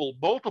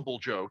multiple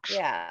jokes.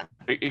 Yeah.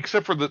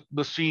 Except for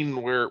the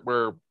scene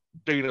where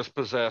Dana's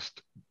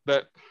possessed.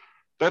 That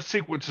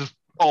sequence is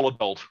all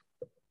adult.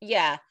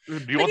 Yeah. Do you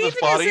but want even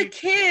this body? as a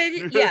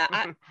kid, yeah,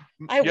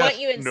 I Yes, want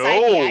you inside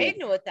me. I didn't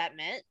know what that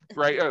meant.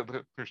 Right.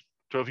 There's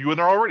 2 of you in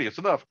there already. It's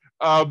enough.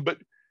 But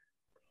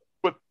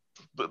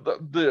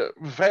the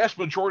vast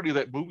majority of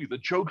that movie, the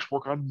jokes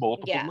work on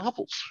multiple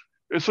levels.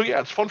 And so,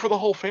 yeah, it's fun for the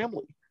whole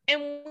family.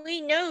 And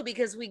we know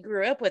because we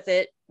grew up with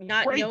it,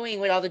 not knowing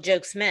what all the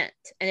jokes meant.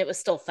 And it was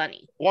still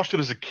funny. Watched it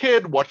as a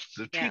kid, watched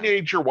it as a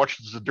teenager, watched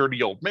it as a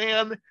dirty old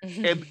man.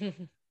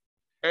 And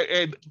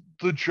and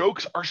the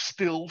jokes are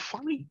still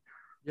funny.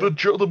 Yep.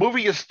 The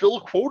movie is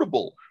still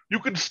quotable. You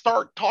can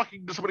start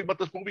talking to somebody about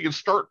this movie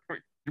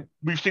and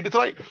we've seen it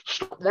tonight,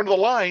 start one of the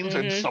lines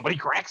and somebody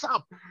cracks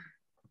up.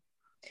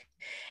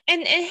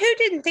 And who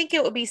didn't think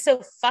it would be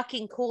so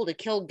fucking cool to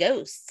kill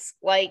ghosts?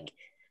 Like,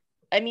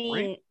 I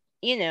mean,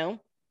 you know,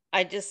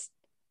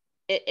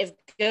 if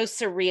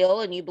ghosts are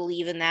real and you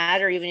believe in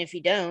that, or even if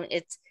you don't,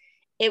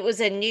 it was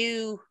a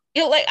new,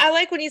 you know, like, I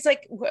like when he's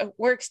like,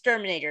 we're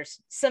exterminators.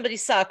 Somebody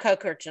saw a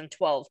cockroach on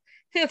 12.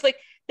 It's like,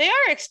 they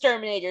are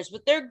exterminators,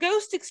 but they're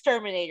ghost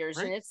exterminators,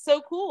 and it's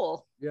so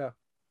cool. Yeah.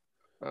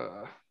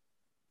 So,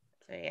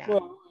 yeah.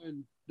 Well,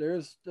 and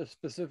there's a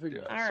specific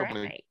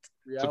reality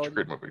such a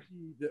great movie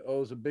that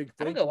owes a big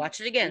thank you. I'll go watch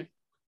it again.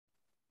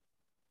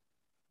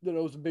 That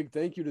owes a big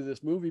thank you to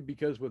this movie,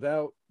 because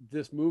without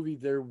this movie,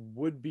 there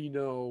would be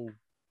no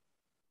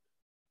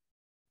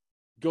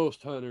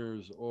ghost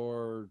hunters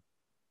or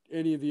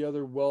any of the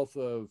other wealth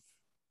of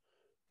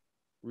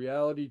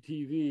reality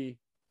TV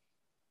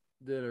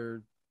that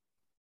are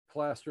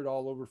plastered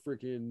all over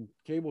freaking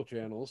cable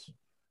channels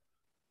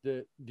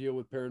that deal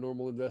with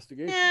paranormal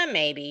investigation.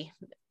 Maybe.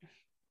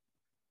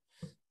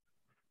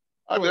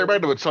 I mean,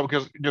 everybody knows some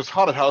because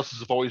haunted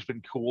houses have always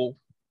been cool.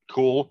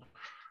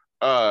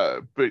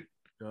 But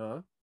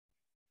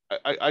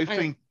I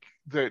think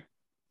that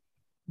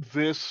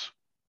this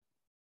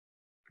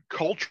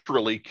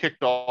culturally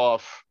kicked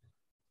off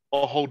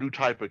a whole new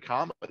type of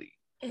comedy.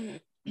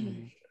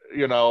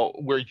 You know,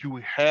 where you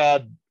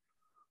had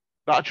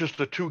not just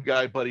a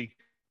 2-guy buddy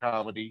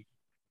comedy,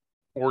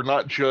 or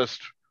not just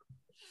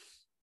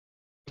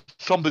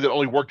something that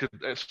only worked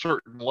at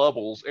certain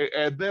levels,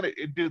 and then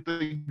it did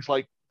things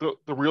like the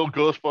real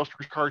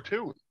Ghostbusters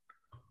cartoon,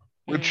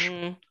 which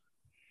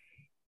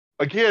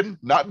again,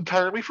 not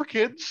entirely for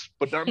kids,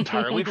 but not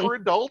entirely for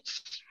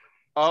adults.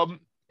 I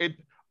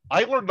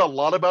learned a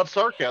lot about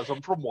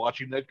sarcasm from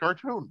watching that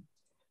cartoon.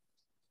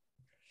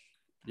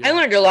 Yeah. I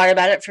learned a lot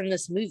about it from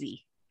this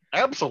movie.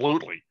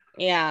 Absolutely.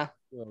 Yeah.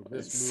 Well,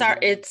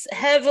 it's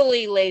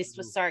heavily laced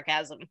with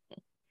sarcasm.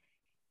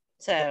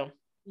 So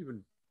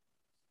even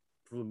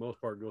for the most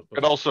part, Ghostbusters.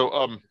 And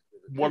also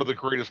one of the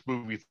greatest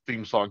movie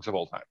theme songs of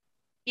all time.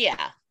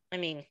 Yeah. I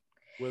mean,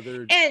 who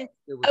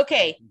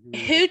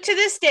to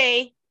this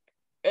day,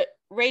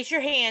 raise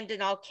your hand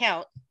and I'll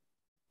count.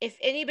 If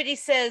anybody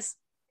says,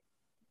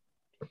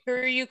 who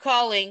are you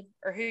calling,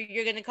 or who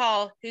you're going to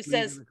call, who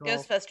says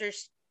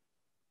Ghostbusters?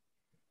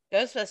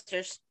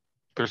 Ghostbusters.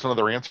 There's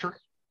another answer?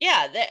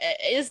 Yeah.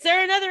 Is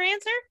there another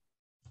answer?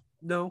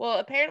 No. Well,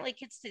 apparently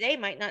kids today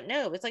might not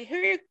know. It's like, who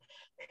are you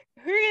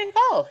going to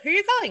call? Who are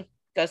you calling?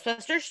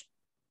 Ghostbusters.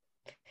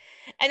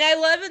 And I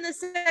love in the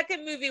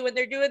second movie when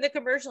they're doing the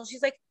commercial,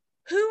 she's like,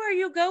 who are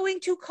you going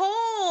to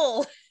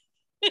call?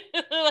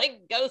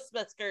 Like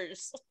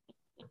Ghostbusters.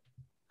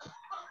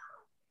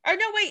 Or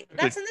no, wait,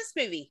 that's in this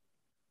movie.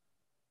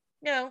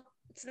 No,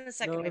 it's in the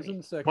second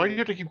movie. Why do you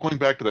have to keep going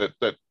back to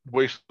that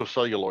waste of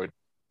celluloid?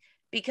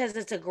 Because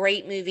it's a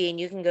great movie and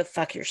you can go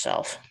fuck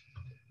yourself.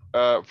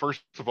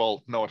 First of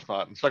all, no, it's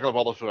not. And second of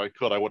all, if I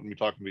could, I wouldn't be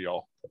talking to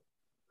y'all.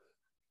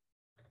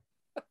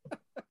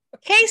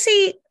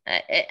 Casey,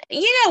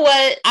 you know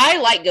what? I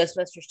like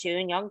Ghostbusters too,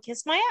 and y'all can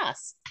kiss my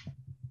ass.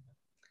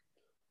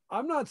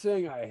 I'm not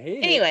saying I hate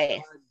it.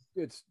 Anyway.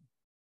 It's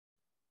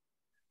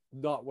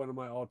not one of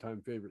my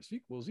all-time favorite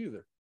sequels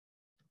either.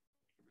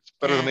 It's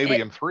better than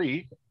Alien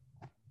 3.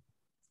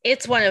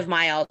 It's one of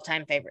my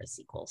all-time favorite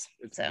sequels.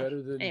 It's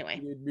better than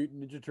anyway.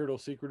 Mutant Ninja Turtle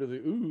Secret of the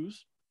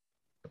Ooze.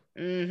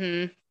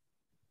 Mm-hmm.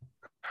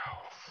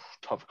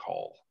 Tough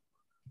call.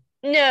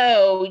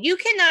 No, you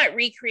cannot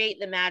recreate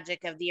the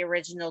magic of the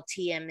original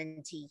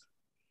TMNT.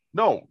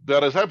 No,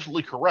 that is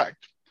absolutely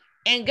correct.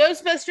 And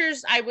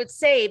Ghostbusters, I would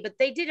say, but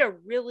they did a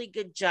really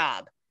good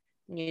job.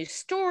 New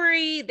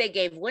story. They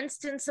gave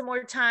Winston some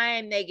more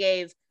time. They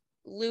gave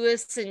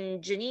Lewis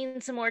and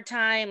Janine some more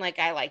time. Like,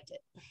 I liked it.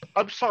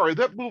 I'm sorry,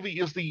 that movie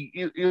is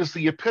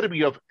the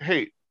epitome of,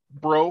 hey,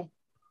 bro,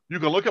 you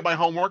can look at my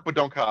homework, but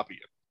don't copy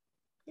it.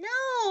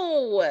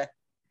 No.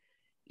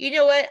 You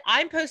know what?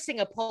 I'm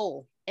posting a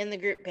poll in the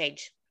group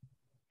page.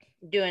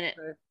 Doing it.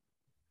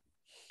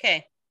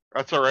 Okay.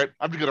 That's all right.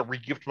 I'm just gonna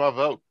regift my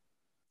vote.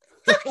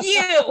 Fuck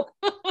you.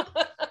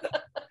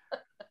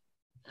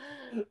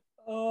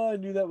 Oh, I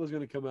knew that was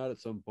going to come out at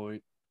some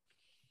point.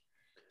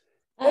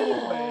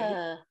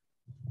 Anyway,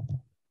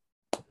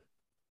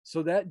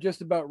 so that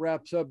just about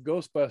wraps up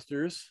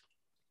Ghostbusters.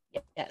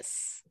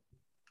 Yes.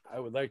 I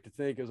would like to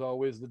thank, as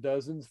always, the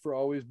Dozens for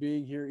always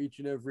being here each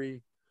and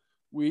every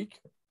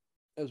week,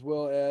 as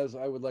well as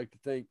I would like to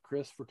thank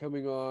Chris for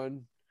coming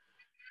on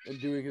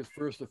and doing his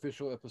first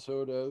official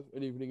episode of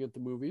An Evening at the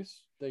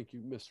Movies. Thank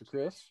you, Mr.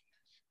 Chris.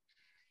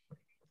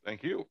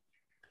 Thank you.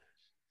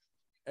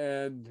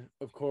 And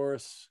of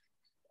course,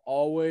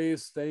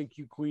 always thank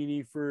you,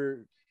 Queenie,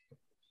 for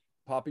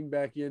popping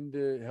back in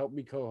to help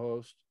me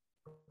co-host.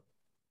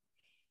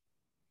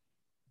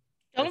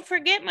 Don't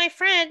forget my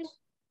friend.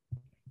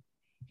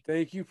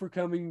 Thank you for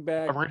coming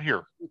back. I'm right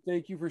here.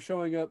 Thank you for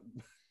showing up,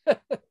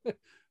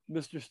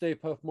 Mr. Stay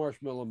Puft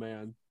Marshmellow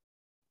Man.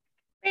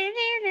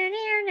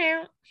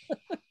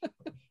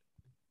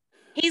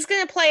 He's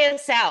gonna play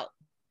us out.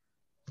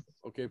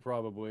 Okay,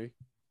 probably.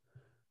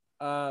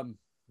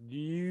 Do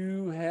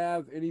you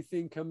have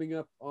anything coming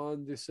up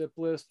on the SIP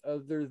list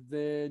other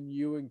than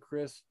you and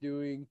Chris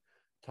doing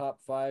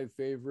top 5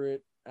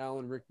 favorite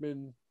Alan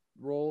Rickman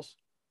roles?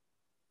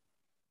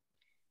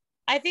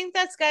 I think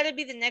that's got to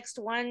be the next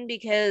one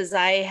because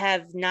I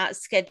have not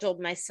scheduled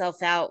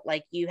myself out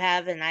like you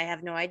have, and I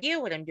have no idea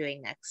what I'm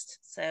doing next.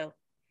 So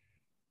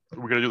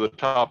We're gonna do the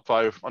top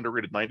 5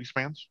 underrated '90s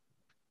fans.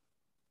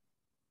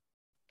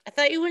 I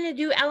thought you wanted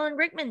to do Alan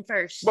Rickman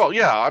first. Well,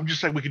 yeah, I'm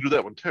just saying we could do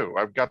that one too.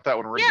 I've got that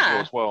one ready to go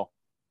as well.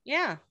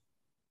 Yeah.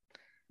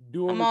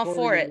 I'm all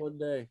for it. One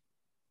day.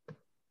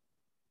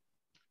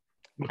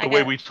 With the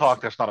way we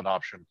talk, that's not an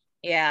option.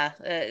 Yeah,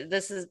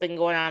 this has been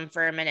going on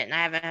for a minute, and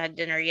I haven't had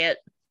dinner yet.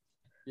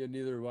 Yeah,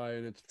 neither have I.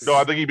 And it's no,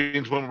 I think he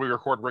means when we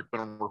record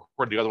Rickman and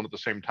record the other one at the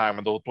same time.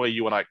 And the way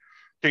you and I,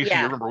 Casey,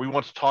 remember we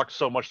once talked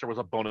so much there was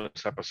a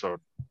bonus episode.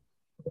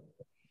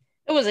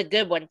 It was a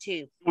good one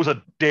too. It was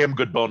a damn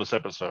good bonus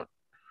episode.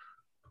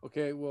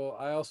 Okay, well,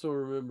 I also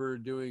remember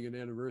doing an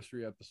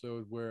anniversary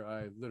episode where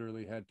I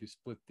literally had to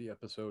split the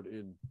episode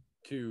in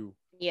 2.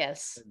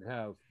 Yes. And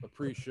have a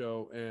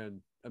pre-show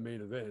and a main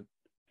event.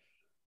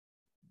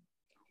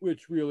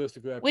 Which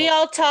realistically, we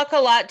all talk a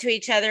lot to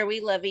each other.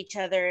 We love each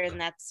other, and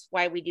that's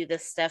why we do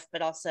this stuff.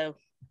 But also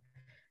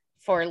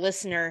for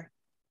listener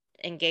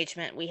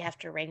engagement, we have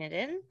to rein it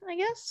in, I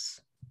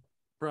guess.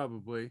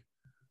 Probably.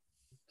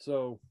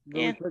 So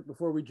really quick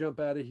before we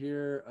jump out of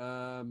here,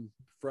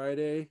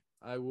 Friday,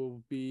 I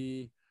will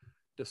be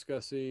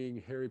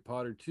discussing Harry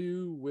Potter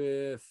 2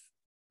 with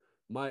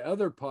my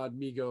other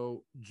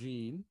Podmigo,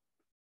 Gene,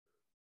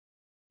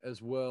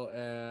 as well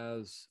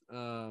as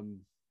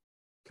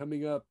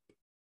coming up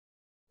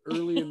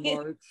early in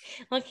March.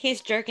 Look,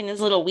 he's jerking his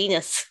little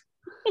weenus.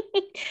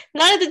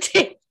 Not at the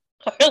table.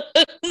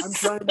 I'm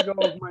trying to go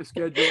over my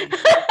schedule.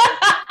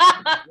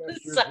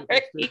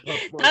 Sorry.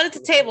 Not at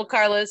the table,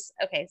 Carlos.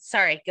 Okay,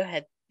 sorry. Go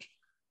ahead.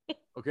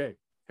 Okay.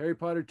 Harry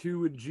Potter 2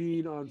 with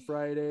Gene on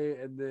Friday,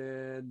 and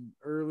then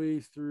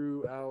early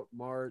throughout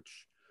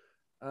March.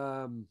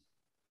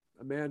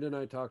 Amanda and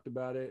I talked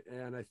about it,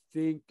 and I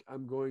think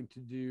I'm going to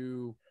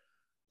do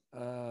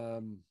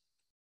a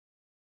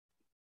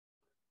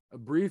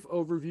brief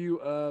overview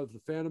of The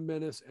Phantom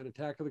Menace and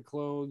Attack of the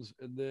Clones,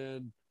 and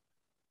then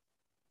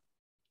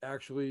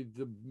actually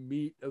the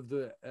meat of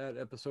that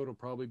episode will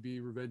probably be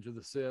Revenge of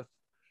the Sith,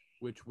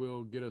 which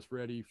will get us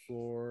ready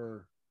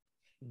for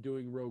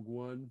doing Rogue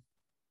One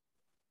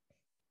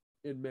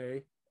in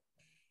May.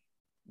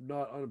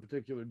 Not on a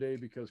particular day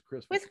because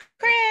Chris with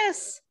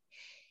Chris.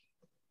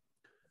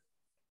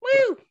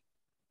 Woo!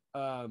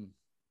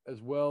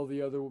 As well,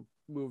 the other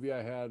movie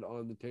I had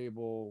on the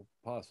table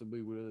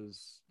possibly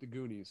was The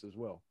Goonies as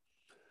well.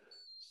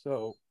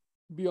 So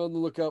be on the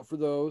lookout for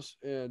those.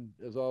 And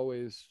as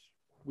always,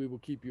 we will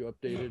keep you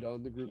updated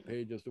on the group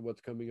page as to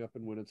what's coming up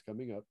and when it's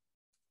coming up.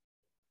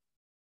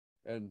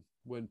 And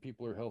when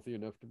people are healthy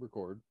enough to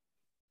record.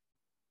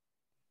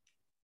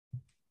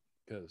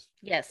 Because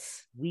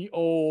we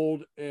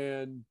old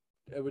and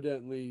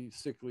evidently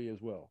sickly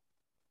as well.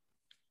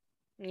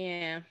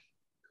 Yeah.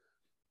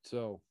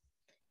 So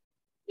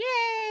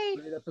yay!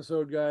 Great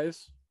episode,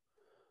 guys.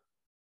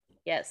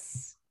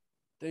 Yes.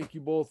 Thank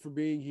you both for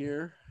being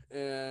here.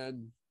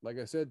 And like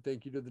I said,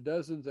 thank you to the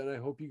Dozens. And I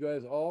hope you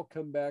guys all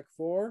come back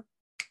for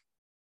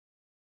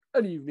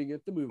An Evening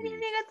at the Movies. An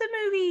Evening at the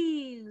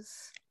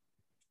Movies.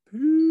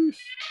 Peace.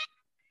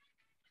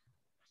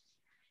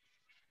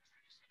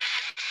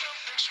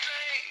 Something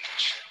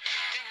strange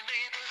in your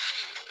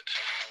neighborhood.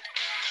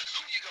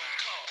 Who you gonna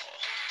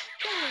call?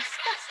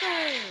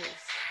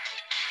 Ghostbusters.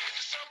 If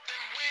it's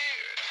something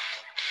weird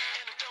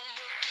and it don't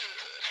look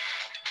good,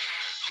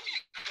 who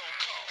you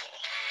gonna call?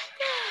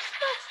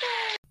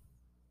 Ghostbusters.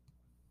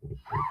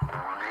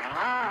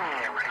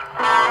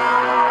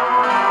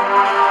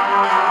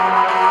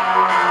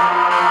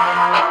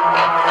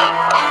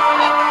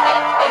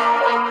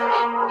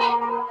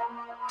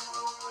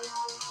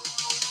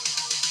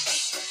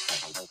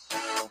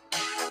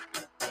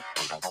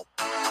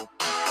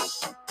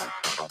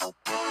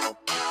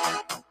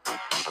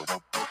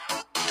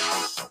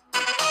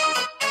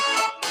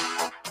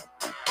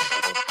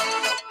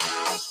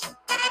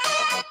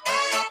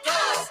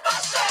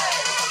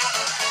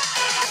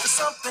 If it's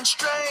something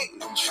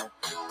strange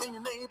in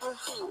your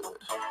neighborhood,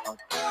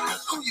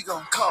 who you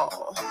gonna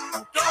call?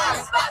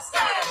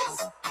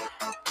 Ghostbusters!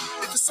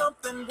 If it's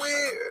something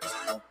weird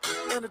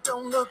and it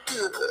don't look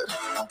good,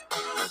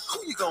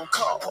 who you gonna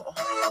call?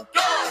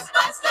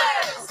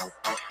 Ghostbusters!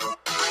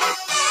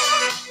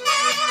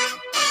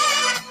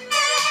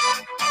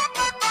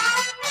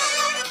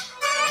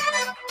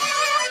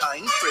 I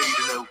ain't afraid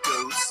of no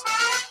ghosts.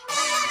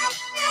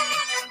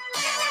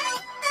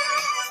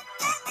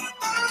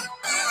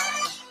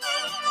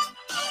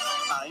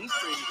 I ain't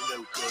afraid of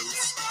no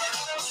ghosts.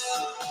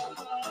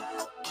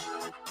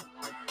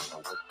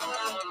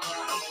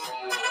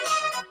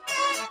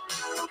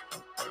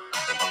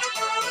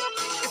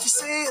 If you're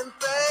seeing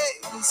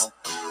things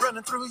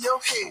running through your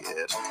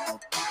head,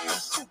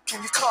 who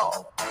can you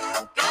call?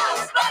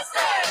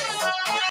 Ghostbusters!